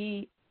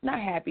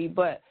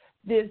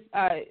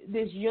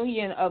this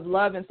union of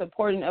love and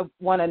supporting of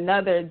one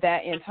another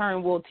that in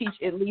turn will teach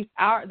at least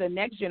the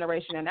next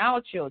generation and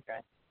our children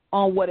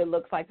on what it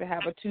looks like to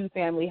have a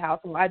two-family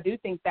household. I do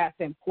think that's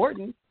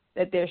important,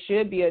 that there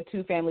should be a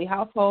two-family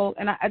household,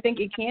 and I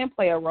think it can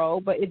play a role,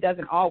 but it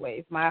doesn't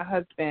always. My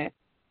husband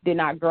did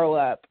not grow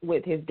up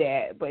with his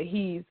dad, but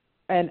he's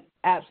an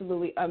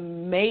absolutely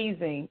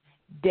amazing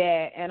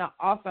dad and an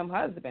awesome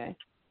husband.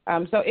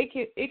 So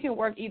it can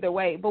work either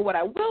way. But what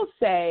I will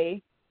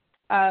say,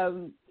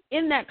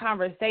 in that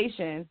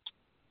conversation,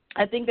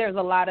 I think there's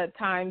a lot of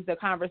times the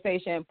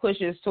conversation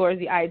pushes towards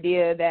the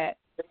idea that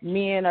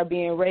men are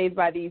being raised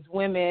by these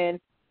women,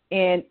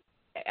 and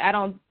I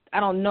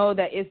don't know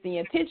that it's the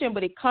intention,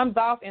 but it comes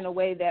off in a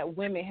way that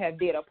women have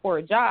did a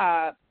poor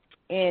job,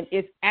 and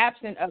it's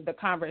absent of the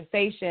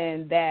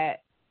conversation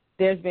that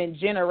there's been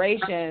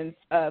generations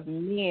of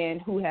men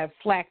who have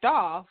slacked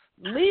off,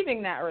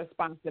 leaving that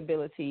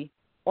responsibility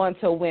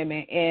onto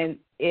women. And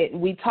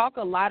we talk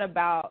a lot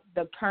about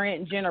the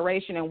current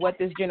generation and what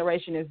this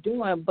generation is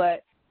doing,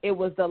 but it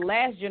was the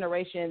last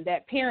generation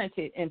that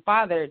parented and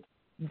fathered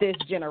this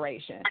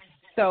generation.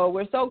 So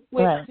we're so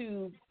quick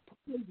to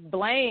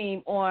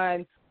blame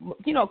on,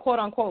 quote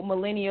unquote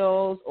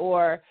millennials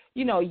or,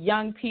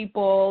 young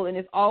people. And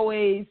it's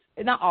always,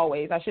 not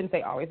always, I shouldn't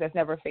say always, that's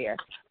never fair.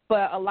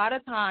 But a lot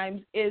of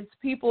times it's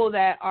people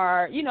that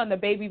are, in the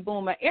baby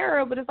boomer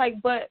era, but it's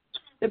like, but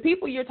the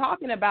people you're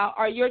talking about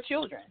are your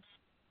children.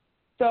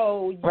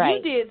 So right.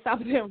 you did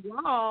something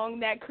wrong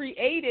that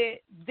created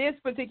this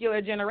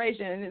particular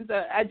generation. And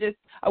so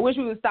I wish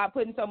we would stop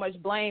putting so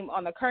much blame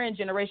on the current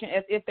generation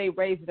as if they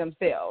raised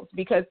themselves,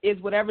 because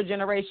it's whatever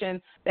generation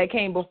that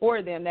came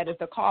before them that is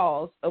the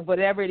cause of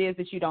whatever it is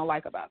that you don't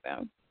like about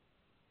them.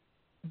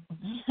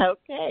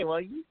 Okay,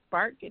 well, you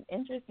sparked an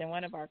interest in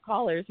one of our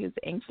callers who's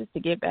anxious to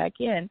get back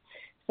in.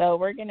 So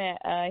we're going to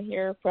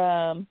hear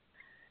from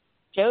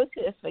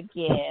Joseph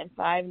again,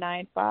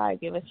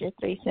 595. Give us your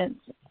 3 cents.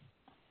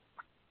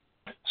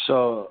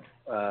 So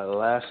the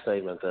last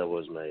statement that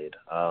was made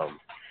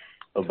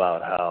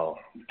about how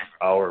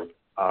our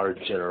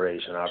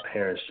generation, our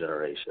parents'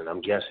 generation,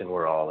 I'm guessing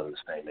we're all in the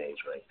same age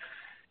range,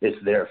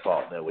 it's their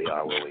fault that we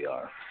are where we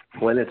are.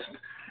 When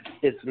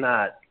it's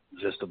not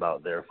just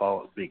about their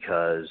fault,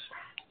 because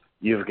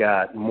you've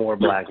got more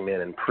black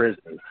men in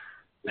prison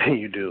than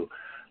you do,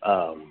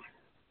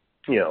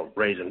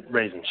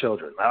 raising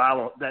children.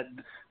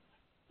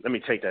 Let me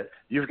take that.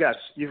 You've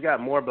got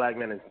more black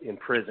men in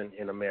prison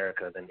in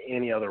America than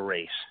any other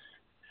race,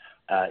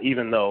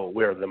 even though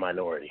we're the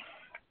minority.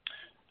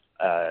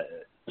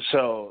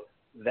 So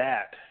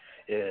that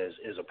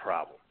is a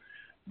problem.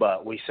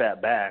 But we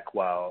sat back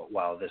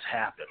while this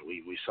happened.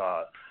 We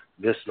saw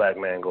this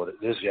young man go to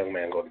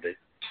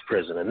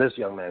prison, and this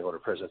young man go to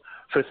prison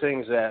for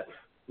things that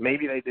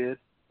maybe they did,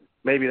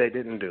 maybe they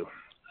didn't do,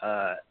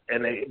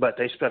 but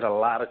they spent a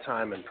lot of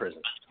time in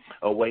prison,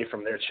 away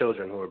from their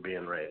children who were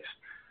being raised.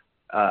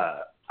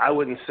 I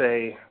wouldn't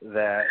say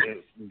that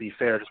it would be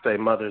fair to say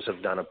mothers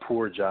have done a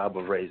poor job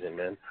of raising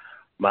men.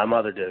 My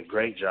mother did a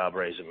great job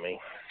raising me,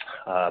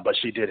 but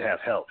she did have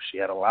help. She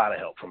had a lot of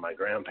help from my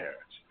grandparents.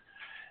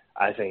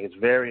 I think it's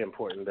very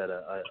important that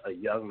a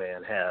young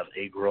man have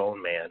a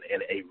grown man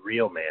and a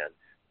real man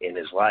in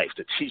his life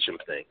to teach him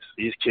things.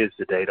 These kids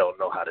today don't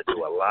know how to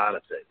do a lot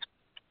of things.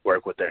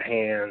 Work with their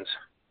hands,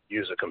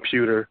 use a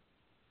computer.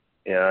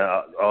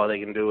 All they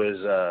can do is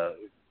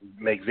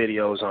make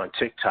videos on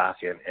TikTok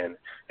and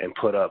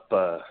put up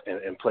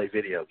and play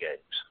video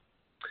games.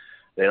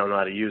 They don't know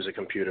how to use a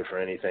computer for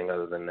anything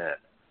other than that.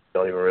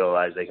 Don't even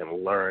realize they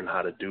can learn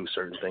how to do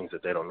certain things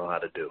that they don't know how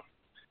to do.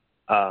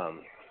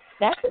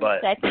 That's the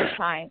second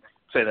time.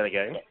 Say that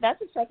again. That's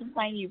the second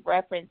time you've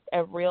referenced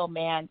a real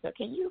man. So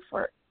can you,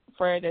 for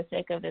the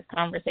sake of this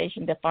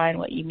conversation, define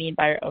what you mean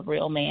by a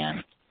real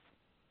man?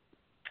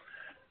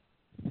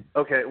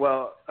 Okay,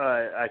 well,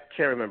 I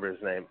can't remember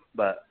his name,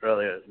 but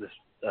earlier this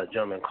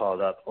gentleman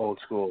called up old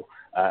school.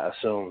 I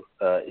assume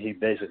he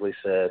basically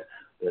said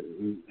that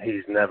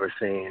he's never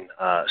seen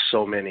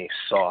so many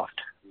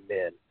soft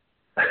men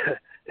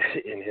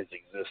in his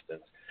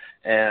existence.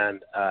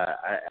 And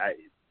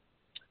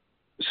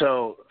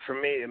so for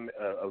me,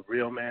 a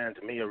real man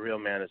is a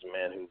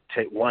man who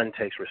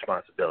takes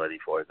responsibility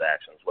for his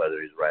actions,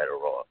 whether he's right or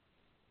wrong,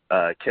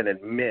 can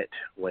admit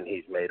when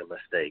he's made a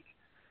mistake,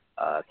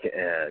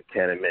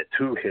 can admit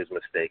to his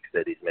mistakes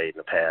that he's made in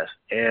the past,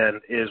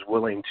 and is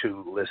willing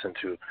to listen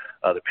to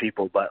other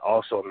people, but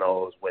also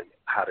knows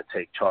how to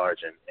take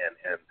charge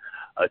and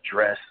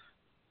address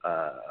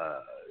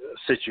a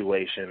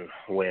situation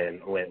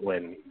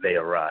when they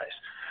arise.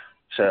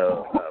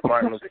 So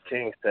Martin Luther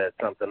King said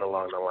something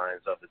along the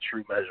lines of the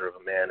true measure of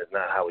a man is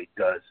not how he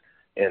does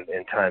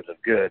in times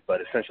of good,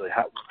 but essentially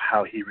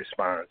how he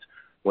responds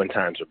when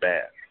times are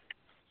bad.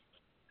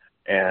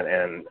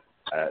 And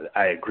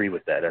I agree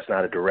with that. That's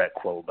not a direct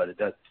quote, but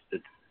that's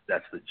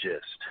the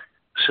gist.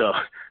 So,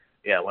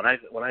 yeah, when I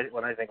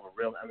think of a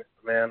real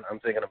man, I'm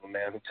thinking of a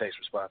man who takes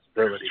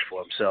responsibility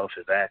for himself,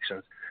 his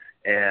actions,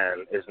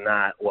 and is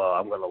not, well,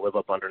 I'm going to live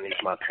up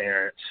underneath my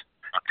parents,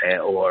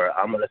 or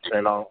I'm going to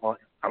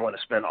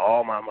spend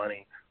all my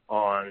money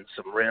on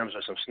some rims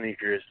or some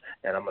sneakers,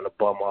 and I'm going to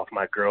bum off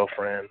my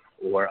girlfriend,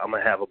 or I'm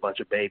going to have a bunch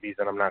of babies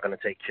and I'm not going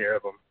to take care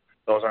of them.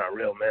 Those aren't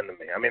real men to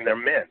me. I mean, they're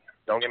men.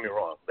 Don't get me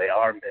wrong. They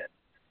are men.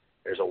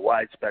 There's a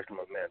wide spectrum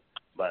of men.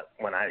 But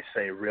when I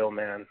say real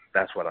man,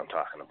 that's what I'm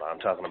talking about. I'm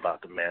talking about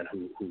the man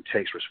who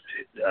takes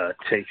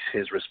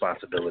his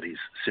responsibilities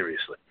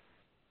seriously.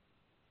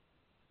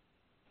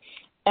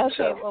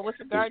 Okay. Well, with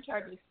regard to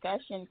our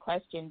discussion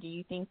question, do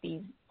you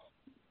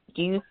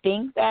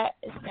think that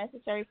it's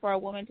necessary for a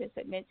woman to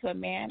submit to a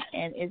man,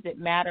 and is it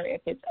matter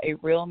if it's a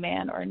real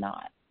man or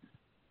not?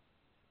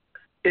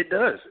 It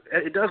does.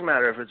 It does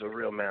matter if it's a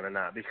real man or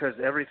not, because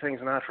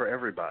everything's not for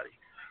everybody.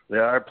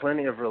 There are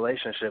plenty of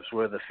relationships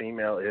where the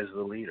female is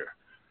the leader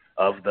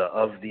of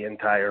the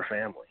entire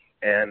family,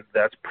 and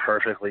that's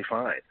perfectly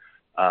fine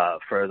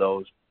for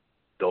those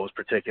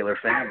particular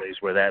families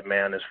where that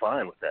man is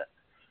fine with that.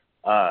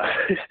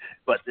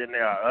 But then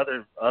there are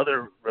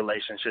other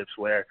relationships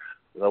where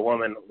the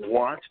woman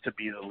wants to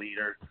be the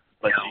leader,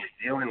 but she's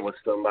dealing with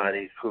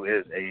somebody who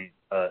is he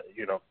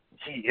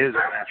is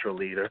a natural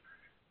leader.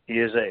 He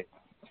is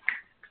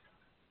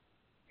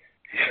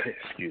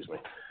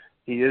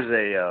He is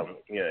a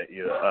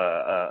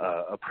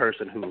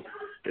person who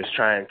is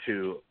trying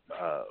to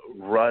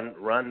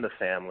run the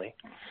family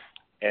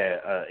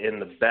in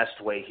the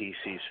best way he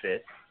sees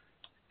fit,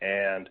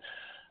 and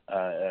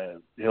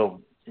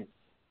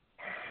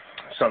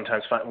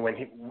sometimes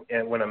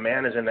when a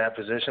man is in that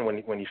position,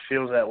 when he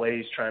feels that way,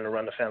 he's trying to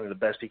run the family the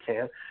best he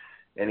can,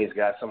 and he's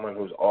got someone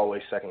who's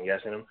always second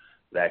guessing him,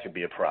 that could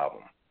be a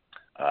problem.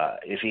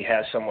 If he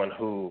has someone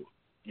who,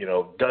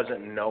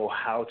 doesn't know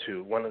how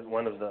to, one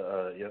of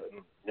the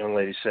young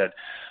ladies said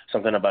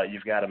something about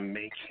you've got to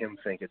make him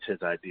think it's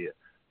his idea.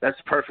 That's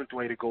the perfect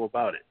way to go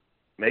about it.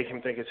 Make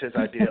him think it's his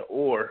idea,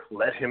 or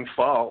let him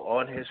fall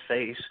on his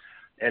face,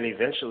 and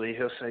eventually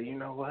he'll say, you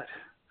know what?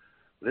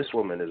 This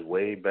woman is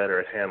way better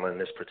at handling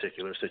this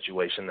particular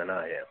situation than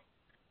I am.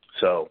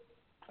 So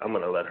I'm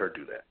going to let her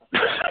do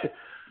that.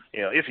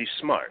 If he's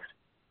smart.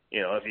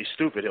 If he's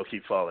stupid, he'll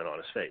keep falling on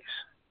his face.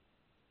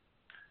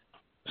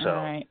 So, all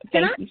right.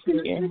 Can I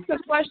ask a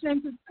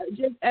question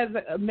just as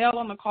a male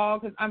on the call,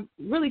 because I'm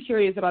really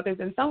curious about this.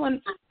 And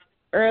someone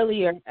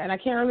earlier, and I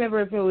can't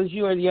remember if it was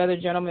you or the other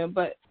gentleman,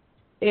 but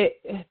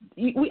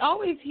we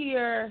always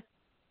hear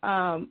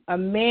a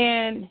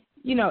man,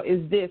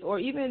 is this, or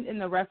even in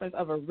the reference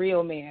of a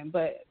real man,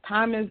 but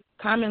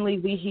commonly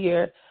we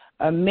hear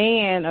a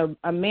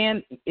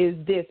man is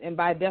this, and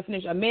by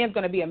definition, a man's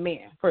going to be a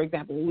man, for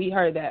example. We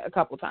heard that a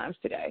couple times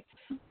today.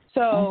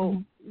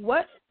 So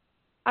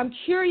I'm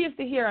curious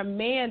to hear a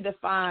man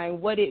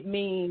define what it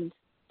means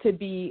to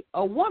be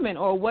a woman,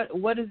 or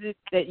what is it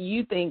that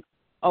you think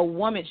a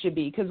woman should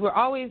be? Because we're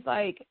always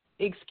like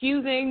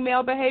excusing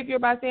male behavior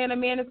by saying a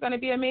man is going to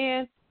be a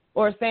man,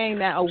 or saying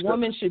that a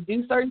woman should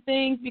do certain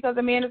things because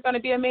a man is going to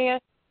be a man.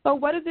 So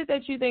what is it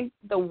that you think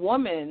the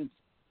woman's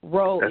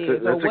role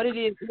is, or what it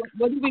is?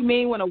 What do we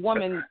mean when a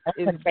woman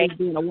is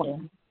being a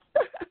woman?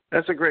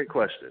 That's a great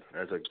question.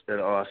 That's an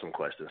awesome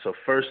question. So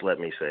first, let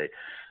me say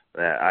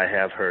that I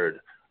have heard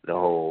the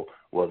whole,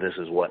 well, this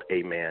is what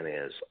a man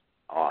is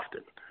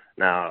often.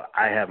 Now,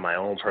 I have my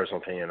own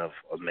personal opinion of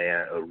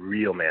a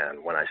real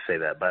man when I say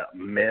that, but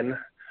men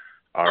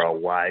are a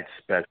wide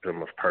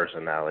spectrum of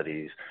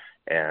personalities,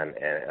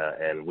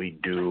 and we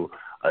do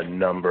a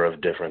number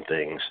of different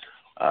things,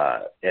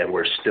 and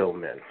we're still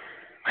men.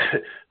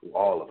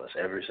 All of us,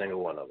 every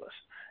single one of us.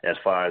 As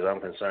far as I'm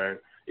concerned,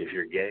 if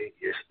you're gay,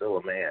 you're still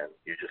a man.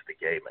 You're just a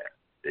gay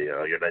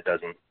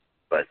man.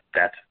 But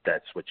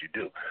that's what you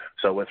do.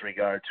 So with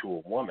regard to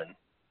a woman,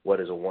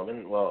 what is a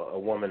woman? Well, a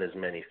woman is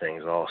many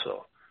things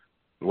also.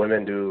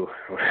 Women do,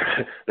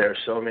 there are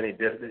so many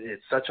different,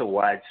 it's such a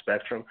wide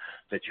spectrum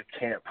that you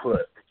can't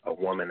put a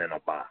woman in a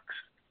box.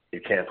 You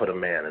can't put a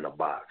man in a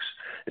box.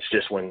 It's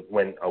just when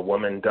a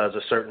woman does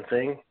a certain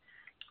thing,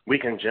 we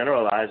can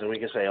generalize and we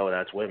can say, oh,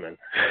 that's women.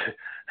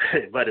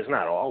 But it's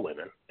not all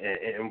women.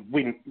 And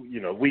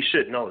we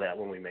should know that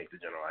when we make the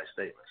generalized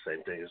statement.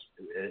 Same thing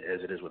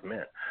as it is with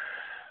men.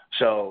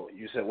 So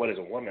you said, what is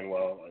a woman?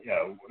 Well,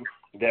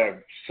 there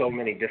are so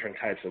many different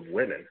types of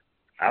women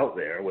out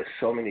there with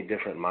so many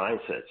different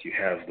mindsets. You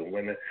have the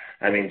women,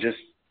 just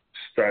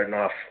starting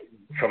off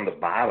from the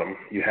bottom,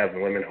 you have the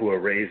women who are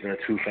raised in a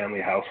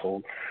two-family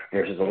household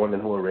versus the women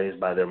who are raised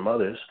by their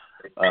mothers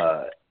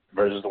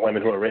versus the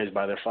women who are raised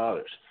by their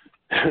fathers.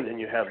 And then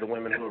you have the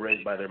women who are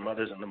raised by their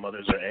mothers and the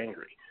mothers are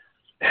angry,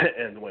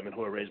 and the women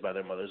who are raised by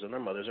their mothers and their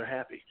mothers are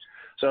happy.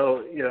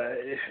 So,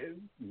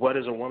 what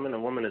is a woman? A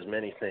woman is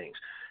many things.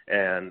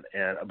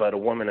 But a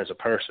woman is a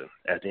person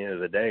at the end of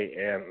the day,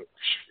 and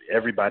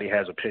everybody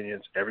has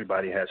opinions,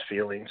 everybody has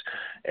feelings,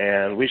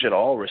 and we should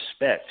all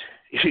respect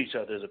each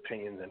other's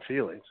opinions and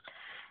feelings,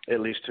 at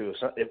least to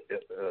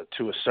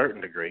a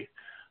certain degree.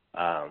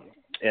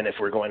 And if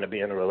we're going to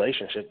be in a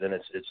relationship, then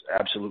it's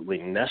absolutely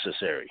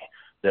necessary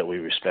that we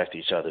respect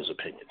each other's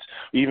opinions,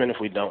 even if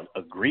we don't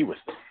agree with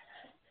them.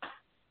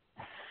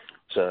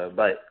 So,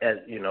 but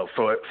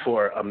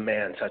for a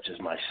man such as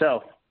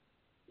myself,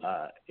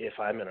 if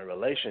I'm in a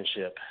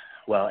relationship,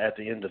 well, at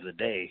the end of the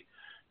day,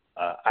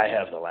 I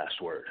have the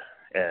last word.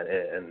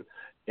 And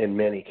in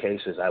many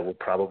cases, I will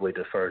probably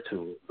defer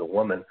to the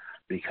woman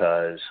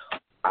because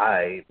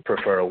I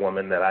prefer a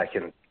woman that I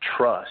can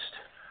trust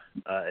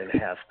and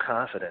have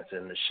confidence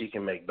in that she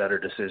can make better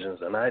decisions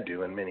than I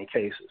do in many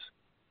cases.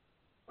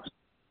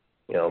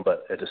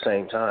 But at the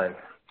same time,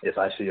 if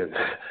I see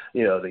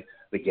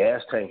the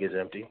gas tank is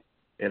empty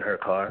in her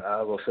car,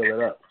 I will fill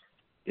it up.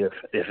 If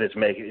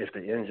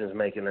the engine's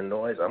making a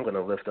noise, I'm going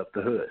to lift up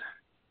the hood.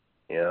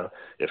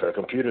 If her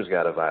computer's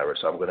got a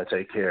virus, I'm going to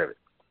take care of it.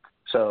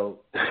 So,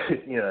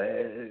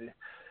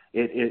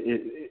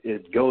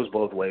 it goes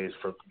both ways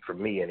for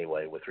me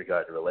anyway with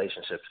regard to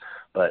relationships.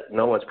 But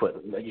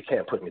you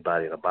can't put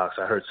anybody in a box.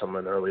 I heard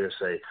someone earlier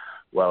say,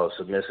 well,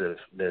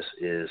 submissiveness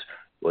is,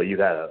 well, you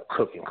got to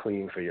cook and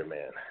clean for your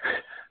man.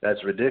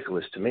 That's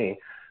ridiculous to me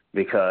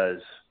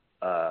because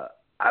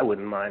I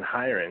wouldn't mind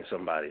hiring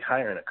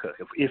a cook.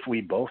 If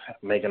we both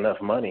make enough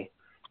money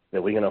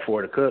that we can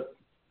afford to cook,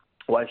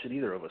 why should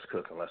either of us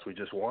cook unless we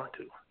just want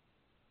to?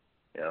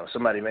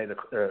 Somebody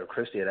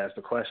Christy had asked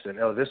the question.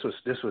 Oh, this was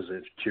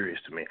curious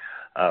to me.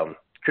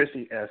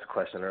 Christy asked the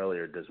question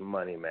earlier: does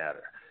money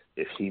matter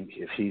if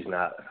he's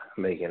not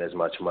making as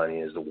much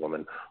money as the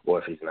woman, or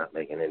if he's not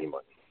making any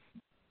money?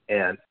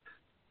 And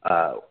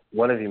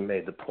one of you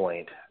made the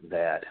point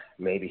that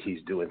maybe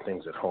he's doing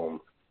things at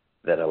home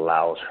that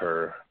allows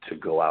her to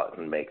go out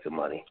and make the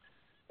money.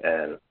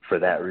 And for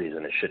that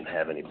reason, it shouldn't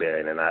have any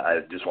bearing. And I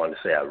just wanted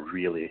to say I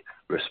really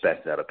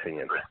respect that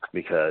opinion,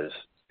 because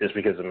just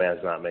because a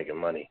man's not making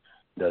money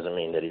doesn't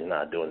mean that he's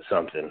not doing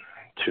something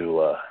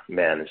to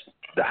manage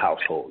the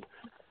household.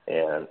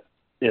 And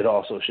it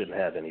also shouldn't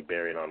have any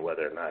bearing on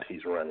whether or not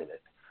he's running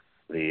it.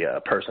 The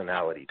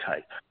personality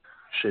type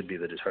should be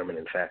the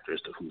determining factor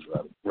as to who's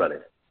running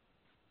it.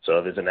 So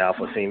if it's an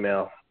alpha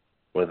female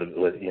with a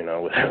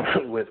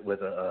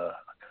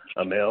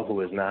male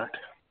who is not,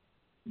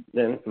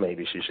 then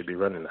maybe she should be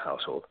running the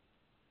household.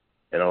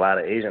 In a lot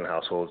of Asian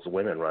households, the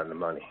women run the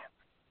money.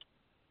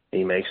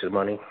 He makes the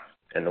money,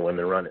 and the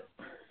women run it.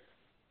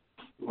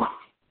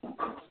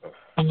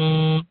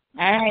 All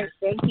right.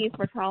 Thank you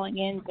for calling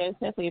in,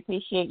 Joseph. We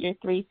appreciate your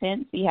 3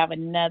 cents. We have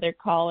another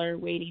caller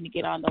waiting to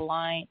get on the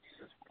line.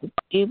 I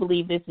do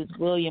believe this is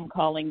William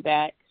calling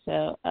back.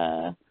 So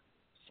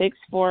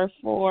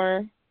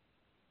 644,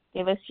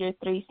 give us your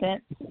 3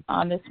 cents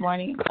on this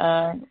morning,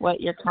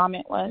 what your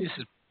comment was.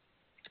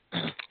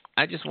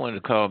 I just wanted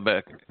to call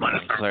back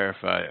and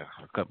clarify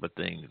a couple of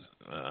things,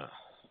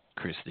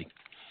 Christy.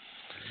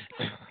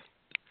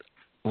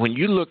 When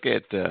you look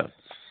at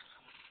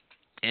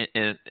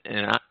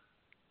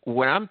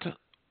what I'm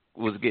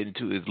was getting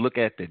to is look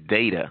at the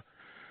data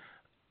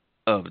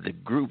of the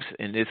groups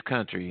in this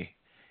country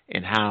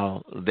and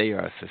how they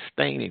are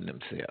sustaining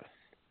themselves.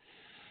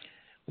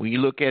 When you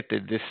look at the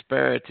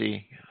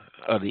disparity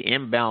of the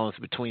imbalance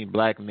between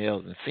black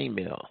males and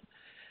females,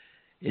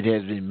 it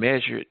has been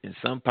measured in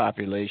some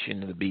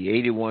population to be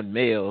 81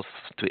 males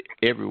to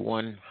every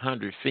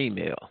 100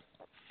 females.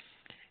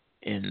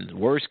 In the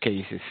worst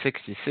case, it's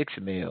 66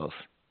 males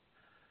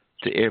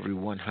to every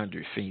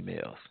 100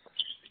 females.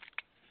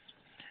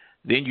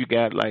 Then you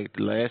got, like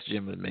the last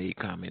gentleman made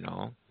comment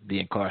on, the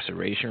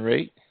incarceration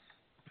rate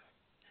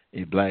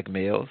in black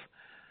males,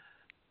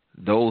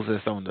 those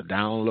that's on the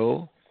down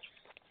low,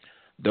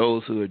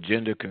 those who are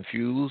gender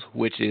confused,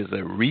 which is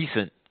a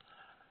recent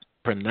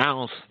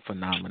pronounced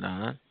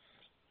phenomenon,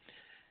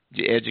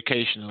 the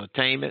educational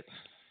attainment,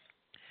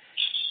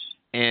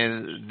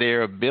 and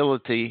their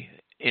ability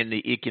in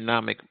the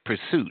economic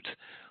pursuits.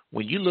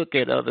 When you look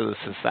at other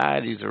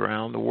societies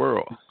around the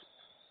world,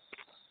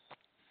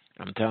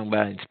 I'm talking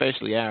about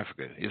especially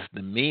Africa, it's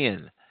the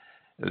men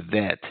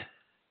that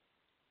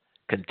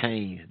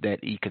contain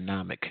that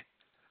economic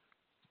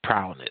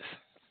prowess.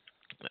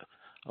 In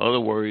other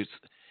words,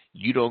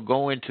 you don't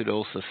go into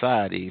those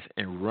societies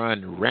and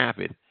run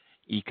rapid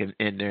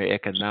in their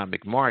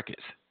economic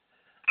markets.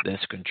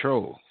 That's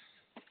control.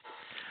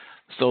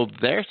 So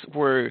that's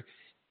where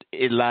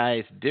it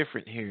lies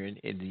different here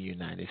in the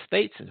United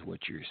States is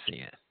what you're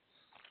seeing.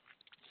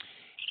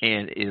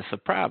 And it's a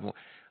problem.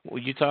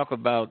 When you talk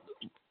about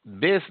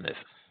business,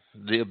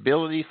 the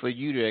ability for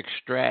you to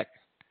extract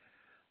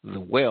the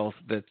wealth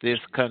that this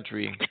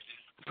country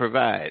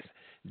provides,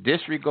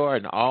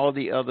 disregarding all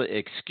the other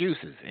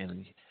excuses.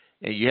 And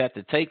you have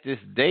to take this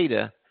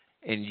data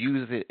and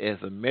use it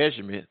as a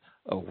measurement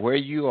of where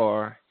you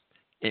are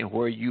and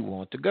where you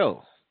want to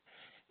go.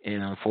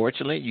 And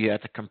unfortunately, you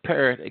have to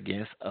compare it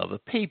against other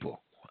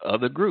people,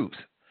 other groups.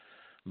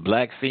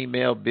 Black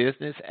female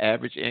business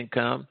average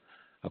income,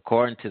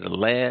 according to the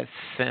last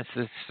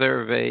census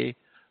survey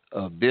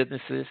of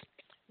businesses,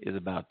 is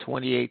about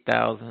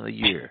 $28,000 a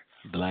year.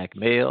 Black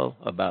male,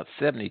 about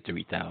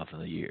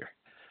 $73,000 a year.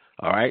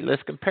 All right,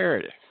 let's compare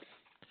it.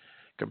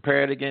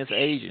 Compare it against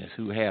Asians,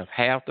 who have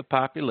half the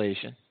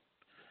population.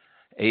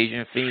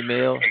 Asian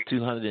female,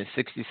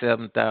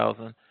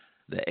 267,000.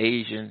 The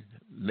Asian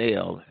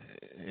male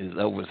is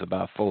over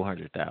about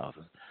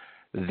 400,000.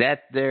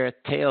 That there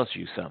tells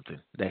you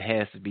something that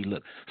has to be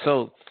looked.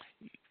 So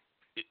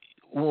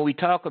when we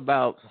talk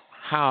about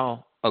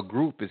how a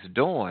group is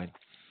doing,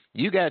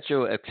 you got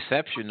your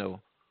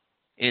exceptional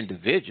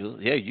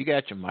individuals. Yeah, you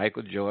got your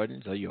Michael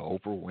Jordans or your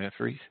Oprah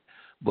Winfreys.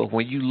 But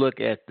when you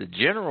look at the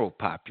general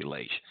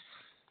population,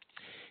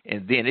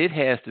 and then it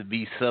has to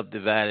be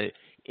subdivided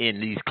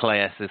in these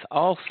classes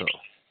also.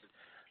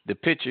 The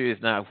picture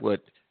is not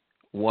what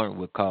one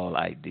would call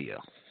ideal.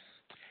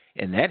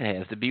 And that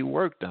has to be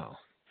worked on.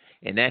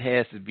 And that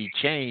has to be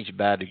changed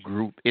by the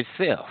group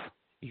itself.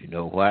 You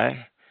know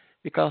why?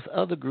 Because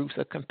other groups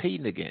are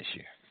competing against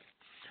you.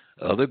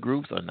 Other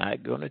groups are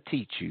not going to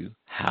teach you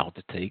how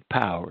to take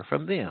power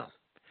from them.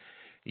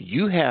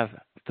 You have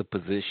to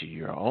position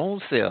your own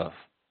self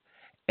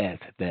at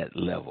that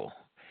level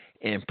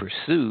and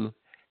pursue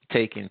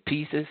taking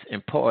pieces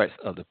and parts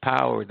of the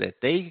power that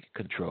they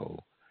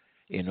control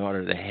in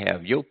order to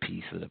have your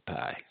piece of the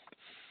pie.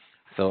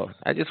 So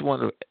I just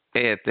want to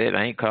add that.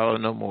 I ain't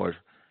calling no more.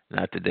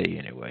 Not today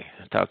anyway.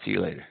 I'll talk to you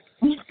later.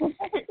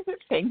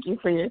 Thank you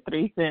for your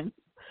 3 cents.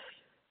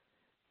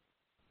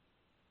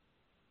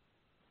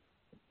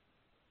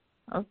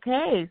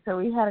 Okay, so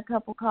we had a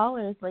couple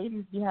callers.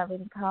 Ladies, do you have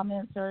any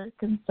comments or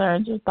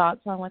concerns or thoughts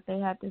on what they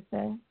had to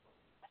say?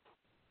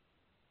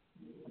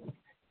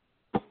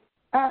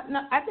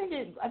 No, I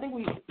think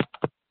we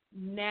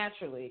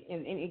naturally,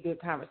 in any good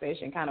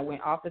conversation, kind of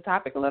went off the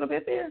topic a little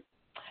bit there.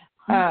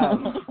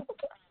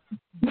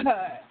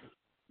 But,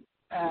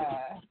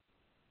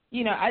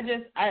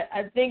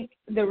 I think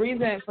the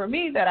reason for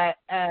me that I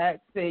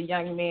asked the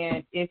young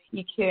man if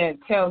he can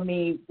tell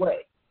me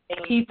what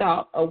he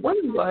thought a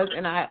woman was,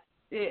 and I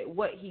did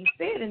what he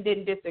said and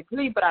didn't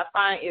disagree, but I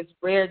find it's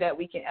rare that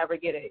we can ever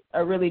get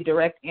a really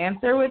direct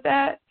answer with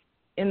that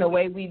in the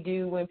way we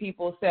do when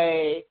people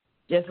say,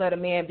 just let a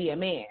man be a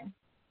man.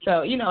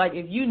 So,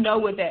 if you know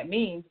what that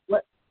means,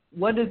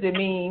 what does it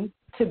mean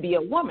to be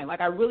a woman?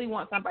 I really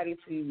want somebody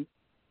to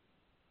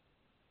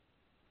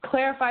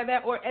clarify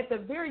that, or at the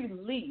very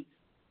least,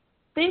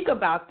 think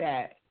about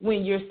that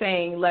when you're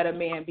saying let a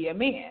man be a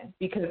man.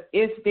 Because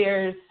if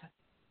there's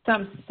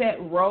some set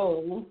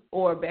role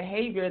or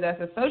behavior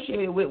that's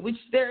associated with, which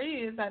there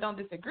is, I don't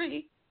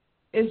disagree,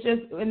 it's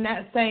just in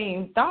that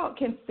same thought,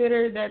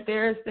 consider that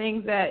there's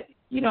things that,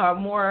 are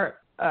more,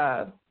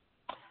 I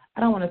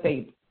don't want to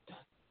say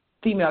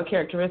female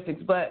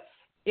characteristics, but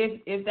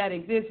if that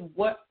exists,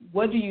 what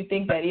do you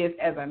think that is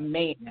as a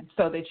man,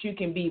 so that you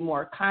can be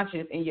more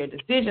conscious in your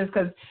decisions?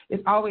 Because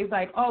it's always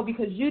like, oh,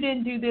 because you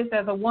didn't do this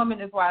as a woman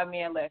is why a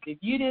man left. If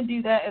you didn't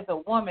do that as a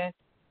woman,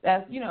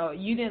 that's,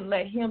 you didn't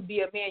let him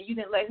be a man. You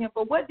didn't let him.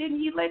 But what didn't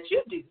he let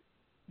you do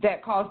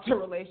that caused the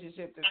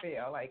relationship to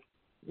fail?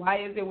 Why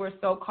is it we're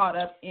so caught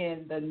up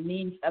in the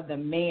needs of the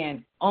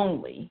man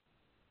only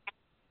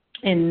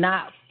and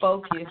not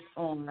focused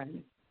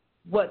on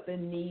what the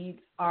needs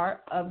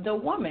are of the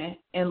woman?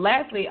 And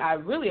lastly, I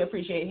really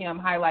appreciate him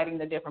highlighting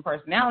the different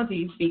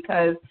personalities,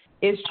 because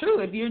it's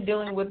true, if you're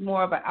dealing with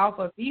more of an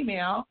alpha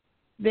female,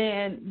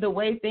 then the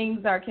way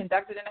things are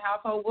conducted in the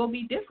household will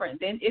be different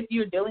than if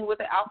you're dealing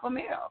with an alpha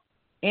male.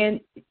 And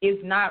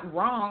it's not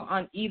wrong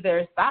on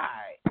either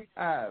side.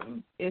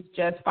 It's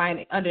just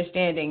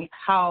understanding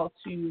how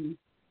to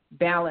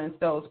balance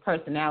those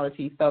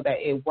personalities so that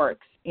it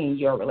works in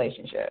your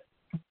relationship.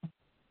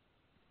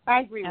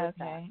 I agree with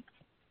that.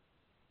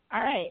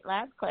 All right,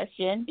 last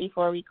question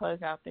before we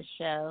close out the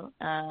show.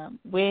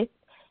 With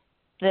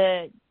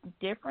the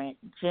different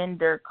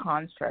gender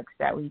constructs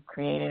that we've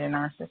created in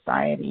our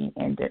society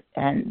and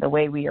the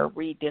way we are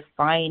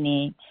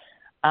redefining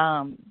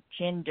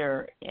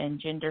gender and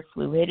gender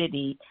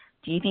fluidity,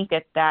 do you think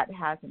that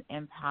has an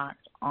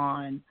impact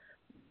on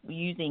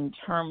using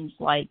terms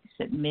like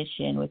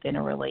submission within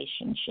a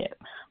relationship?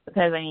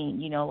 Because,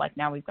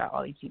 now we've got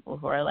all these people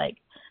who are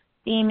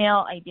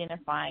female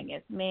identifying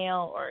as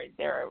male, or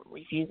they're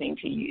refusing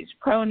to use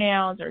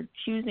pronouns or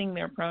choosing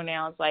their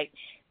pronouns.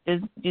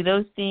 Do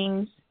those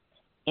things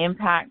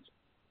impact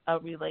a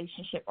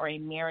relationship or a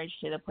marriage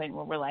to the point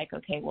where we're like,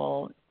 okay,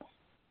 well,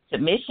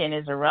 submission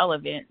is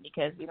irrelevant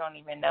because we don't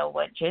even know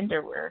what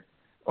gender we're,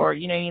 or,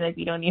 we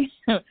don't even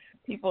know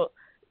people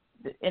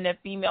in a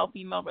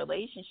female-female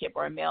relationship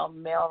or a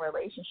male-male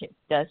relationship,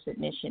 does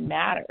submission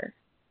matter?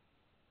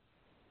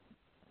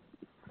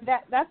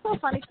 That's so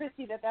funny,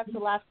 Christy, that's the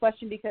last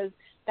question, because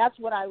that's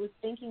what I was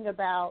thinking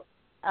about,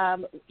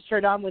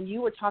 Sherdon, when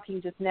you were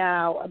talking just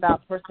now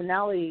about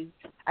personalities.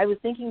 I was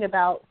thinking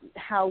about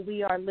how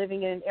we are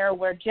living in an era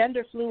where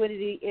gender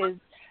fluidity is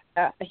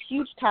a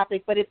huge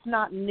topic, but it's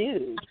not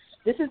new.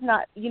 This is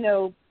not,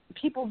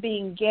 people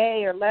being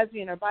gay or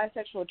lesbian or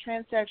bisexual or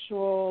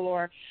transsexual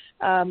or,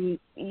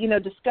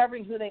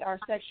 discovering who they are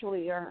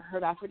sexually or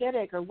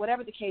hermaphroditic or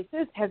whatever the case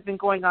is, has been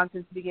going on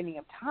since the beginning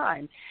of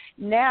time.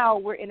 Now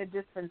we're in a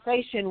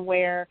dispensation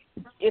where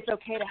it's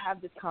okay to have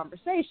this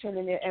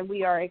conversation, and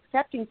we are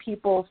accepting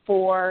people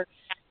for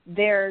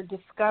their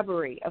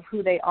discovery of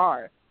who they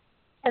are.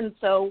 And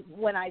so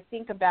when I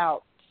think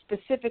about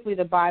specifically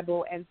the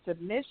Bible and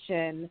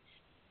submission,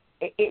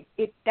 it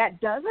that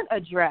doesn't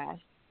address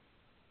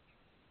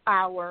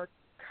our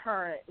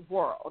current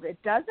world. It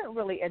doesn't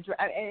really address,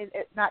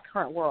 not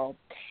current world.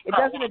 It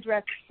doesn't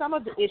address some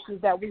of the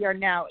issues that we are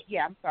now,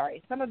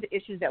 some of the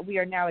issues that we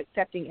are now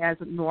accepting as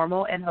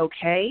normal and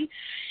okay.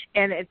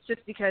 And it's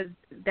just because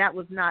that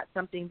was not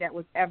something that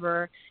was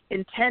ever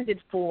intended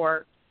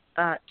for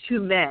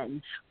two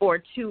men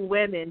or two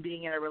women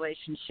being in a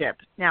relationship.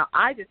 Now,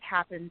 I just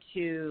happen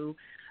to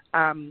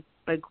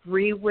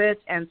agree with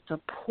and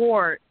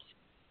support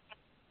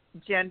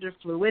gender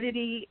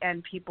fluidity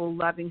and people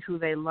loving who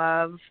they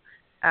love.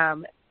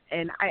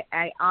 And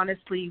I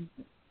honestly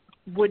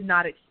would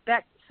not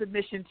expect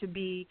submission to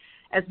be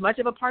as much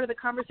of a part of the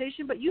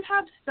conversation, but you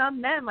have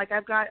some men, like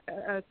I've got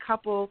a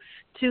couple,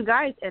 two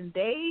guys, and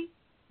they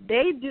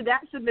do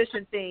that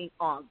submission thing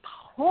on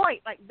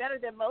point, like better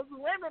than most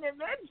women and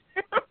men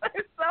do.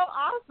 It's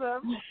so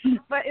awesome,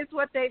 but it's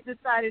what they've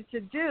decided to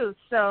do.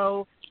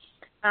 So,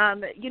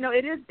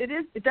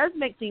 it does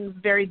make things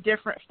very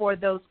different for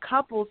those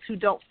couples who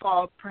don't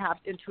fall perhaps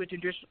into a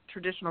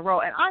traditional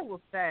role. And I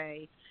will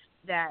say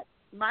that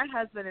my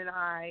husband and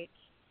I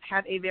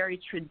have a very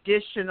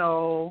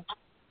traditional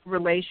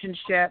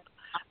relationship,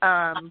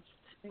 kind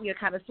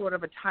of sort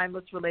of a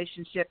timeless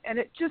relationship, and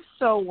it just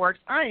so works.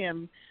 I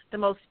am the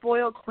most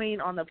spoiled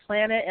queen on the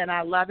planet, and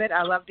I love it.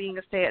 I love being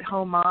a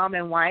stay-at-home mom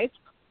and wife,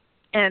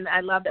 and I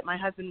love that my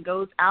husband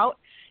goes out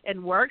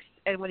and works,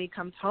 and when he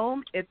comes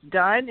home, it's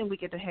done, and we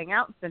get to hang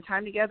out and spend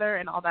time together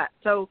and all that.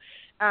 So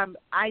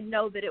I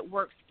know that it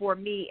works for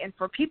me. And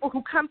for people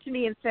who come to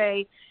me and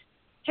say,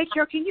 hey,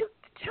 Carol, can you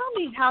tell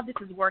me how this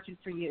is working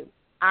for you?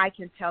 I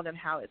can tell them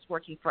how it's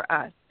working for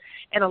us.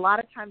 And a lot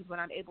of times when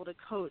I'm able to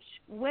coach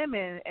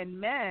women and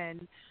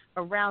men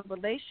around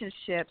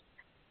relationships,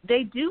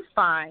 they do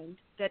find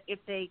that if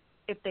they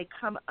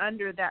come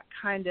under that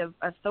kind of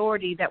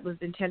authority that was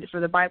intended for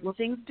the Bible,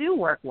 things do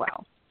work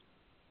well.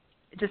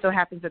 It just so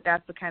happens that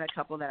that's the kind of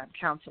couple that I'm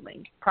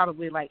counseling,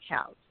 probably like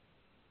cows.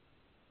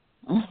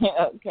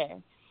 Okay.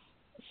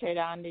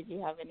 Sherdon, did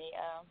you have any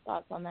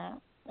thoughts on that,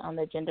 on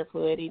the gender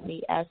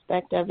fluidity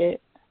aspect of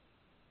it?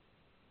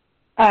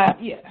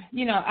 Yeah.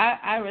 You know,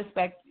 I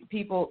respect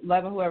people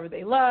loving whoever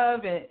they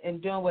love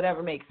and doing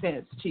whatever makes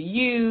sense to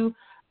you.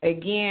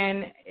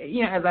 Again,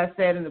 you know, as I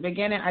said in the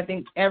beginning, I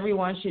think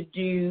everyone should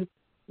do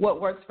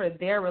what works for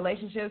their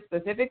relationship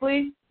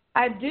specifically.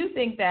 I do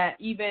think that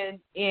even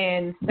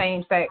in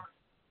same-sex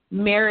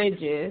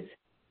marriages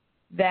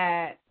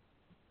that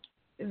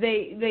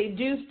they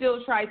do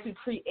still try to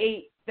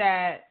create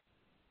that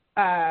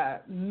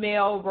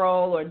male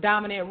role or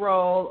dominant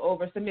role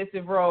over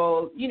submissive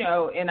role, you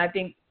know, and I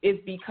think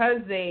it's because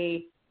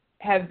they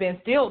have been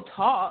still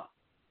taught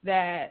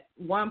that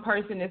one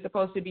person is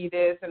supposed to be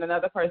this and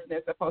another person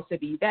is supposed to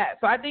be that.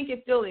 So I think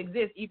it still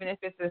exists, even if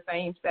it's a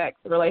same-sex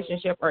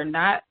relationship or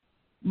not.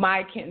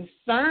 My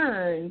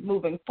concern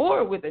moving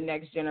forward with the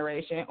next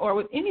generation or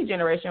with any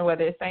generation,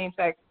 whether it's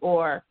same-sex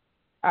or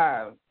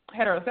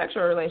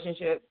heterosexual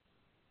relationships,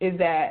 is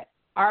that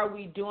are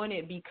we doing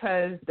it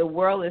because the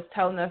world is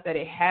telling us that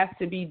it has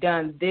to be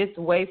done this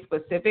way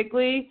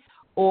specifically,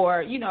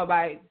 or, you know,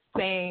 by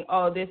saying,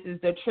 oh, this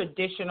is the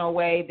traditional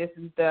way, this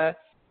is the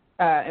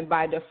and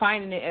by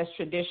defining it as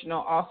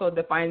traditional, also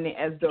defining it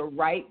as the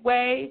right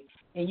way,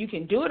 and you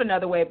can do it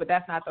another way, but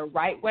that's not the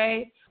right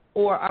way?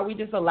 Or are we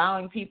just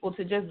allowing people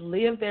to just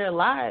live their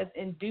lives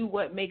and do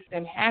what makes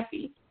them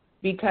happy?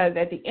 Because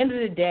at the end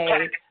of the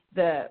day,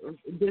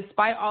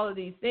 despite all of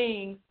these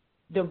things,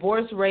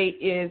 divorce rate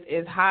is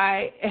as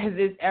high as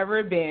it's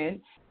ever been.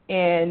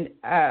 And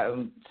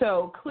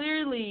so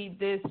clearly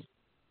this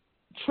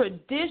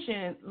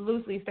tradition,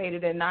 loosely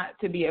stated and not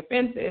to be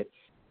offensive,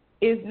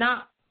 is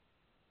not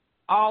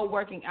all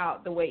working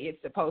out the way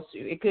it's supposed to.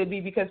 It could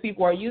be because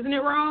people are using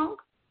it wrong,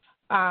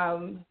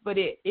 but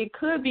it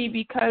could be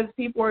because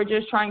people are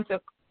just trying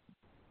to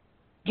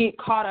get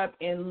caught up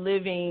in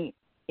living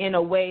in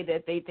a way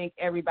that they think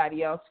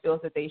everybody else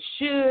feels that they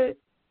should,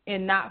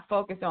 and not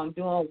focus on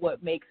doing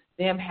what makes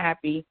them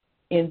happy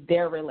in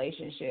their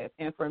relationship.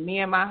 And for me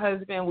and my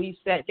husband, we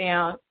sat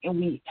down and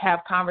we have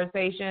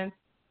conversations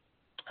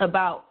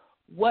about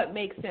what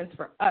makes sense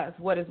for us.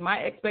 What is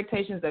my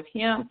expectations of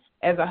him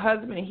as a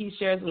husband, and he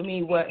shares with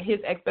me what his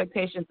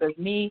expectations of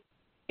me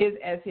is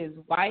as his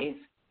wife,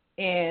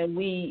 and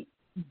we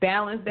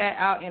balance that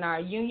out in our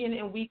union,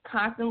 and we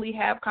constantly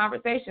have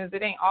conversations.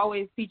 It ain't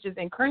always peaches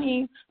and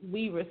cream.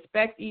 We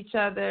respect each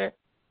other,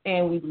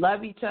 and we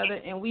love each other,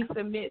 and we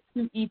submit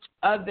to each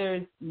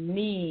other's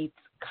needs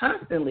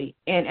constantly.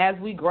 And as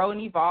we grow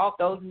and evolve,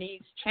 those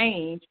needs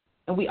change,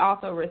 and we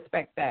also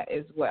respect that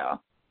as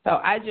well. So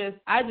I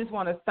just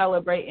want to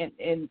celebrate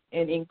and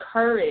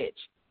encourage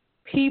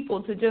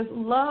people to just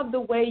love the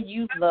way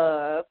you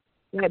love,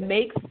 that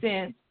makes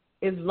sense,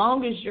 as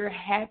long as you're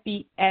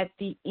happy at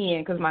the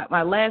end. Because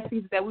my last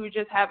piece that I was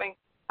just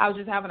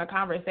having a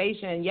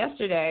conversation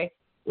yesterday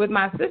with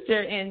my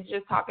sister and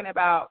just talking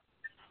about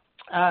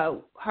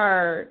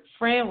her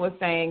friend was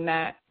saying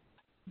that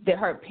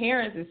her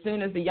parents, as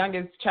soon as the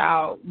youngest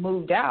child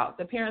moved out,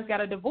 the parents got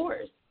a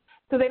divorce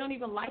because they don't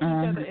even like each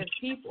other as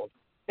people.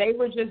 They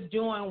were just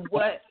doing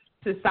what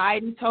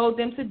society told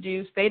them to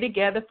do, stay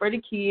together for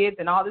the kids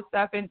and all this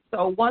stuff. And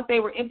so once they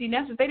were empty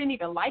nesters, they didn't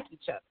even like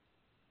each other.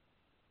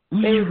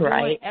 They were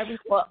doing everything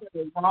for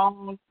the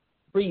wrong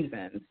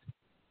reasons.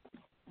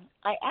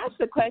 I asked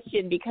the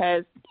question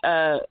because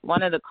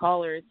one of the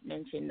callers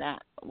mentioned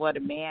that what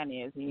a man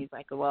is, and he's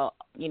like, well,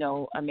 you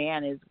know, a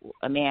man is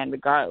a man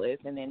regardless.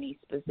 And then he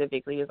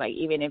specifically was like,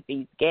 even if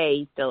he's gay,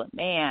 he's still a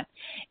man.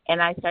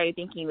 And I started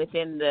thinking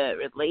within the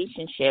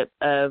relationship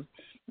of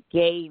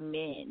gay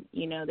men,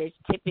 you know, there's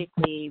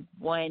typically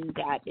one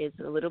that is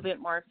a little bit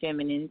more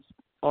feminine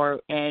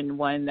and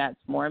one that's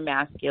more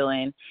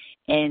masculine.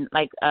 And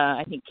like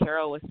I think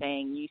Carol was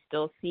saying, you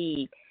still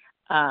see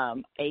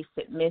a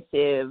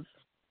submissive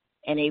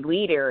and a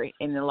leader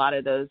in a lot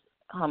of those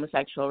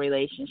homosexual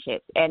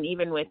relationships. And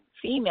even with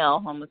female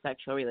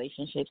homosexual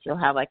relationships, you'll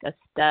have like a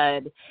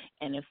stud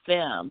and a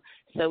femme.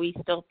 So we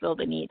still feel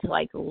the need to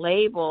like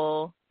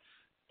label.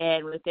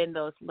 And within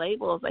those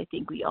labels, I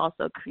think we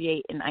also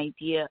create an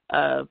idea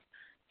of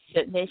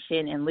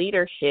submission and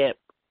leadership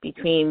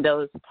between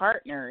those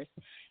partners.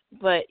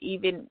 But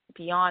even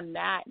beyond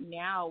that,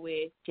 now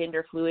with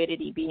gender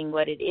fluidity being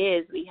what it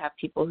is, we have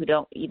people who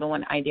don't even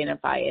want to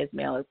identify as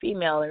male or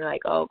female. They're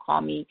like, oh,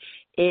 call me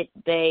it,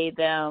 they,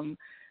 them,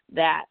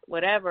 that,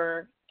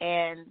 whatever.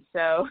 And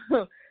so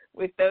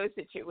with those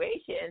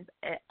situations,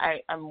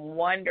 I'm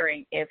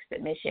wondering if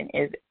submission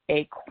is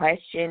a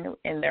question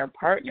in their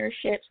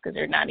partnerships, because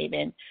they're not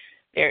even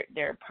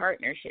they're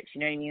partnerships.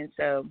 You know what I mean?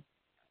 So,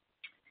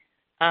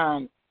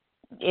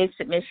 is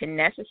submission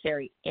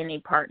necessary in a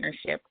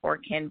partnership, or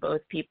can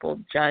both people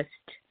just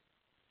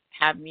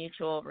have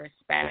mutual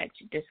respect,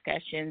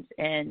 discussions,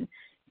 and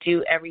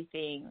do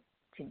everything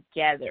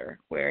together,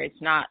 where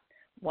it's not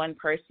one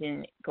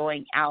person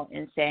going out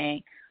and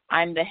saying,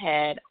 I'm the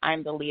head,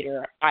 I'm the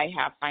leader, I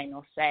have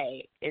final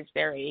say? Is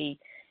there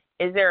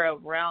a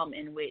realm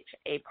in which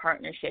a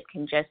partnership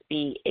can just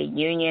be a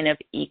union of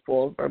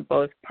equals where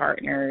both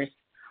partners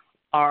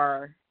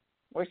are,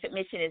 where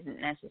submission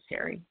isn't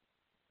necessary?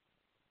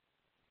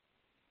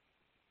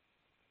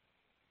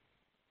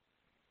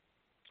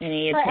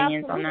 Any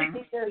opinions on that?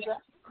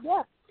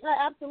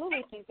 I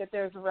absolutely think that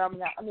there's a realm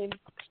that, I mean,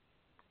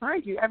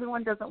 mind you,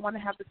 everyone doesn't want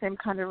to have the same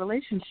kind of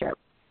relationship.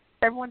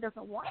 Everyone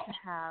doesn't want to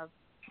have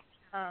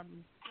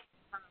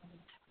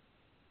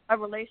a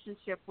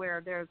relationship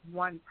where there's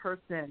one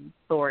person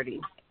authority.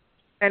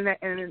 And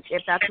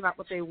if that's not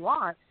what they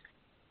want,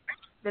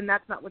 then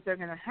that's not what they're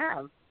going to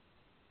have.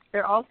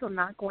 They're also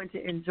not going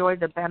to enjoy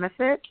the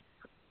benefit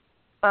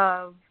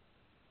of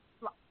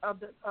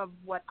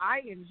what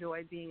I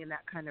enjoy being in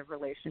that kind of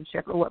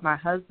relationship, or what my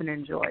husband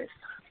enjoys.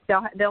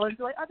 They'll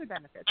enjoy other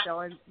benefits.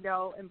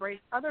 They'll embrace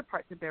other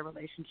parts of their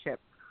relationship.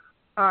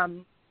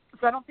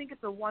 So I don't think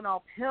it's a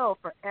one-all pill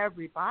for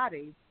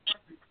everybody,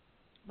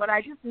 but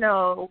I just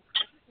know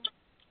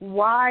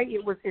why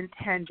it was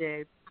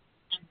intended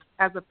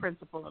as a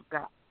principle of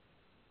God.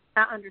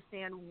 I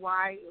understand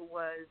why it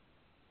was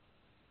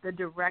the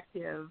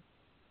directive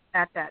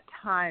at that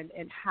time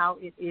and how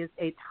it is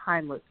a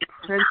timeless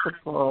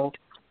principle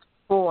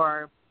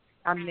for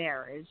a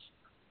marriage.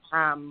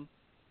 And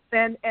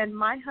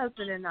my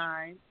husband and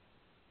I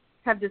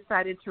have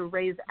decided to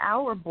raise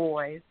our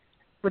boys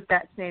with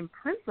that same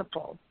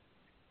principle.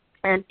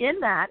 And in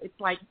that, it's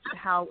like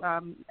how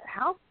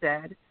Hal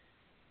said,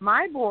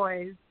 my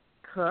boys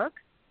cook,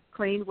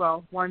 clean.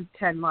 Well, one's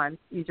 10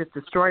 months, he just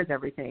destroys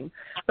everything.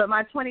 But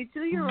my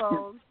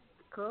 22-year-old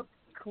cooks,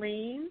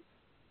 cleans.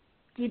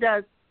 He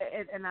does,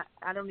 and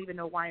I don't even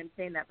know why I'm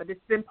saying that, but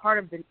it's been part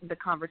of the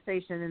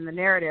conversation and the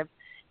narrative.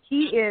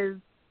 He is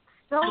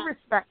so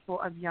respectful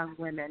of young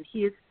women.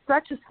 He is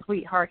such a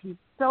sweetheart. He's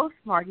so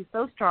smart. He's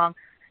so strong,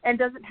 and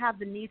doesn't have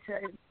the need to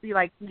be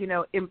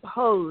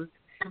impose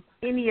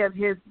any of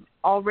his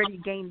already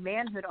gained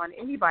manhood on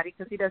anybody,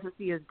 because he doesn't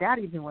see his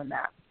daddy doing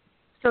that.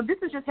 So this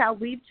is just how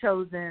we've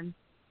chosen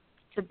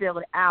to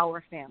build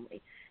our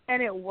family,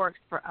 and it works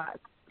for us.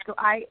 So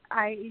I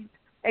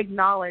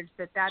acknowledge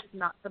that that's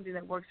not something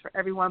that works for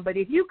everyone. But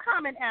if you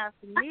come and ask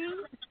me,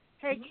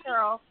 hey,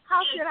 Carol,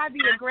 how should I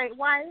be a great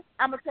wife?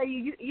 I'm going to tell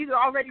you, you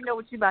already know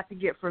what you're about to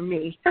get from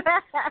me.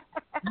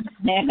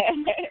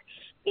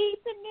 Be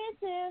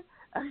submissive.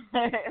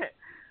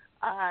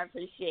 I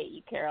appreciate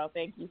you, Carol.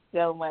 Thank you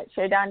so much.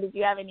 Shadon, did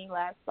you have any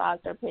last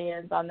thoughts or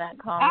opinions on that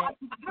comment?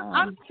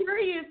 I'm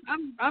curious.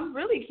 I'm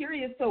really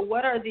curious. So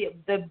what are the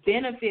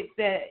benefits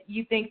that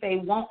you think they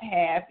won't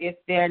have if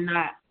they're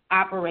not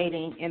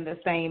operating in the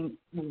same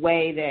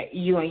way that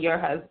you and your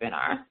husband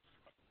are?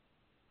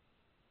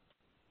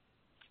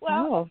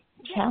 Well,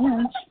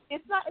 challenge.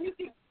 It's not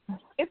anything.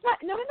 It's not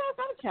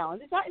a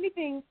challenge. It's not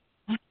anything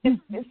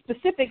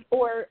specific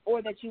or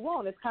that you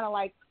won't. It's kind of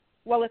like,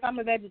 well, if I'm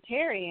a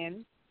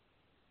vegetarian,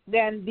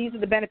 then these are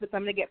the benefits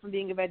I'm going to get from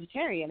being a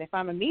vegetarian. If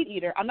I'm a meat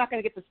eater, I'm not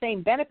going to get the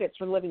same benefits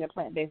from living a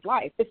plant-based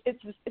life.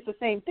 It's the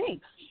same thing.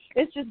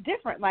 It's just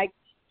different. Like,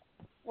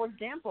 for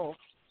example,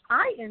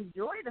 I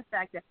enjoy the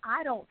fact that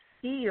I don't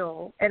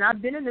feel, and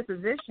I've been in this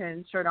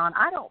position, Shadon,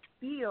 I don't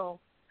feel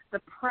the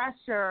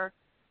pressure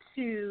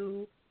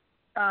to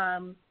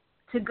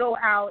go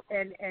out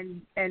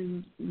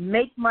and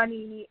make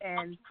money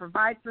and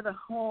provide for the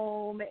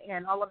home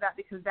and all of that,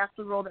 because that's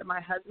the role that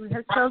my husband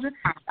has chosen.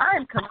 I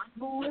am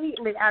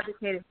completely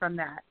advocated from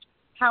that.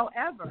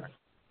 However,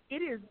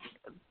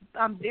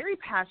 I'm very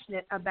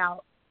passionate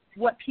about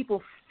what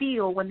people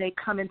feel when they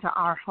come into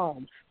our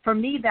home. For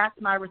me, that's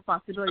my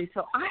responsibility.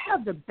 So I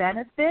have the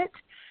benefit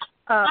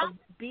of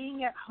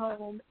being at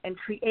home and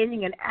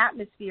creating an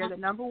atmosphere that,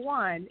 number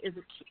one, is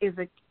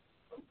a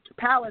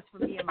palace for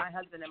me and my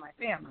husband and my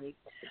family.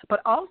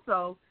 But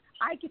also,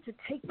 I get to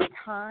take the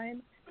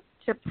time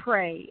to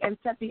pray and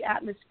set the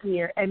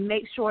atmosphere and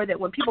make sure that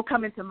when people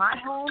come into my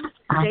home,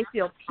 they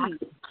feel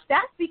peace.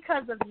 That's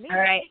because of me. All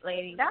right,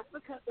 ladies. That's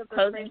because of the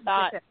closing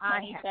thoughts. that I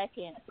 20 have.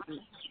 seconds.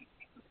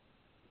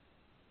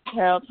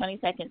 Carol, 20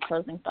 seconds,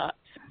 closing thoughts.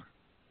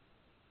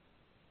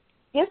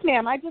 Yes,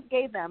 ma'am. I just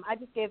gave them. I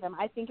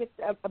think it's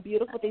a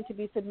beautiful thing to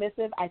be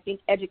submissive. I think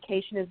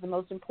education is the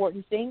most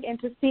important thing, and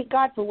to seek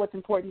God for what's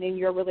important in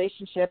your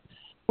relationship,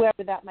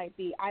 whoever that might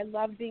be. I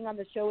love being on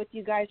the show with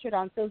you guys.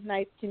 Shadon, so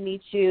nice to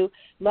meet you.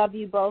 Love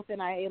you both,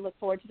 and I look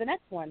forward to the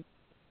next one.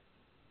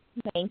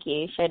 Thank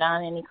you.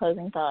 Shadon, any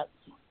closing thoughts?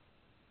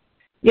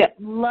 Yeah,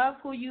 love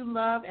who you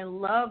love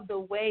and love the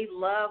way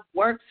love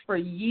works for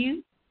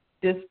you.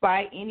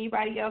 despite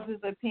anybody else's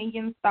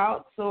opinions,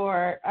 thoughts,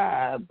 or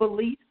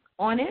beliefs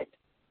on it,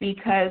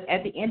 because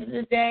at the end of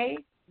the day,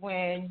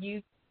 when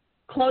you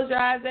close your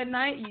eyes at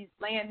night, you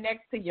laying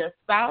next to your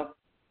spouse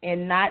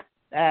and not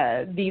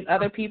these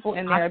other people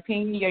and their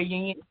opinion. Your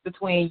union is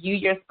between you,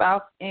 your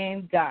spouse,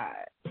 and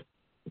God.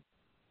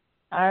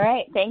 All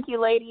right. Thank you,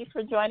 ladies,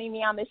 for joining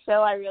me on the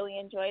show. I really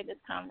enjoyed this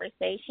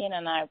conversation,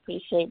 and I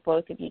appreciate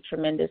both of you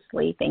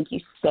tremendously. Thank you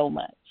so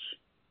much.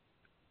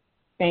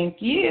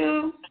 Thank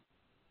you.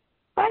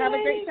 Bye. Have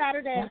a great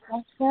Saturday.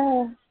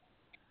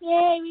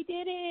 Yay, we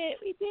did it.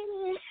 We did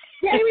it.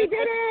 Yay, we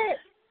did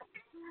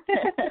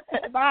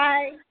it.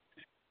 Bye.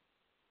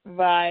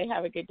 Bye.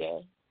 Have a good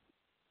day.